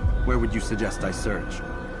 Where would you suggest I search?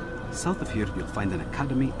 South of here, you'll find an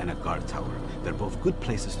academy and a guard tower. They're both good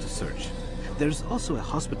places to search. There's also a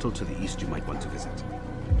hospital to the east you might want to visit.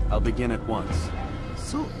 I'll begin at once.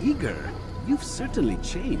 So eager. You've certainly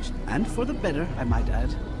changed, and for the better, I might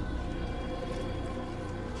add.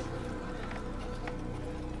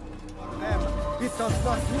 It does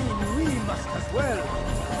not mean we must as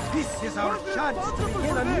well. This is our chance to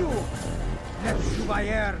begin anew. Let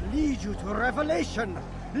Jubayer lead you to revelation.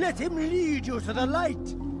 Let him lead you to the light.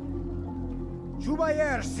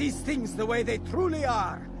 Jubayer sees things the way they truly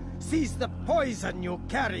are. Sees the poison you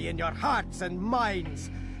carry in your hearts and minds.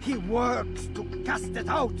 He works to cast it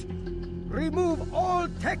out. Remove all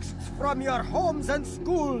texts from your homes and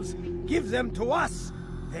schools. Give them to us.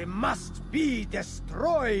 They must be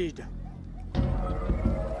destroyed.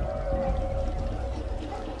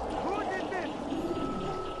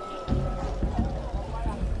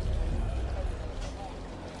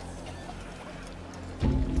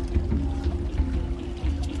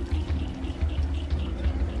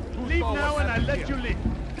 Leave now and I'll let you live.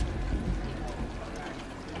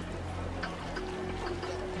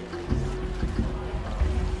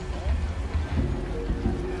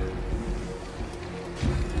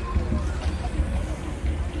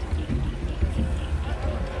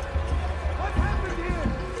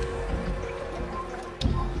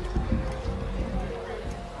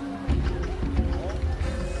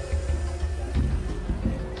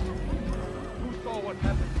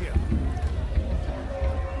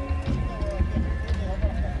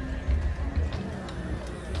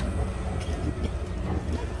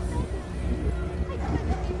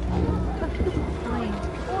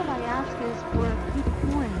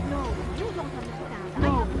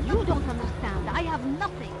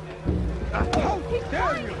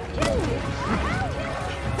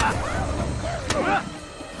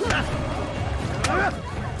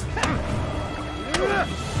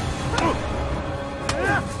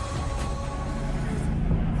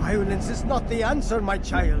 Violence is not the answer, my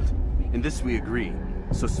child. In this we agree,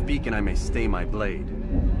 so speak and I may stay my blade.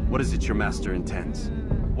 What is it your master intends?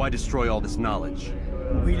 Why destroy all this knowledge?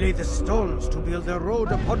 We lay the stones to build a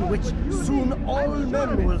road upon which soon all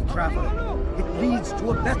men will travel. It leads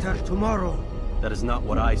to a better tomorrow. That is not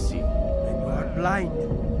what I see. Then you are blind.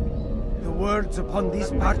 The words upon these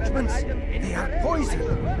parchments, they are poison.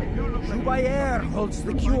 Jubayer holds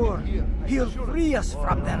the cure. He'll free us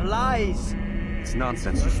from their lies. It's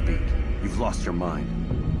nonsense you speak. You've lost your mind.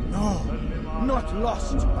 No, not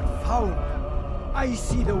lost, but found. I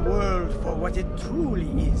see the world for what it truly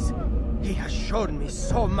is. He has shown me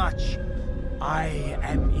so much. I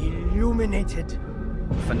am illuminated.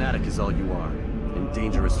 Fanatic is all you are, and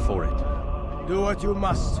dangerous for it. Do what you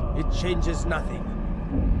must. It changes nothing.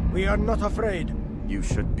 We are not afraid. You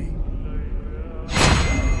should be.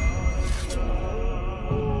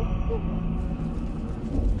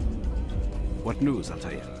 What news,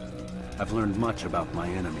 Altair? I've learned much about my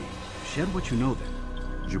enemy. Share what you know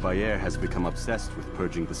then. Jubayer has become obsessed with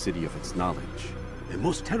purging the city of its knowledge. A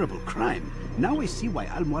most terrible crime. Now I see why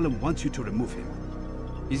Al-Mualim wants you to remove him.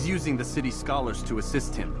 He's using the city scholars to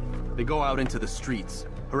assist him. They go out into the streets,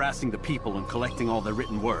 harassing the people and collecting all their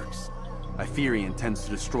written works. I fear he intends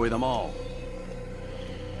to destroy them all.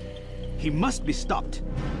 He must be stopped.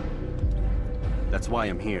 That's why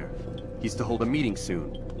I'm here. He's to hold a meeting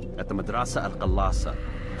soon, at the Madrasa Al-Qallasa.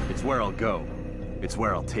 It's where I'll go. It's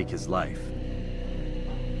where I'll take his life.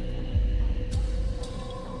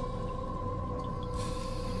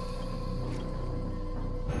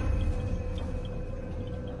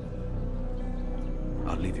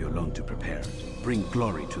 I'll leave you alone to prepare. Bring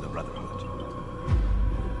glory to the Brotherhood.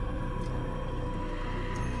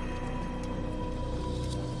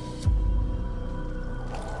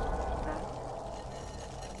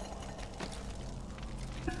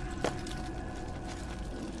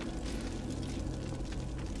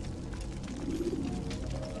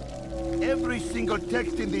 Every single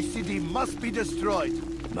text in the city must be destroyed.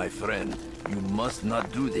 My friend, you must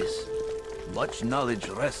not do this. Much knowledge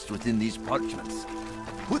rests within these parchments,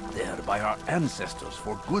 put there by our ancestors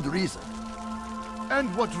for good reason.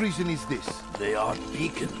 And what reason is this? They are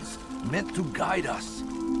beacons, meant to guide us,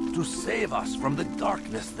 to save us from the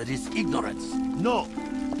darkness that is ignorance. No,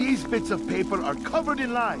 these bits of paper are covered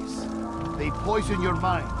in lies. They poison your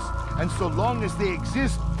minds, and so long as they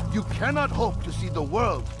exist, you cannot hope to see the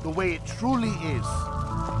world the way it truly is.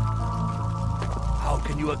 How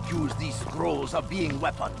can you accuse these scrolls of being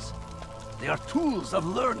weapons? They are tools of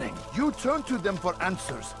learning. You turn to them for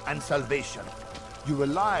answers and salvation. You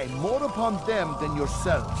rely more upon them than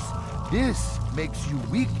yourselves. This makes you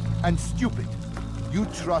weak and stupid. You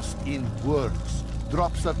trust in words,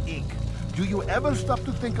 drops of ink. Do you ever stop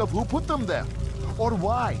to think of who put them there? Or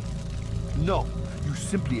why? No, you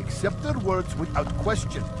simply accept their words without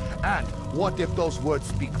question. And what if those words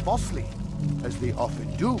speak falsely? As they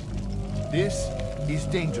often do. This is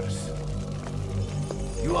dangerous.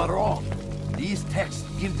 You are wrong. These texts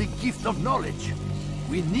give the gift of knowledge.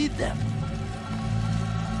 We need them.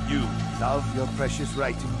 You love your precious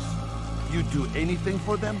writings. You'd do anything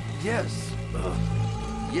for them? Yes.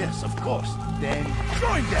 Yes, of course. Then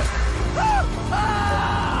join them!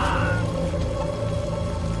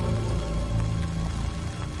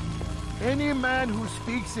 Any man who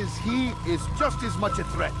speaks as he is just as much a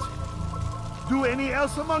threat. Do any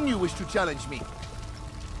else among you wish to challenge me?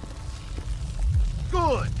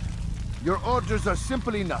 Good! Your orders are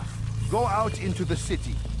simple enough. Go out into the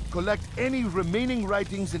city, collect any remaining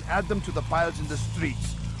writings and add them to the piles in the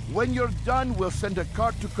streets. When you're done, we'll send a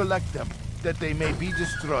cart to collect them, that they may be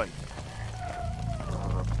destroyed.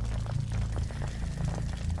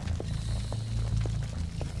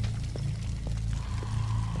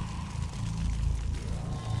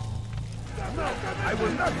 I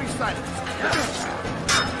will not be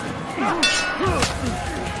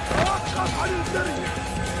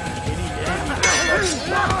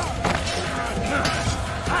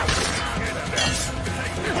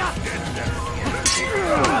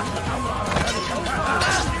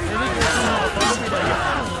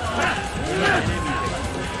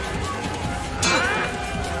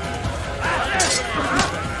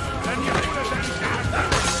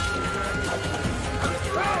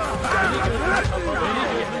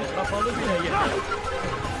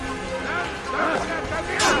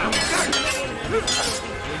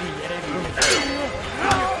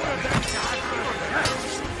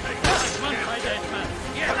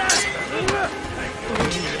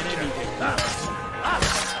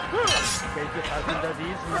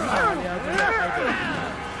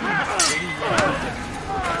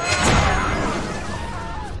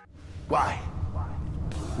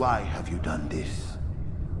Why have you done this?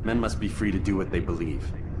 Men must be free to do what they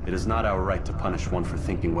believe. It is not our right to punish one for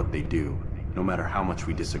thinking what they do, no matter how much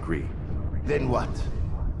we disagree. Then what?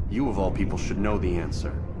 You of all people should know the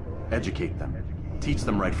answer. Educate them. Teach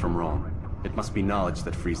them right from wrong. It must be knowledge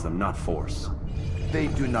that frees them, not force. They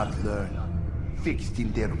do not learn, fixed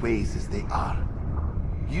in their ways as they are.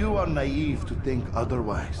 You are naive to think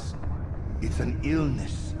otherwise. It's an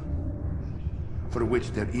illness, for which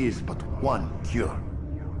there is but one cure.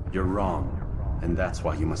 You're wrong, and that's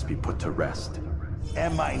why you must be put to rest.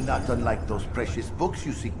 Am I not unlike those precious books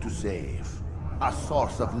you seek to save? A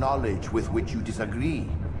source of knowledge with which you disagree,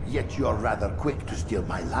 yet you're rather quick to steal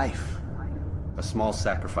my life. A small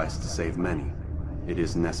sacrifice to save many. It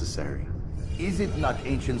is necessary. Is it not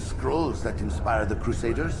ancient scrolls that inspire the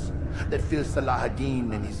Crusaders? That fill Salah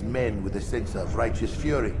ad-Din and his men with a sense of righteous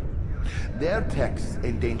fury? Their texts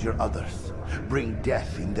endanger others, bring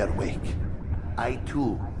death in their wake. I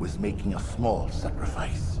too was making a small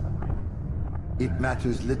sacrifice. It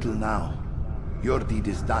matters little now. Your deed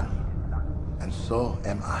is done, and so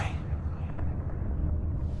am I.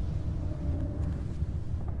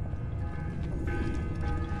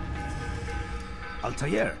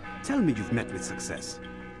 Altair, tell me you've met with success.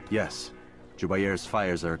 Yes. Jubayr's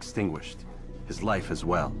fires are extinguished. His life as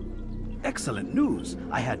well. Excellent news.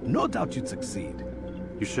 I had no doubt you'd succeed.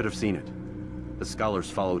 You should have seen it. The scholars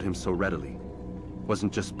followed him so readily.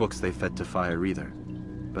 Wasn't just books they fed to fire either,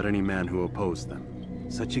 but any man who opposed them.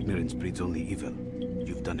 Such ignorance breeds only evil.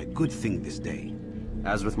 You've done a good thing this day.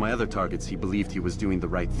 As with my other targets, he believed he was doing the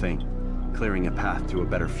right thing, clearing a path to a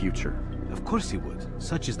better future. Of course he would.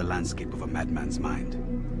 Such is the landscape of a madman's mind.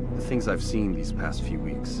 The things I've seen these past few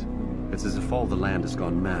weeks, it's as if all the land has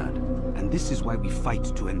gone mad. And this is why we fight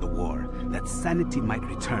to end the war, that sanity might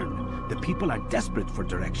return. The people are desperate for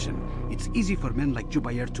direction. It's easy for men like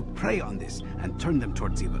Jubayr to prey on this and turn them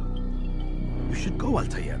towards evil. You should go,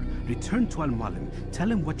 Altair. Return to Al-Mualim.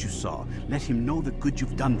 Tell him what you saw. Let him know the good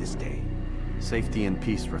you've done this day. Safety and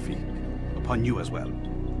peace, Rafiq. Upon you as well.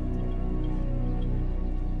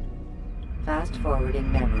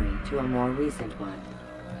 Fast-forwarding memory to a more recent one.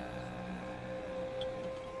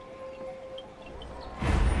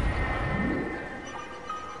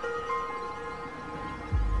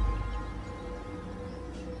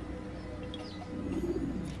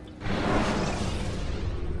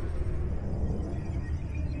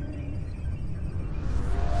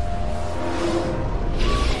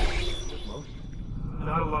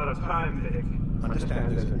 Not a lot of time, Vic.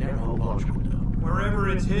 Understand there's a narrow launch window. Wherever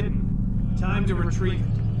it's hidden, time to retrieve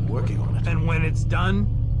it. Working on it. And when it's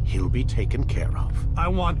done, he'll be taken care of. I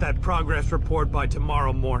want that progress report by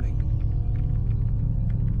tomorrow morning.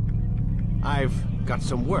 I've got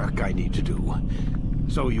some work I need to do.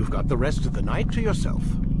 So you've got the rest of the night to yourself.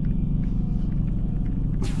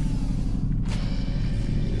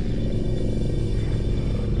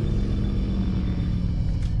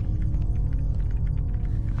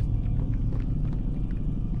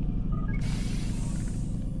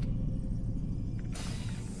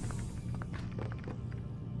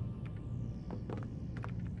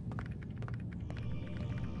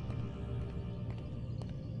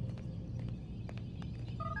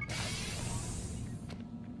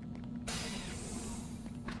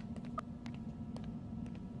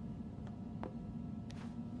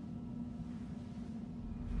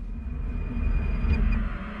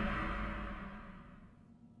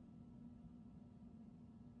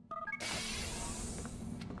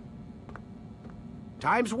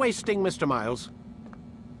 Time's wasting, Mr. Miles.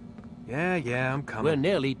 Yeah, I'm coming. We're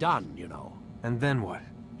nearly done, you know. And then what?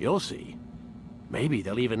 You'll see. Maybe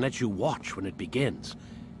they'll even let you watch when it begins.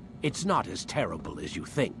 It's not as terrible as you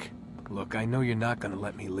think. Look, I know you're not gonna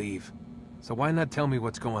let me leave. So why not tell me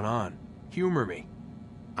what's going on? Humor me.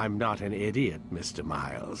 I'm not an idiot, Mr.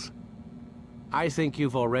 Miles. I think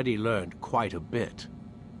you've already learned quite a bit.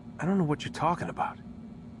 I don't know what you're talking about.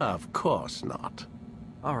 Of course not.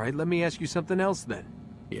 All right, let me ask you something else then.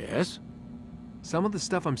 Yes? Some of the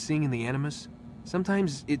stuff I'm seeing in the Animus,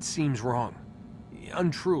 sometimes it seems wrong.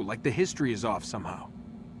 Untrue, like the history is off somehow.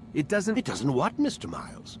 It doesn't... It doesn't what, Mr.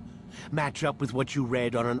 Miles? Match up with what you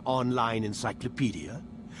read on an online encyclopedia?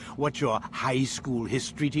 What your high school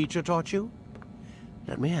history teacher taught you?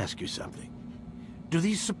 Let me ask you something. Do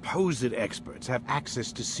these supposed experts have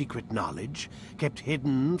access to secret knowledge kept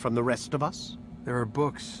hidden from the rest of us? There are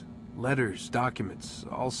books, letters, documents,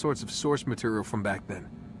 all sorts of source material from back then.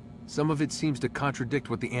 Some of it seems to contradict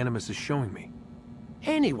what the Animus is showing me.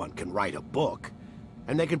 Anyone can write a book,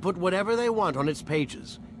 and they can put whatever they want on its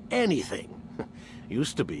pages. Anything.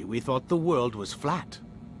 Used to be, we thought the world was flat.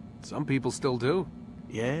 Some people still do.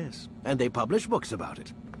 Yes, and they publish books about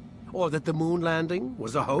it. Or that the moon landing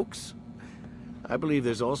was a hoax? I believe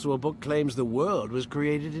there's also a book claims the world was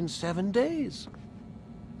created in 7 days.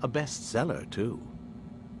 A bestseller, too.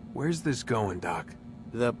 Where's this going, Doc?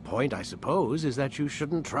 The point, I suppose, is that you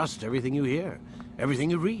shouldn't trust everything you hear, everything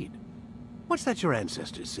you read. What's that your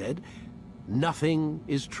ancestors said? Nothing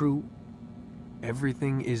is true?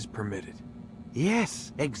 Everything is permitted.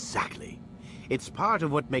 Yes, exactly. It's part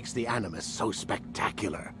of what makes the Animus so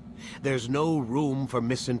spectacular. There's no room for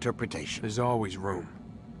misinterpretation. There's always room.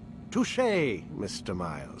 Touché, Mr.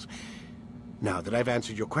 Miles. Now that I've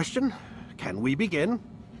answered your question, can we begin?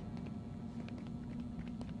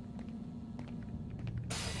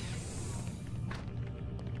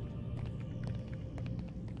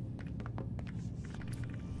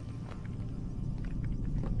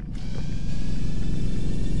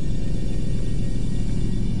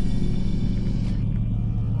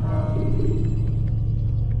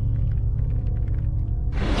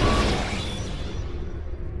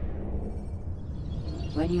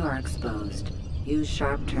 When you are exposed, use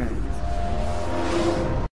sharp turns.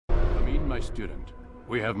 Come in, my student.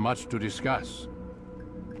 We have much to discuss.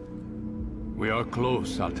 We are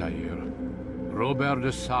close, Altair. Robert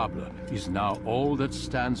de Sable is now all that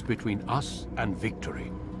stands between us and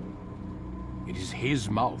victory. It is his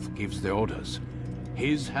mouth gives the orders.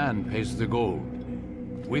 His hand pays the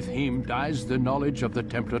gold. With him dies the knowledge of the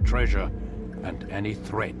Templar treasure and any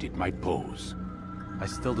threat it might pose. I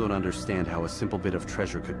still don't understand how a simple bit of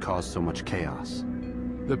treasure could cause so much chaos.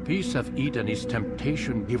 The piece of Eden is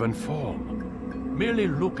temptation given form. Merely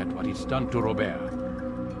look at what it's done to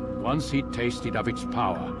Robert. Once he tasted of its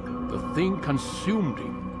power, the thing consumed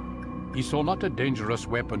him. He saw not a dangerous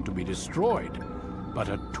weapon to be destroyed, but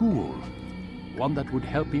a tool. One that would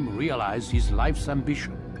help him realize his life's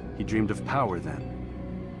ambition. He dreamed of power then?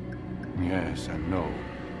 Yes and no.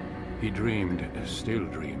 He dreamed, still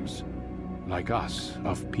dreams. Like us,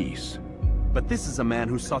 of peace. But this is a man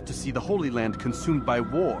who sought to see the Holy Land consumed by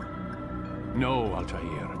war. No,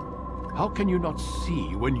 Altair. How can you not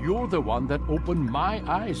see when you're the one that opened my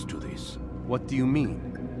eyes to this? What do you mean?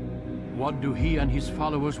 What do he and his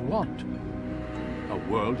followers want? A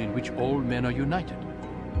world in which all men are united.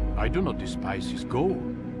 I do not despise his goal.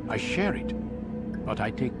 I share it. But I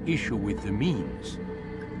take issue with the means.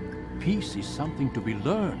 Peace is something to be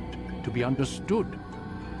learned, to be understood,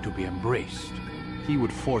 to be embraced. He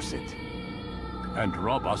would force it. And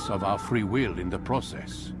rob us of our free will in the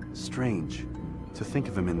process. Strange, to think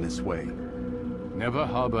of him in this way. Never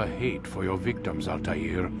harbor hate for your victims,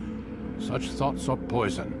 Altair. Such thoughts are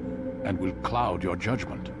poison, and will cloud your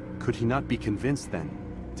judgment. Could he not be convinced, then,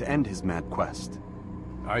 to end his mad quest?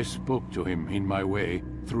 I spoke to him in my way,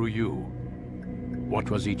 through you. What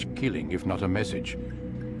was each killing, if not a message?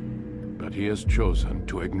 But he has chosen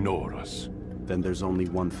to ignore us. Then there's only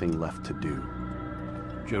one thing left to do.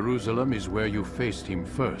 Jerusalem is where you faced him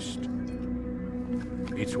first.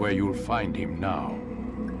 It's where you'll find him now.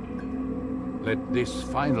 Let this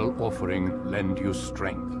final offering lend you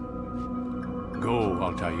strength. Go,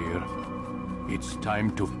 Altair. It's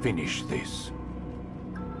time to finish this.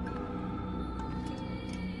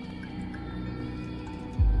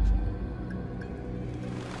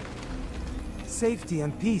 Safety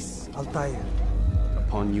and peace, Altair.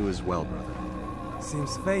 Upon you as well, brother.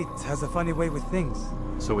 Seems fate has a funny way with things.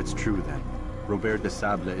 So it's true then. Robert de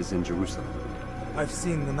Sable is in Jerusalem. I've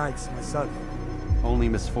seen the knights myself. Only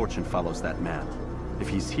misfortune follows that man. If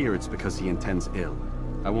he's here, it's because he intends ill.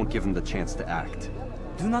 I won't give him the chance to act.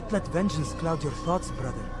 Do not let vengeance cloud your thoughts,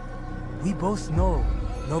 brother. We both know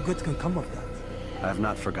no good can come of that. I have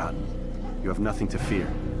not forgotten. You have nothing to fear.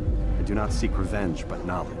 I do not seek revenge, but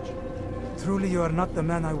knowledge. Truly you are not the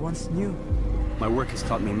man I once knew. My work has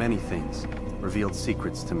taught me many things, revealed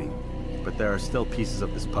secrets to me. But there are still pieces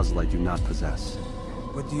of this puzzle I do not possess.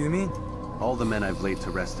 What do you mean? All the men I've laid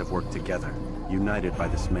to rest have worked together, united by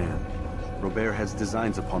this man. Robert has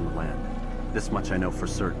designs upon the land. This much I know for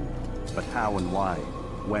certain. But how and why,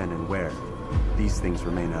 when and where, these things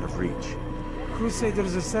remain out of reach.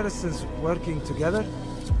 Crusaders and Saracens working together?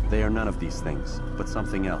 They are none of these things, but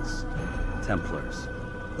something else. Templars.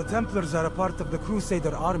 The Templars are a part of the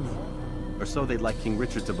Crusader army. Or so they'd like King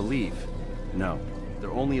Richard to believe. No.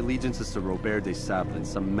 Their only allegiance is to Robert de Sable and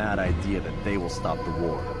some mad idea that they will stop the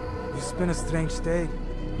war. You spin a strange tale.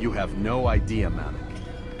 You have no idea, Malik.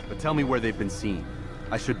 But tell me where they've been seen.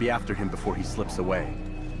 I should be after him before he slips away.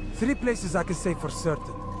 3 places I can say for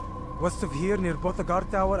certain. West of here, near both a guard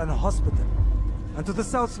tower and a hospital. And to the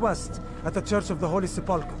southwest, at the Church of the Holy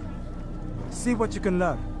Sepulchre. See what you can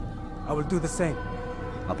learn. I will do the same.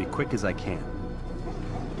 I'll be quick as I can.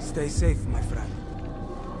 Stay safe, my friend.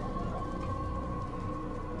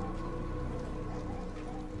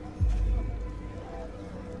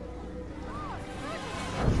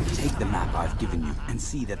 Take the map I've given you and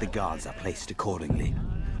see that the guards are placed accordingly.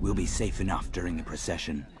 We'll be safe enough during the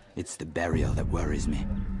procession. It's the burial that worries me.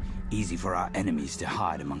 Easy for our enemies to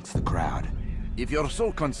hide amongst the crowd. If you're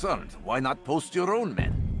so concerned, why not post your own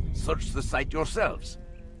men? Search the site yourselves.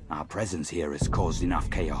 Our presence here has caused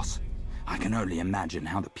enough chaos. I can only imagine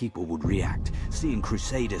how the people would react, seeing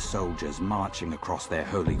Crusader soldiers marching across their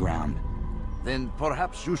holy ground. Then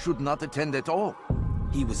perhaps you should not attend at all.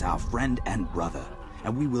 He was our friend and brother,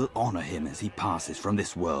 and we will honor him as he passes from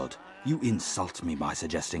this world. You insult me by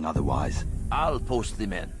suggesting otherwise. I'll post the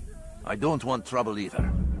men. I don't want trouble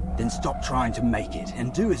either. Then stop trying to make it,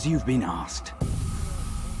 and do as you've been asked.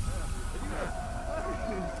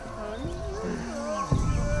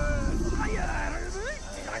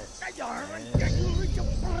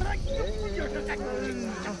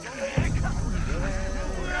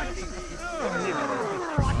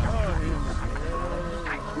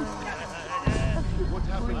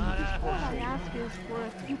 All I ask is for a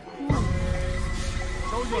few coins.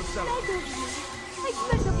 Show yourself. I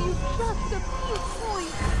beg of you, just a few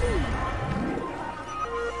coins, please.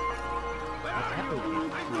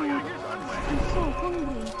 I'm so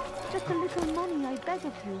hungry. Just a little money, I beg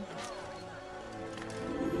of you.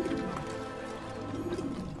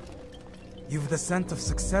 You've the scent of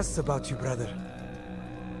success about you, brother.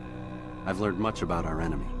 I've learned much about our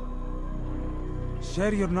enemy.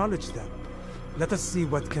 Share your knowledge then. Let us see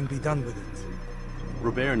what can be done with it.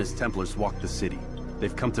 Robert and his Templars walk the city.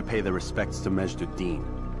 They've come to pay their respects to Majd-ud-Din.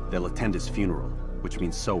 They'll attend his funeral, which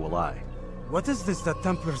means so will I. What is this that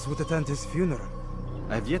Templars would attend his funeral?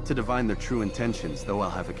 I have yet to divine their true intentions, though I'll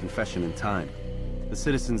have a confession in time. The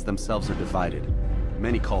citizens themselves are divided.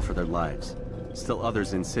 Many call for their lives. Still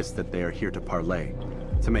others insist that they are here to parley,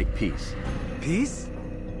 to make peace. Peace?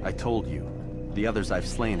 I told you. The others I've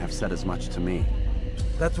slain have said as much to me.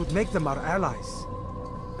 That would make them our allies.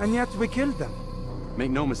 And yet we killed them.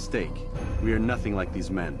 Make no mistake, we are nothing like these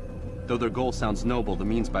men. Though their goal sounds noble, the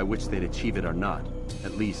means by which they'd achieve it are not.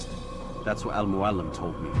 At least, that's what Al-Muallim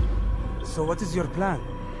told me. So what is your plan?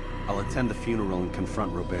 I'll attend the funeral and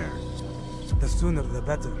confront Robert. The sooner the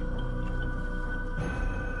better.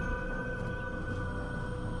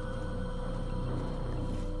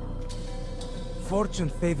 Fortune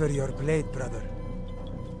favor your blade, brother.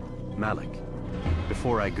 Malik,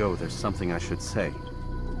 before I go, there's something I should say.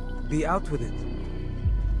 Be out with it.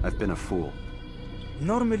 I've been a fool.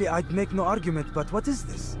 Normally I'd make no argument, but what is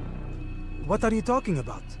this? What are you talking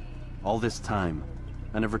about? All this time,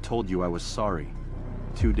 I never told you I was sorry.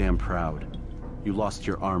 Too damn proud. You lost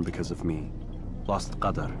your arm because of me. Lost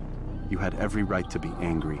Qadr. You had every right to be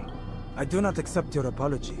angry. I do not accept your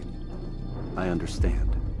apology. I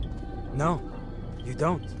understand. No, you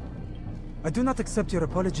don't. I do not accept your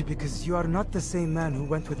apology because you are not the same man who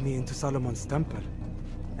went with me into Solomon's temple.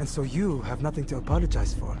 And so you have nothing to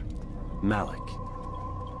apologize for. Malik.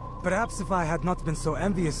 Perhaps if I had not been so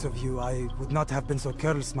envious of you, I would not have been so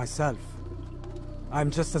careless myself. I'm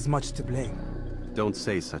just as much to blame. Don't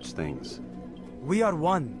say such things. We are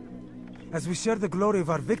one. As we share the glory of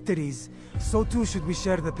our victories, so too should we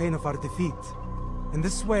share the pain of our defeat. In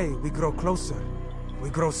this way, we grow closer. We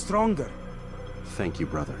grow stronger. Thank you,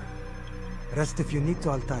 brother. Rest if you need to,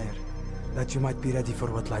 Altair, that you might be ready for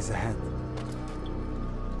what lies ahead.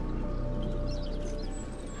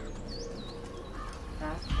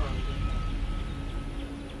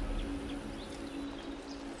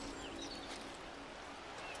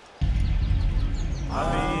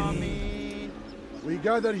 Ameen. We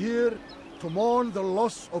gather here to mourn the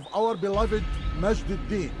loss of our beloved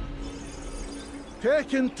Majd-ud-Din.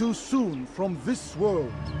 Taken too soon from this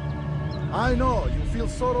world. I know you feel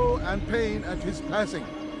sorrow and pain at his passing,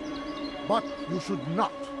 but you should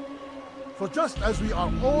not. For just as we are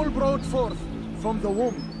all brought forth from the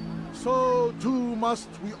womb, so too must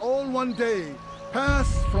we all one day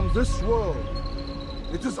pass from this world.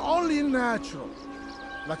 It is only natural,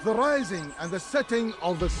 like the rising and the setting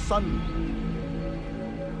of the sun.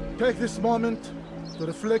 Take this moment to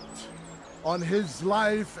reflect on his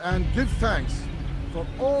life and give thanks for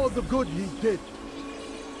all the good he did.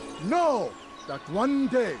 Know that one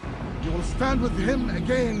day you will stand with him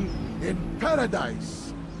again in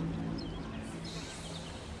paradise.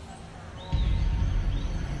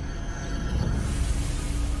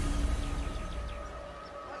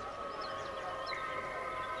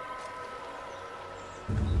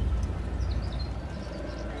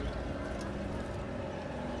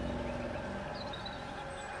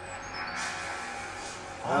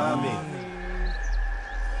 Amen.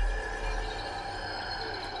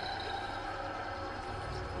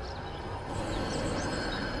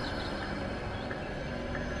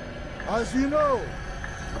 As you know,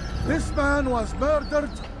 This man was murdered.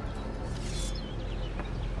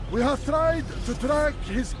 We have tried to track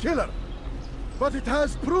his killer, but it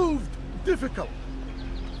has proved difficult.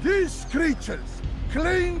 These creatures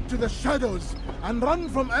cling to the shadows and run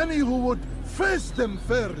from any who would face them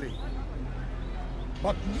fairly.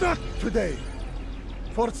 But not today,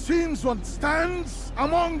 for it seems one stands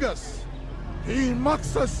among us. He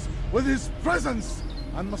mocks us with his presence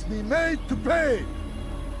and must be made to pay.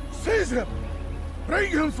 Seize him!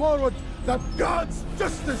 Bring him forward, that God's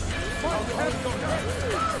justice might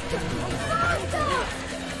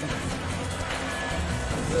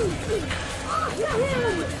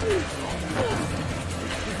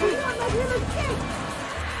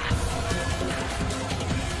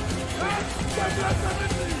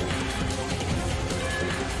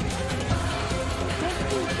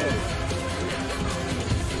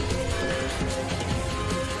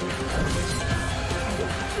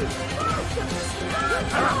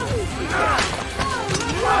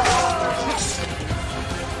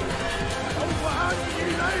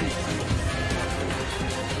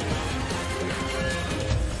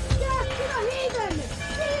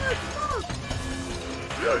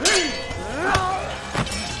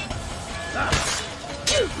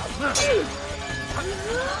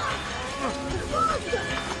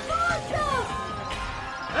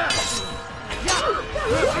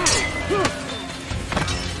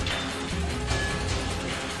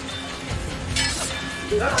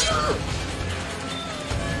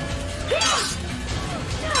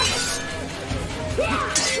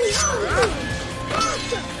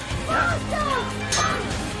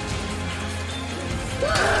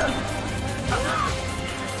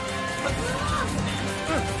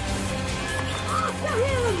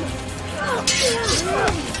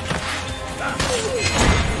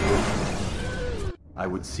I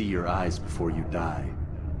would see your eyes before you die.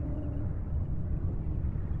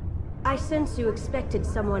 I sense you expected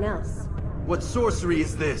someone else. What sorcery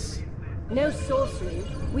is this? No sorcery.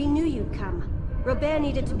 We knew you'd come. Robert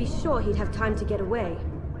needed to be sure he'd have time to get away.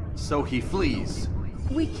 So he flees.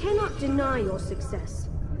 We cannot deny your success.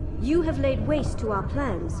 You have laid waste to our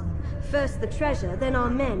plans. First the treasure, then our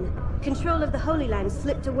men. Control of the Holy Land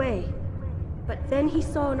slipped away. But then he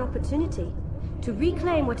saw an opportunity. To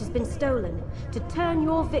reclaim what has been stolen. To turn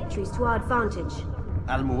your victories to our advantage.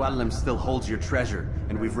 Al-Muallim still holds your treasure,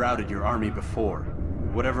 and we've routed your army before.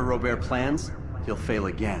 Whatever Robert plans, he'll fail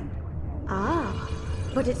again. Ah,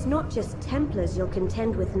 but it's not just Templars you'll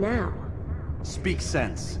contend with now. Speak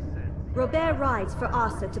sense. Robert rides for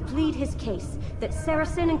Asa to plead his case that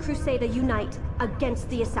Saracen and Crusader unite against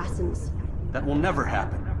the Assassins. That will never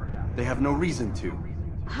happen. They have no reason to.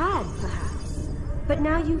 Had, perhaps. But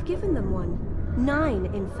now you've given them one. 9,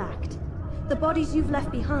 in fact. The bodies you've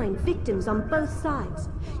left behind, victims on both sides.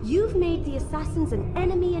 You've made the Assassins an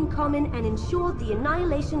enemy in common and ensured the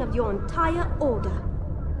annihilation of your entire order.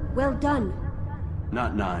 Well done.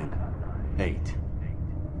 Not 9. 8.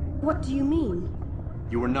 What do you mean?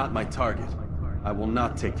 You were not my target. I will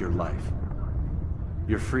not take your life.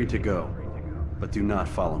 You're free to go, but do not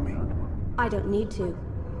follow me. I don't need to.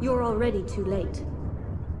 You're already too late.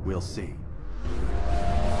 We'll see.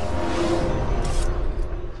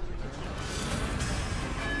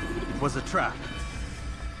 It was a trap.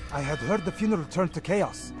 I had heard the funeral turned to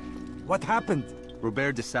chaos. What happened?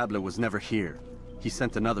 Robert de Sable was never here. He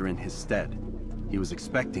sent another in his stead. He was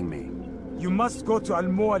expecting me. You must go to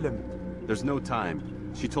Al-Muallim. There's no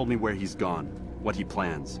time. She told me where he's gone, what he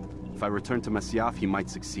plans. If I return to Masyaf, he might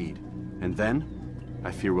succeed. And then,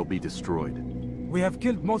 I fear we'll be destroyed. We have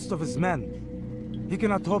killed most of his men. He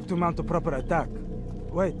cannot hope to mount a proper attack.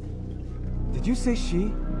 Wait, did you say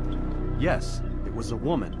she? Yes, it was a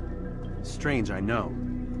woman. Strange, I know.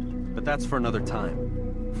 But that's for another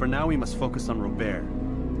time. For now, we must focus on Robert.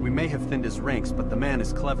 We may have thinned his ranks, but the man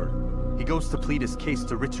is clever. He goes to plead his case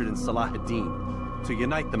to Richard and Salah ad-Din, to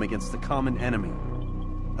unite them against the common enemy.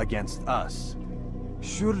 Against us.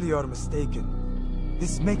 Surely you're mistaken.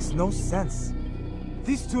 This makes no sense.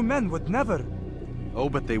 These two men would never... Oh,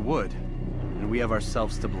 but they would. And we have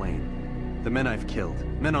ourselves to blame. The men I've killed,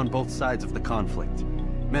 men on both sides of the conflict.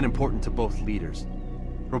 Men important to both leaders.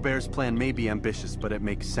 Robert's plan may be ambitious, but it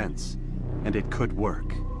makes sense. And it could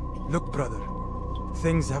work. Look, brother.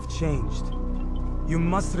 Things have changed. You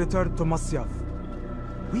must return to Masyaf.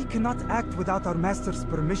 We cannot act without our master's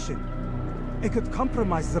permission. It could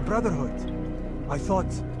compromise the Brotherhood. I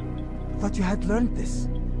thought you had learned this.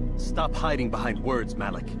 Stop hiding behind words,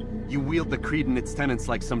 Malik. You wield the creed and its tenets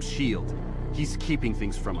like some shield. He's keeping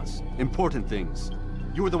things from us. Important things.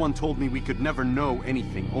 You were the one told me we could never know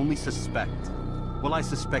anything, only suspect. Well, I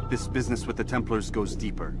suspect this business with the Templars goes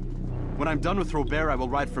deeper. When I'm done with Robert, I will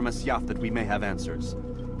ride for Masyaf that we may have answers.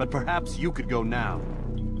 But perhaps you could go now.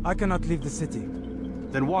 I cannot leave the city.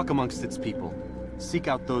 Then walk amongst its people. Seek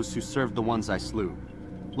out those who served the ones I slew.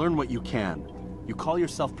 Learn what you can. You call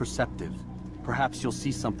yourself perceptive. Perhaps you'll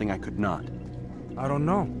see something I could not. I don't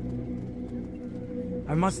know.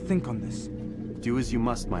 I must think on this. Do as you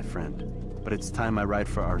must, my friend. But it's time I ride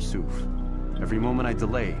for Arsuf. Every moment I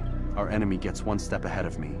delay, our enemy gets one step ahead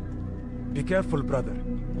of me. Be careful, brother.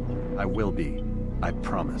 I will be. I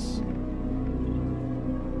promise.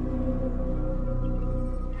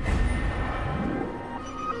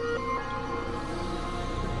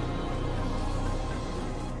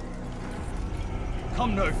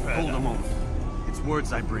 Come no further. Hold a moment. It's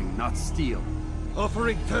words I bring, not steel.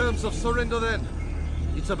 Offering terms of surrender then?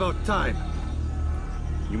 It's about time.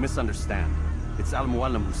 You misunderstand. It's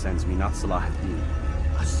Al-Mualim who sends me, not Salah ad-Din.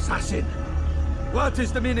 Assassin! What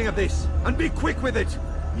is the meaning of this? And be quick with it!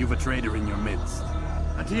 You've a traitor in your midst.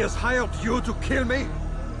 And he has hired you to kill me?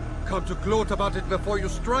 Come to gloat about it before you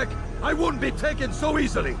strike? I won't be taken so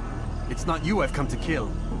easily! It's not you I've come to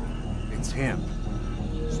kill. It's him.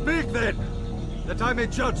 Speak then! That I may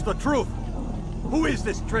judge the truth! Who is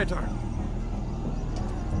this traitor?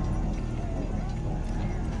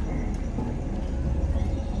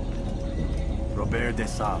 Robert de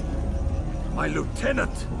Sable. My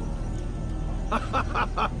lieutenant!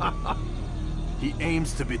 He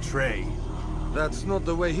aims to betray. That's not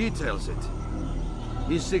the way he tells it.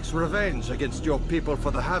 He seeks revenge against your people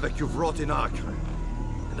for the havoc you've wrought in Acre.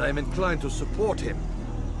 And I am inclined to support him.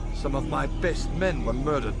 Some of my best men were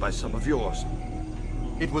murdered by some of yours.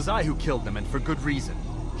 It was I who killed them, and for good reason.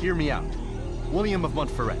 Hear me out. William of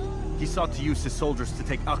Montferrat. He sought to use his soldiers to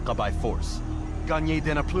take Acre by force. Gagné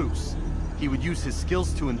de Naplouse. He would use his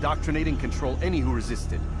skills to indoctrinate and control any who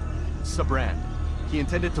resisted. Sabran. He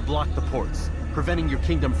intended to block the ports, preventing your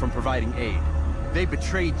kingdom from providing aid. They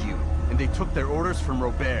betrayed you, and they took their orders from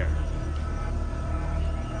Robert.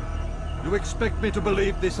 You expect me to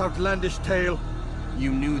believe this outlandish tale?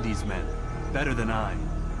 You knew these men, better than I.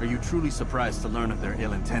 Are you truly surprised to learn of their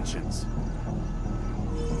ill intentions?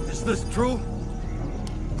 Is this true?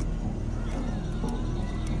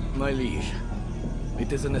 My liege,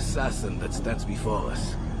 it is an assassin that stands before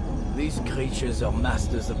us. These creatures are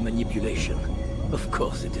masters of manipulation. Of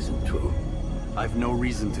course it isn't true. I've no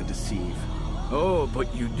reason to deceive. Oh,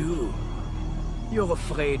 but you do. You're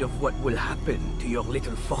afraid of what will happen to your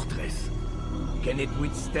little fortress. Can it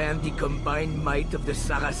withstand the combined might of the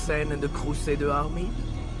Saracen and the Crusader army?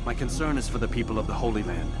 My concern is for the people of the Holy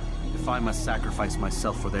Land. If I must sacrifice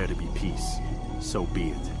myself for there to be peace, so be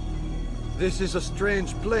it. This is a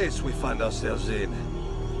strange place we find ourselves in.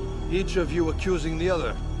 Each of you accusing the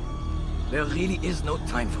other. There really is no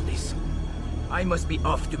time for this. I must be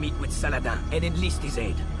off to meet with Saladin and enlist his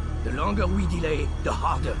aid. The longer we delay, the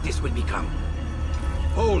harder this will become.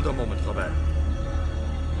 Hold a moment, Robert.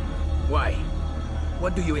 Why?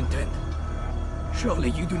 What do you intend? Surely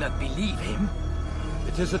you do not believe him?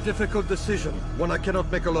 It is a difficult decision, one I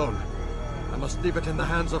cannot make alone. I must leave it in the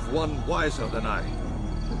hands of one wiser than I.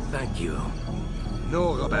 Thank you.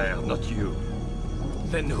 No, Robert, not you.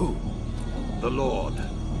 Then who? The Lord.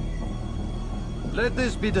 Let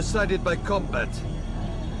this be decided by combat.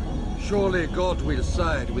 Surely God will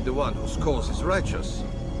side with the one whose cause is righteous.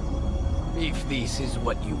 If this is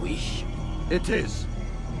what you wish. It is.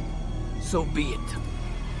 So be it.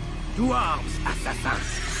 To arms,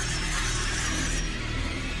 assassins!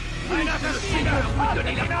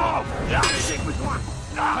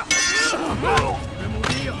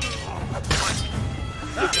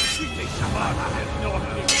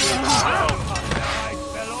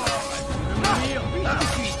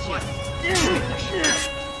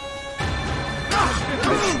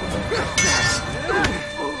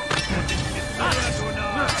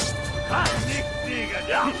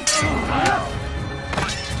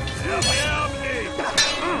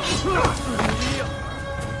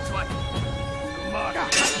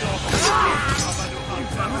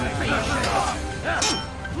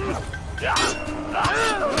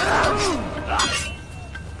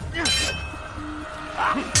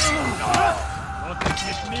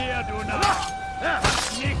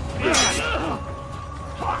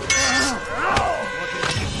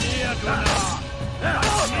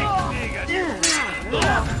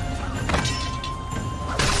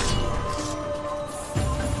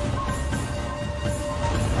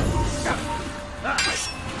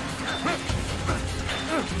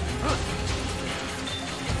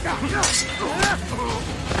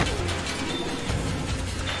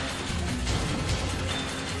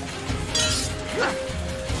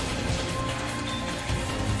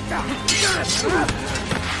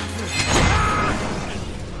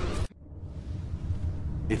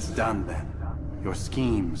 It's done then. Your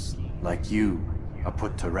schemes, like you, are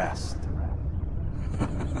put to rest.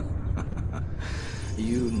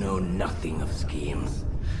 You know nothing of schemes.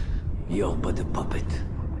 You're but a puppet.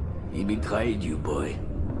 He betrayed you, boy.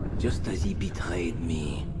 Just as he betrayed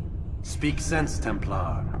me. Speak sense,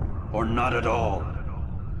 Templar. Or not at all.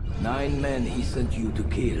 9 men he sent you to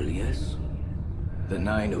kill, yes? The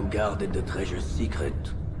 9 who guarded the treasure's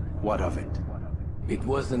secret. What of it? It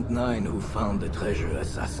wasn't 9 who found the treasure,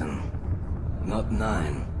 assassin. Not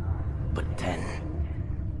 9, but 10.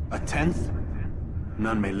 A 10th?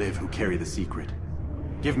 None may live who carry the secret.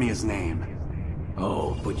 Give me his name.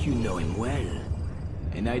 Oh, but you know him well.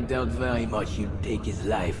 And I doubt very much you'd take his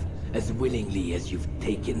life as willingly as you've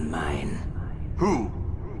taken mine. Who?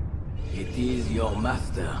 It is your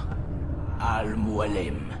master,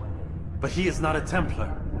 Al-Mualim. But he is not a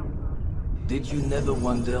Templar. Did you never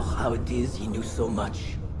wonder how it is he knew so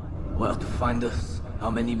much? Where to find us,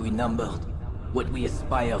 how many we numbered, what we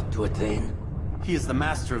aspired to attain? He is the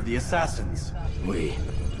master of the assassins. Oui,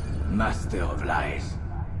 master of lies.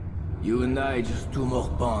 You and I just 2 more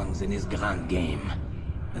pawns in his grand game.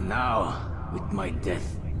 And now, with my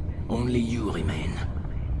death, only you remain.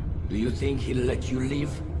 Do you think he'll let you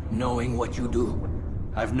live, knowing what you do?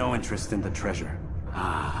 I've no interest in the treasure.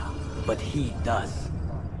 Ah, but he does.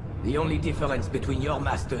 The only difference between your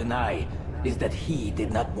master and I is that he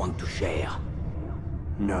did not want to share.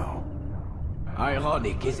 No.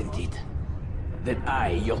 Ironic, isn't it? That I,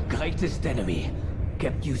 your greatest enemy,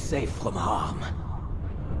 kept you safe from harm.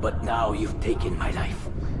 But now you've taken my life,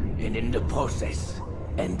 and in the process,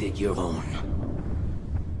 ended your own.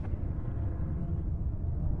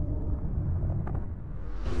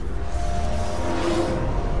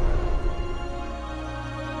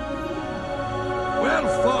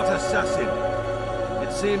 Well fought, assassin!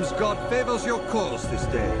 It seems God favors your cause this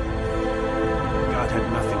day. God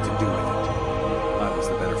had nothing to do with it. I was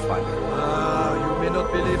the better fighter. Ah, you may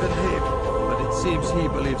not believe in him, but it seems he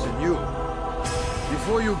believes in you.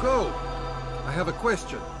 Before you go, I have a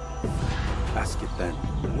question. Ask it then.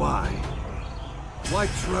 Why? Why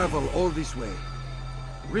travel all this way?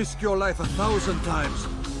 Risk your life 1,000 times,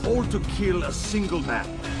 all to kill a single man.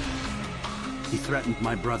 He threatened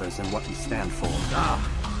my brothers and what we stand for. Ah,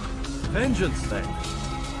 vengeance then?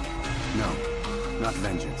 No, not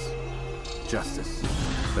vengeance. Justice,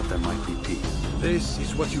 that there might be peace. This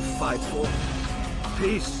is what you fight for?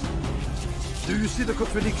 Peace? Do you see the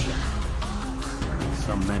contradiction?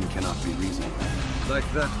 Some men cannot be reasoned. Like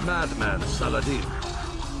that madman, Saladin.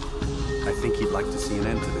 I think he'd like to see an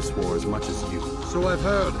end to this war as much as you. So I've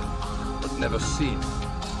heard, but never seen.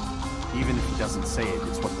 Even if he doesn't say it,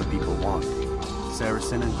 it's what the people want.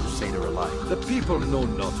 Saracen and Crusader alike. The people know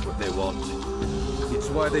not what they want. It's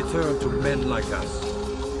why they turn to men like us.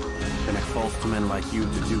 Then it falls to men like you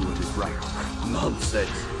to do what is right. Nonsense.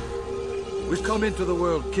 We come into the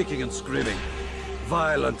world kicking and screaming.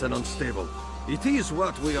 Violent and unstable. It is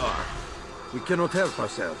what we are. We cannot help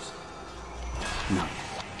ourselves. No.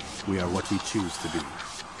 We are what we choose to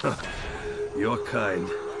be. Your kind.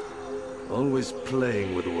 Always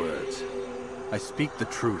playing with words. I speak the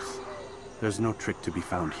truth. There's no trick to be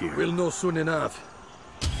found here. We'll know soon enough.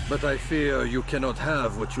 But I fear you cannot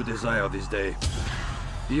have what you desire this day.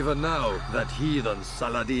 Even now, that heathen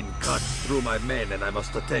Saladin cuts through my men and I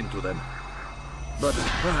must attend to them. But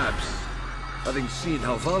perhaps, having seen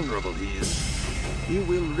how vulnerable he is, he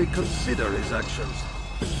will reconsider his actions.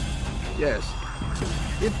 Yes,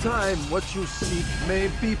 in time, what you seek may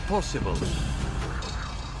be possible.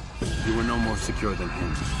 You were no more secure than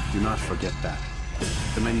him. Do not forget that.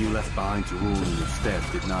 The men you left behind to rule in your stead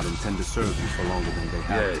did not intend to serve you for longer than they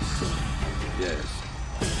had. Yes.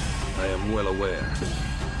 I am well aware.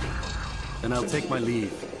 Then I'll take my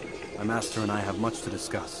leave. My master and I have much to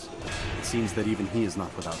discuss. It seems that even he is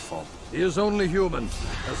not without fault. He is only human,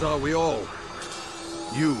 as are we all.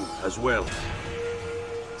 You as well.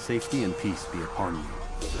 Safety and peace be upon you.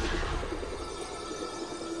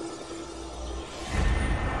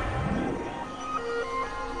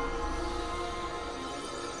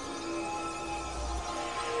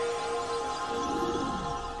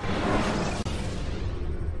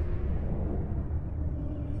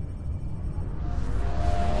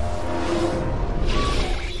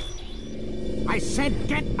 I said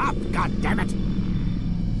get up, goddammit!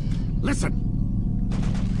 Listen!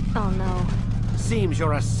 Oh no. Seems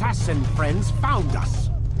your assassin friends found us.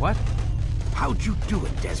 What? How'd you do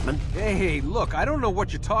it, Desmond? Hey, look, I don't know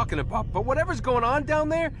what you're talking about, but whatever's going on down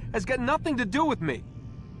there has got nothing to do with me.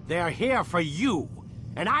 They're here for you,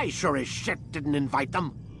 and I sure as shit didn't invite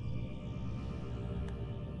them.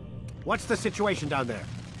 What's the situation down there?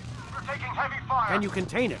 We're taking heavy fire. Can you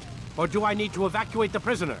contain it? Or do I need to evacuate the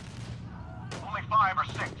prisoner? Only 5 or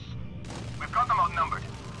 6. We've got them outnumbered.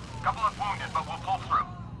 Couple of wounded, but we'll pull through.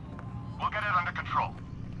 We'll get it under control.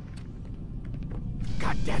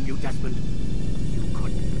 God damn you, Desmond. You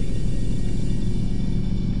couldn't breathe.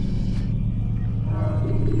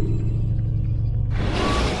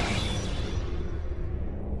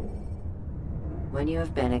 When you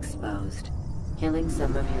have been exposed, killing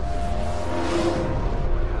some of your...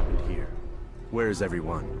 What happened here? Where is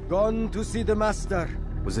everyone? Gone to see the Master.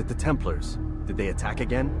 Was it the Templars? Did they attack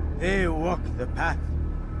again? They walk the path.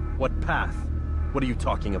 What path? What are you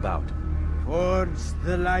talking about? Towards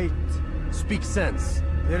the light. Speak sense.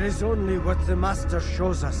 There is only what the Master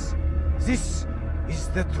shows us. This is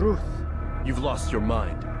the truth. You've lost your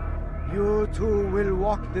mind. You too will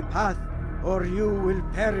walk the path, or you will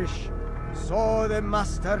perish. So the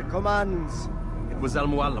Master commands. It was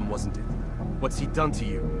Al-Mualim, wasn't it? What's he done to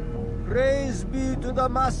you? Praise be to the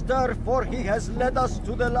Master, for he has led us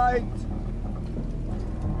to the light.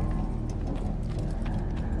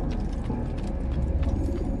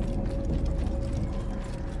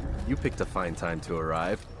 You picked a fine time to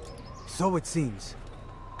arrive. So it seems.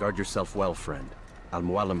 Guard yourself well, friend.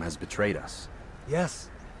 Al-Mualim has betrayed us. Yes.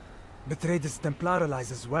 Betrayed his Templar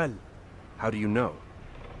allies as well. How do you know?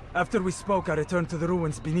 After we spoke, I returned to the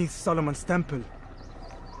ruins beneath Solomon's temple.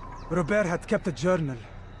 Robert had kept a journal,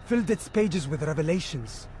 filled its pages with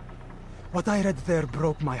revelations. What I read there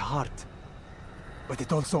broke my heart. But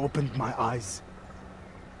it also opened my eyes.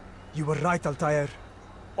 You were right, Altair.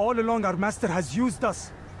 All along our master has used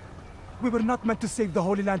us. We were not meant to save the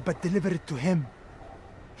Holy Land, but deliver it to him.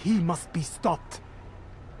 He must be stopped.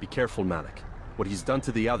 Be careful, Malik. What he's done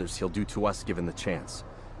to the others, he'll do to us given the chance.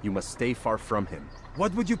 You must stay far from him.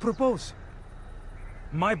 What would you propose?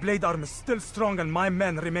 My blade arm is still strong and my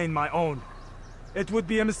men remain my own. It would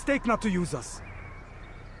be a mistake not to use us.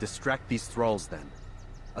 Distract these thralls, then.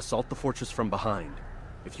 Assault the fortress from behind.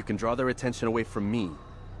 If you can draw their attention away from me,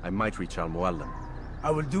 I might reach Al-Mualim.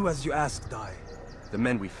 I will do as you ask, Dai. The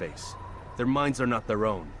men we face, their minds are not their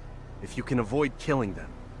own. If you can avoid killing them.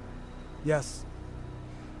 Yes.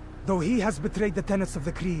 Though he has betrayed the tenets of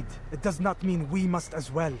the Creed, it does not mean we must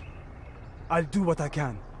as well. I'll do what I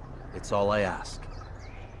can. It's all I ask.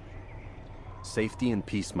 Safety and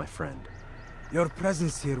peace, my friend. Your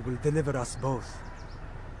presence here will deliver us both.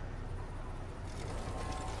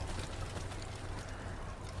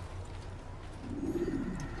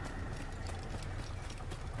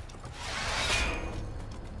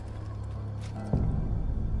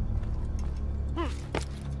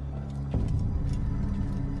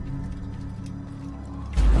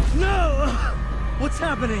 No! What's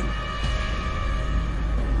happening?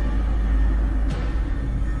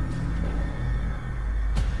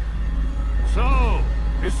 So,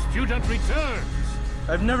 the student returns.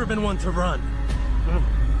 I've never been one to run.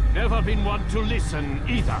 Never been one to listen,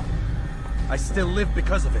 either. I still live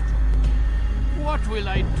because of it. What will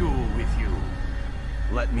I do with you?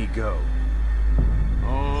 Let me go.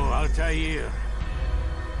 Oh, Altair.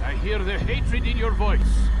 I hear the hatred in your voice.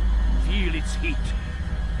 Feel its heat.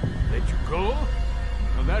 Let you go?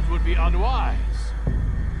 Well, that would be unwise.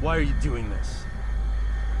 Why are you doing this?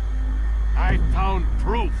 I found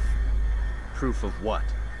proof. Proof of what?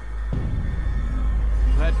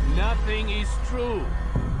 That nothing is true.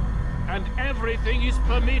 And everything is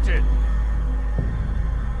permitted.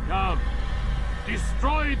 Come.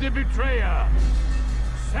 Destroy the betrayer.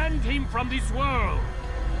 Send him from this world.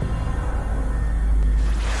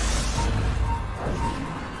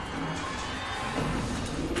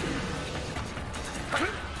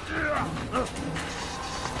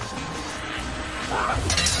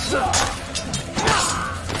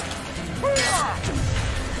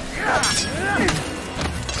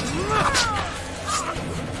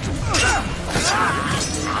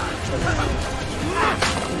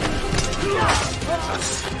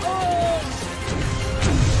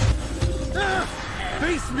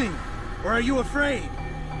 Face me! Or are you afraid?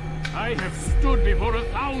 I have stood before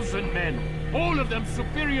 1,000 men, all of them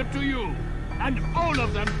superior to you, and all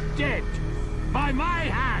of them dead, by my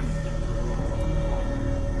hand.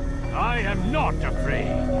 I am not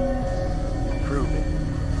afraid. Prove it.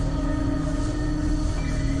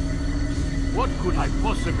 What could I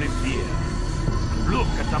possibly fear? Look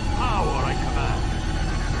at the power I command.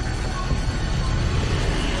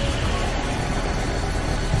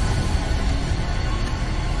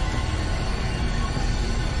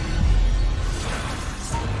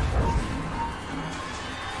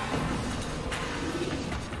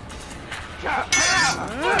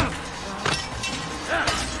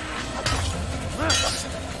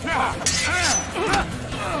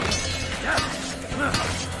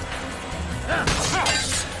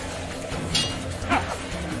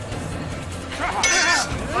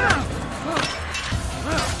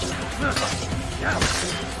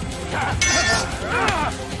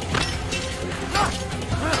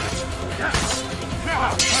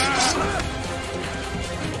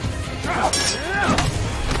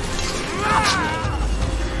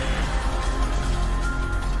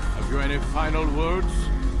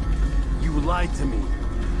 lied to me.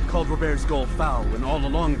 Called Robert's goal foul when all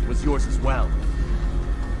along it was yours as well.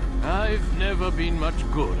 I've never been much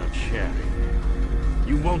good at sharing.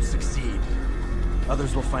 You won't succeed.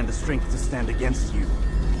 Others will find the strength to stand against you.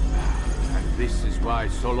 And this is why,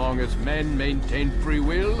 so long as men maintain free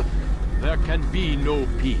will, there can be no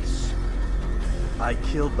peace. I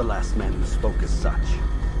killed the last man who spoke as such.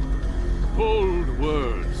 Bold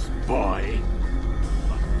words, boy.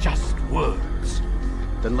 But just words.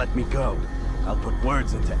 Then let me go. I'll put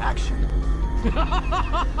words into action.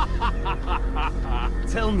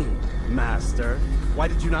 Tell me, Master, why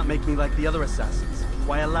did you not make me like the other assassins?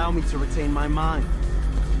 Why allow me to retain my mind?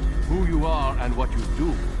 Who you are and what you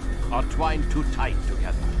do are twined too tight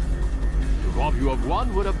together. To rob you of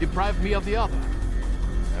one would have deprived me of the other.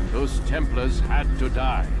 And those Templars had to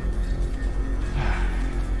die.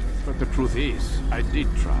 But the truth is, I did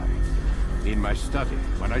try. In my study,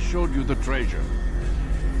 when I showed you the treasure.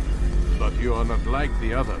 But you are not like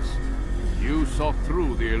the others. You saw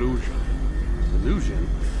through the illusion. Illusion?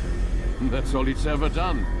 That's all it's ever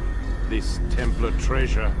done. This Templar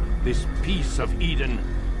treasure, this piece of Eden,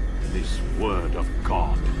 this word of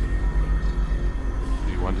God.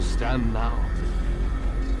 Do you understand now?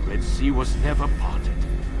 Red Sea was never parted.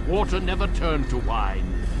 Water never turned to wine.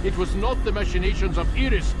 It was not the machinations of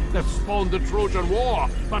Iris that spawned the Trojan War,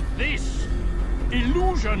 but this!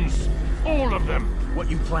 Illusions! All of them! What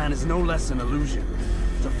you plan is no less an illusion.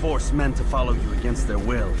 To force men to follow you against their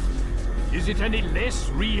will. Is it any less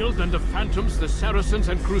real than the phantoms the Saracens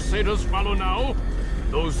and Crusaders follow now?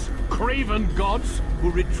 Those craven gods who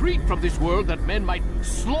retreat from this world that men might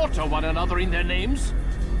slaughter one another in their names?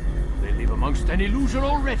 They live amongst an illusion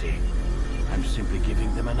already. I'm simply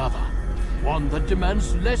giving them another. One that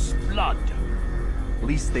demands less blood. At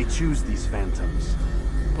least they choose these phantoms.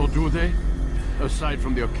 Or do they? Aside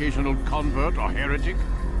from the occasional convert or heretic?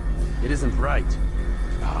 It isn't right.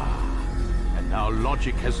 Ah, and now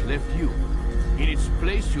logic has left you. In its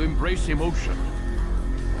place, you embrace emotion.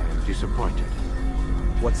 I am disappointed.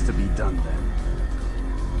 What's to be done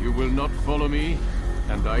then? You will not follow me,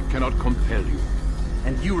 and I cannot compel you.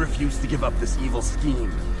 And you refuse to give up this evil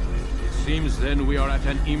scheme. It seems then we are at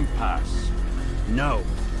an impasse. No,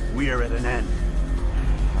 we are at an end.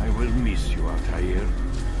 I will miss you, Altair.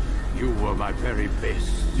 You were my very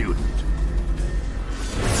best student.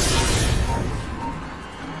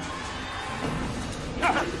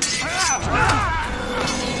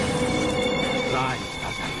 Blind,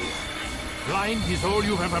 Altair. Blind is all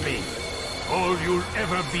you've ever been. All you'll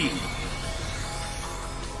ever be.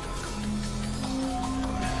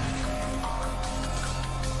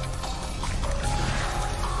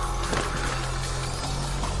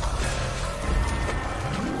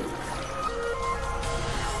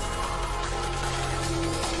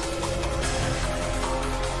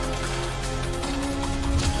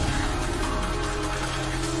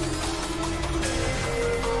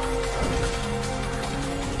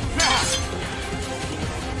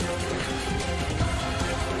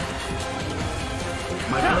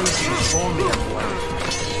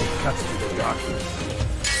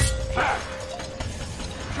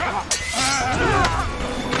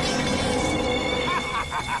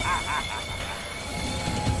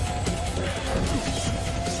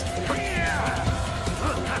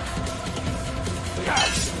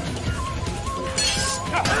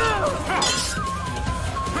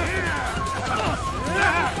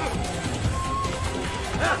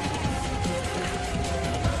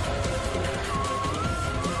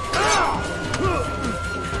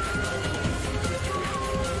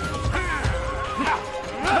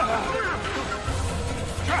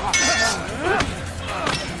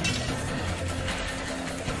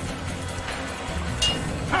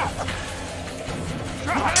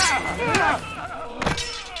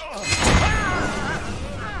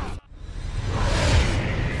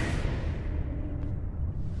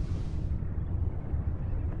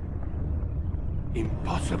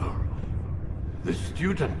 Impossible. The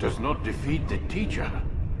student does not defeat the teacher.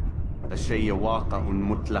 الشيء واقع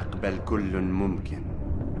مطلق بل كل ممكن.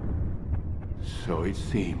 So it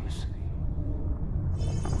seems.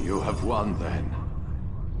 You have won then.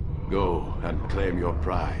 Go and claim your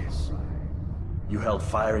prize. You held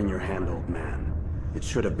fire in your hand, old man. It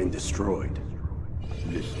should have been destroyed.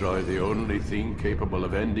 Destroy the only thing capable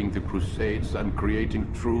of ending the Crusades and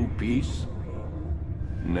creating true peace?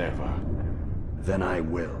 Never. Then I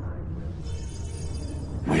will.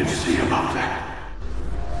 We'll see about that.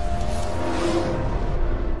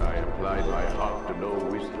 I applied my heart to know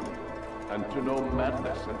wisdom, and to know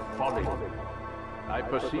madness and folly. I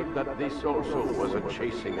perceived that this also was a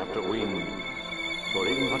chasing after wind. For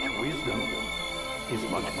in much wisdom is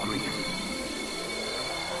much grief.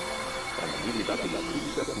 and he that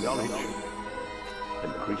increaseth knowledge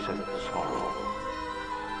increaseth sorrow.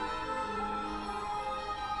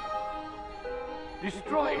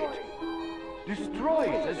 Destroy it! Destroy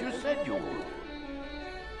it as you said you would.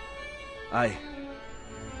 I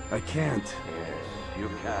can't. Yes, you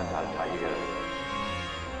can, Altair.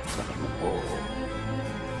 But you won't.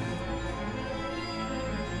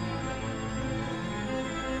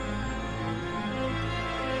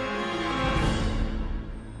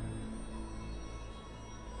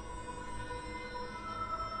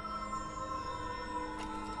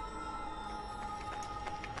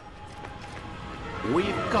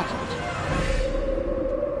 We've got it.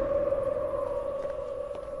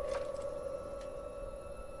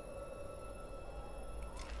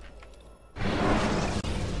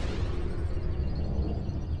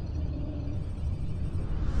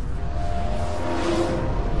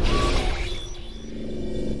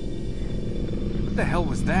 What the hell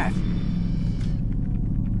was that?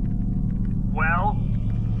 Well?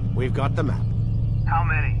 We've got the map. How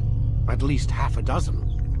many? At least half a dozen.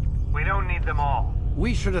 We don't need them all.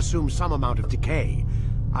 We should assume some amount of decay.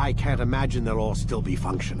 I can't imagine they'll all still be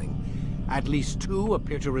functioning. At least 2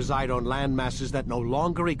 appear to reside on land masses that no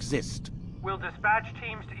longer exist. We'll dispatch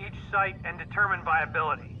teams to each site and determine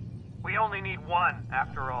viability. We only need 1,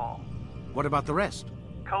 after all. What about the rest?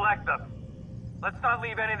 Collect them. Let's not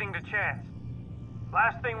leave anything to chance.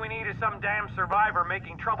 Last thing we need is some damn survivor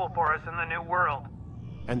making trouble for us in the new world.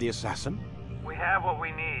 And the assassin? We have what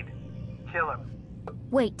we need. Kill him.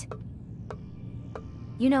 Wait.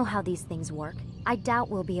 You know how these things work. I doubt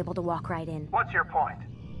we'll be able to walk right in. What's your point?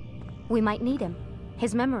 We might need him.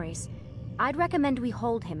 His memories. I'd recommend we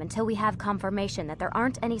hold him until we have confirmation that there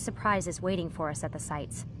aren't any surprises waiting for us at the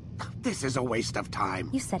sites. This is a waste of time.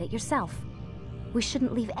 You said it yourself. We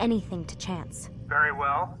shouldn't leave anything to chance. Very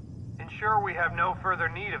well. Ensure we have no further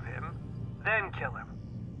need of him, then kill him.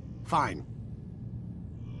 Fine.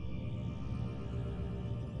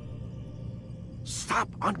 Stop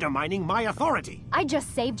undermining my authority! I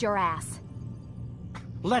just saved your ass.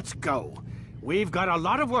 Let's go. We've got a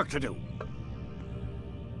lot of work to do.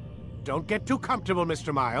 Don't get too comfortable,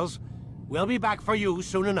 Mr. Miles. We'll be back for you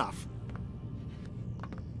soon enough.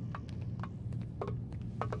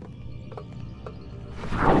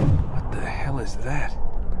 What the hell is that?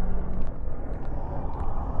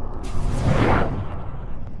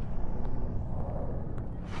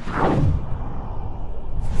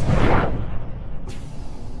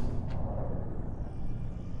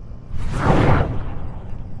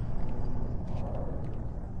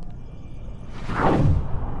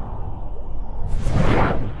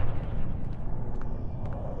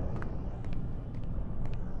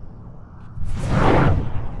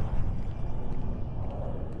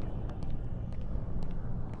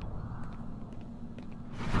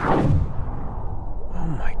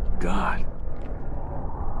 God.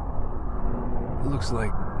 It looks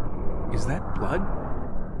like... Is that blood?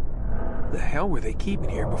 The hell were they keeping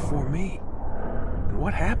here before me? And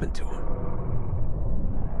what happened to him?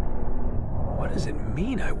 What does it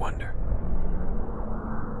mean, I wonder?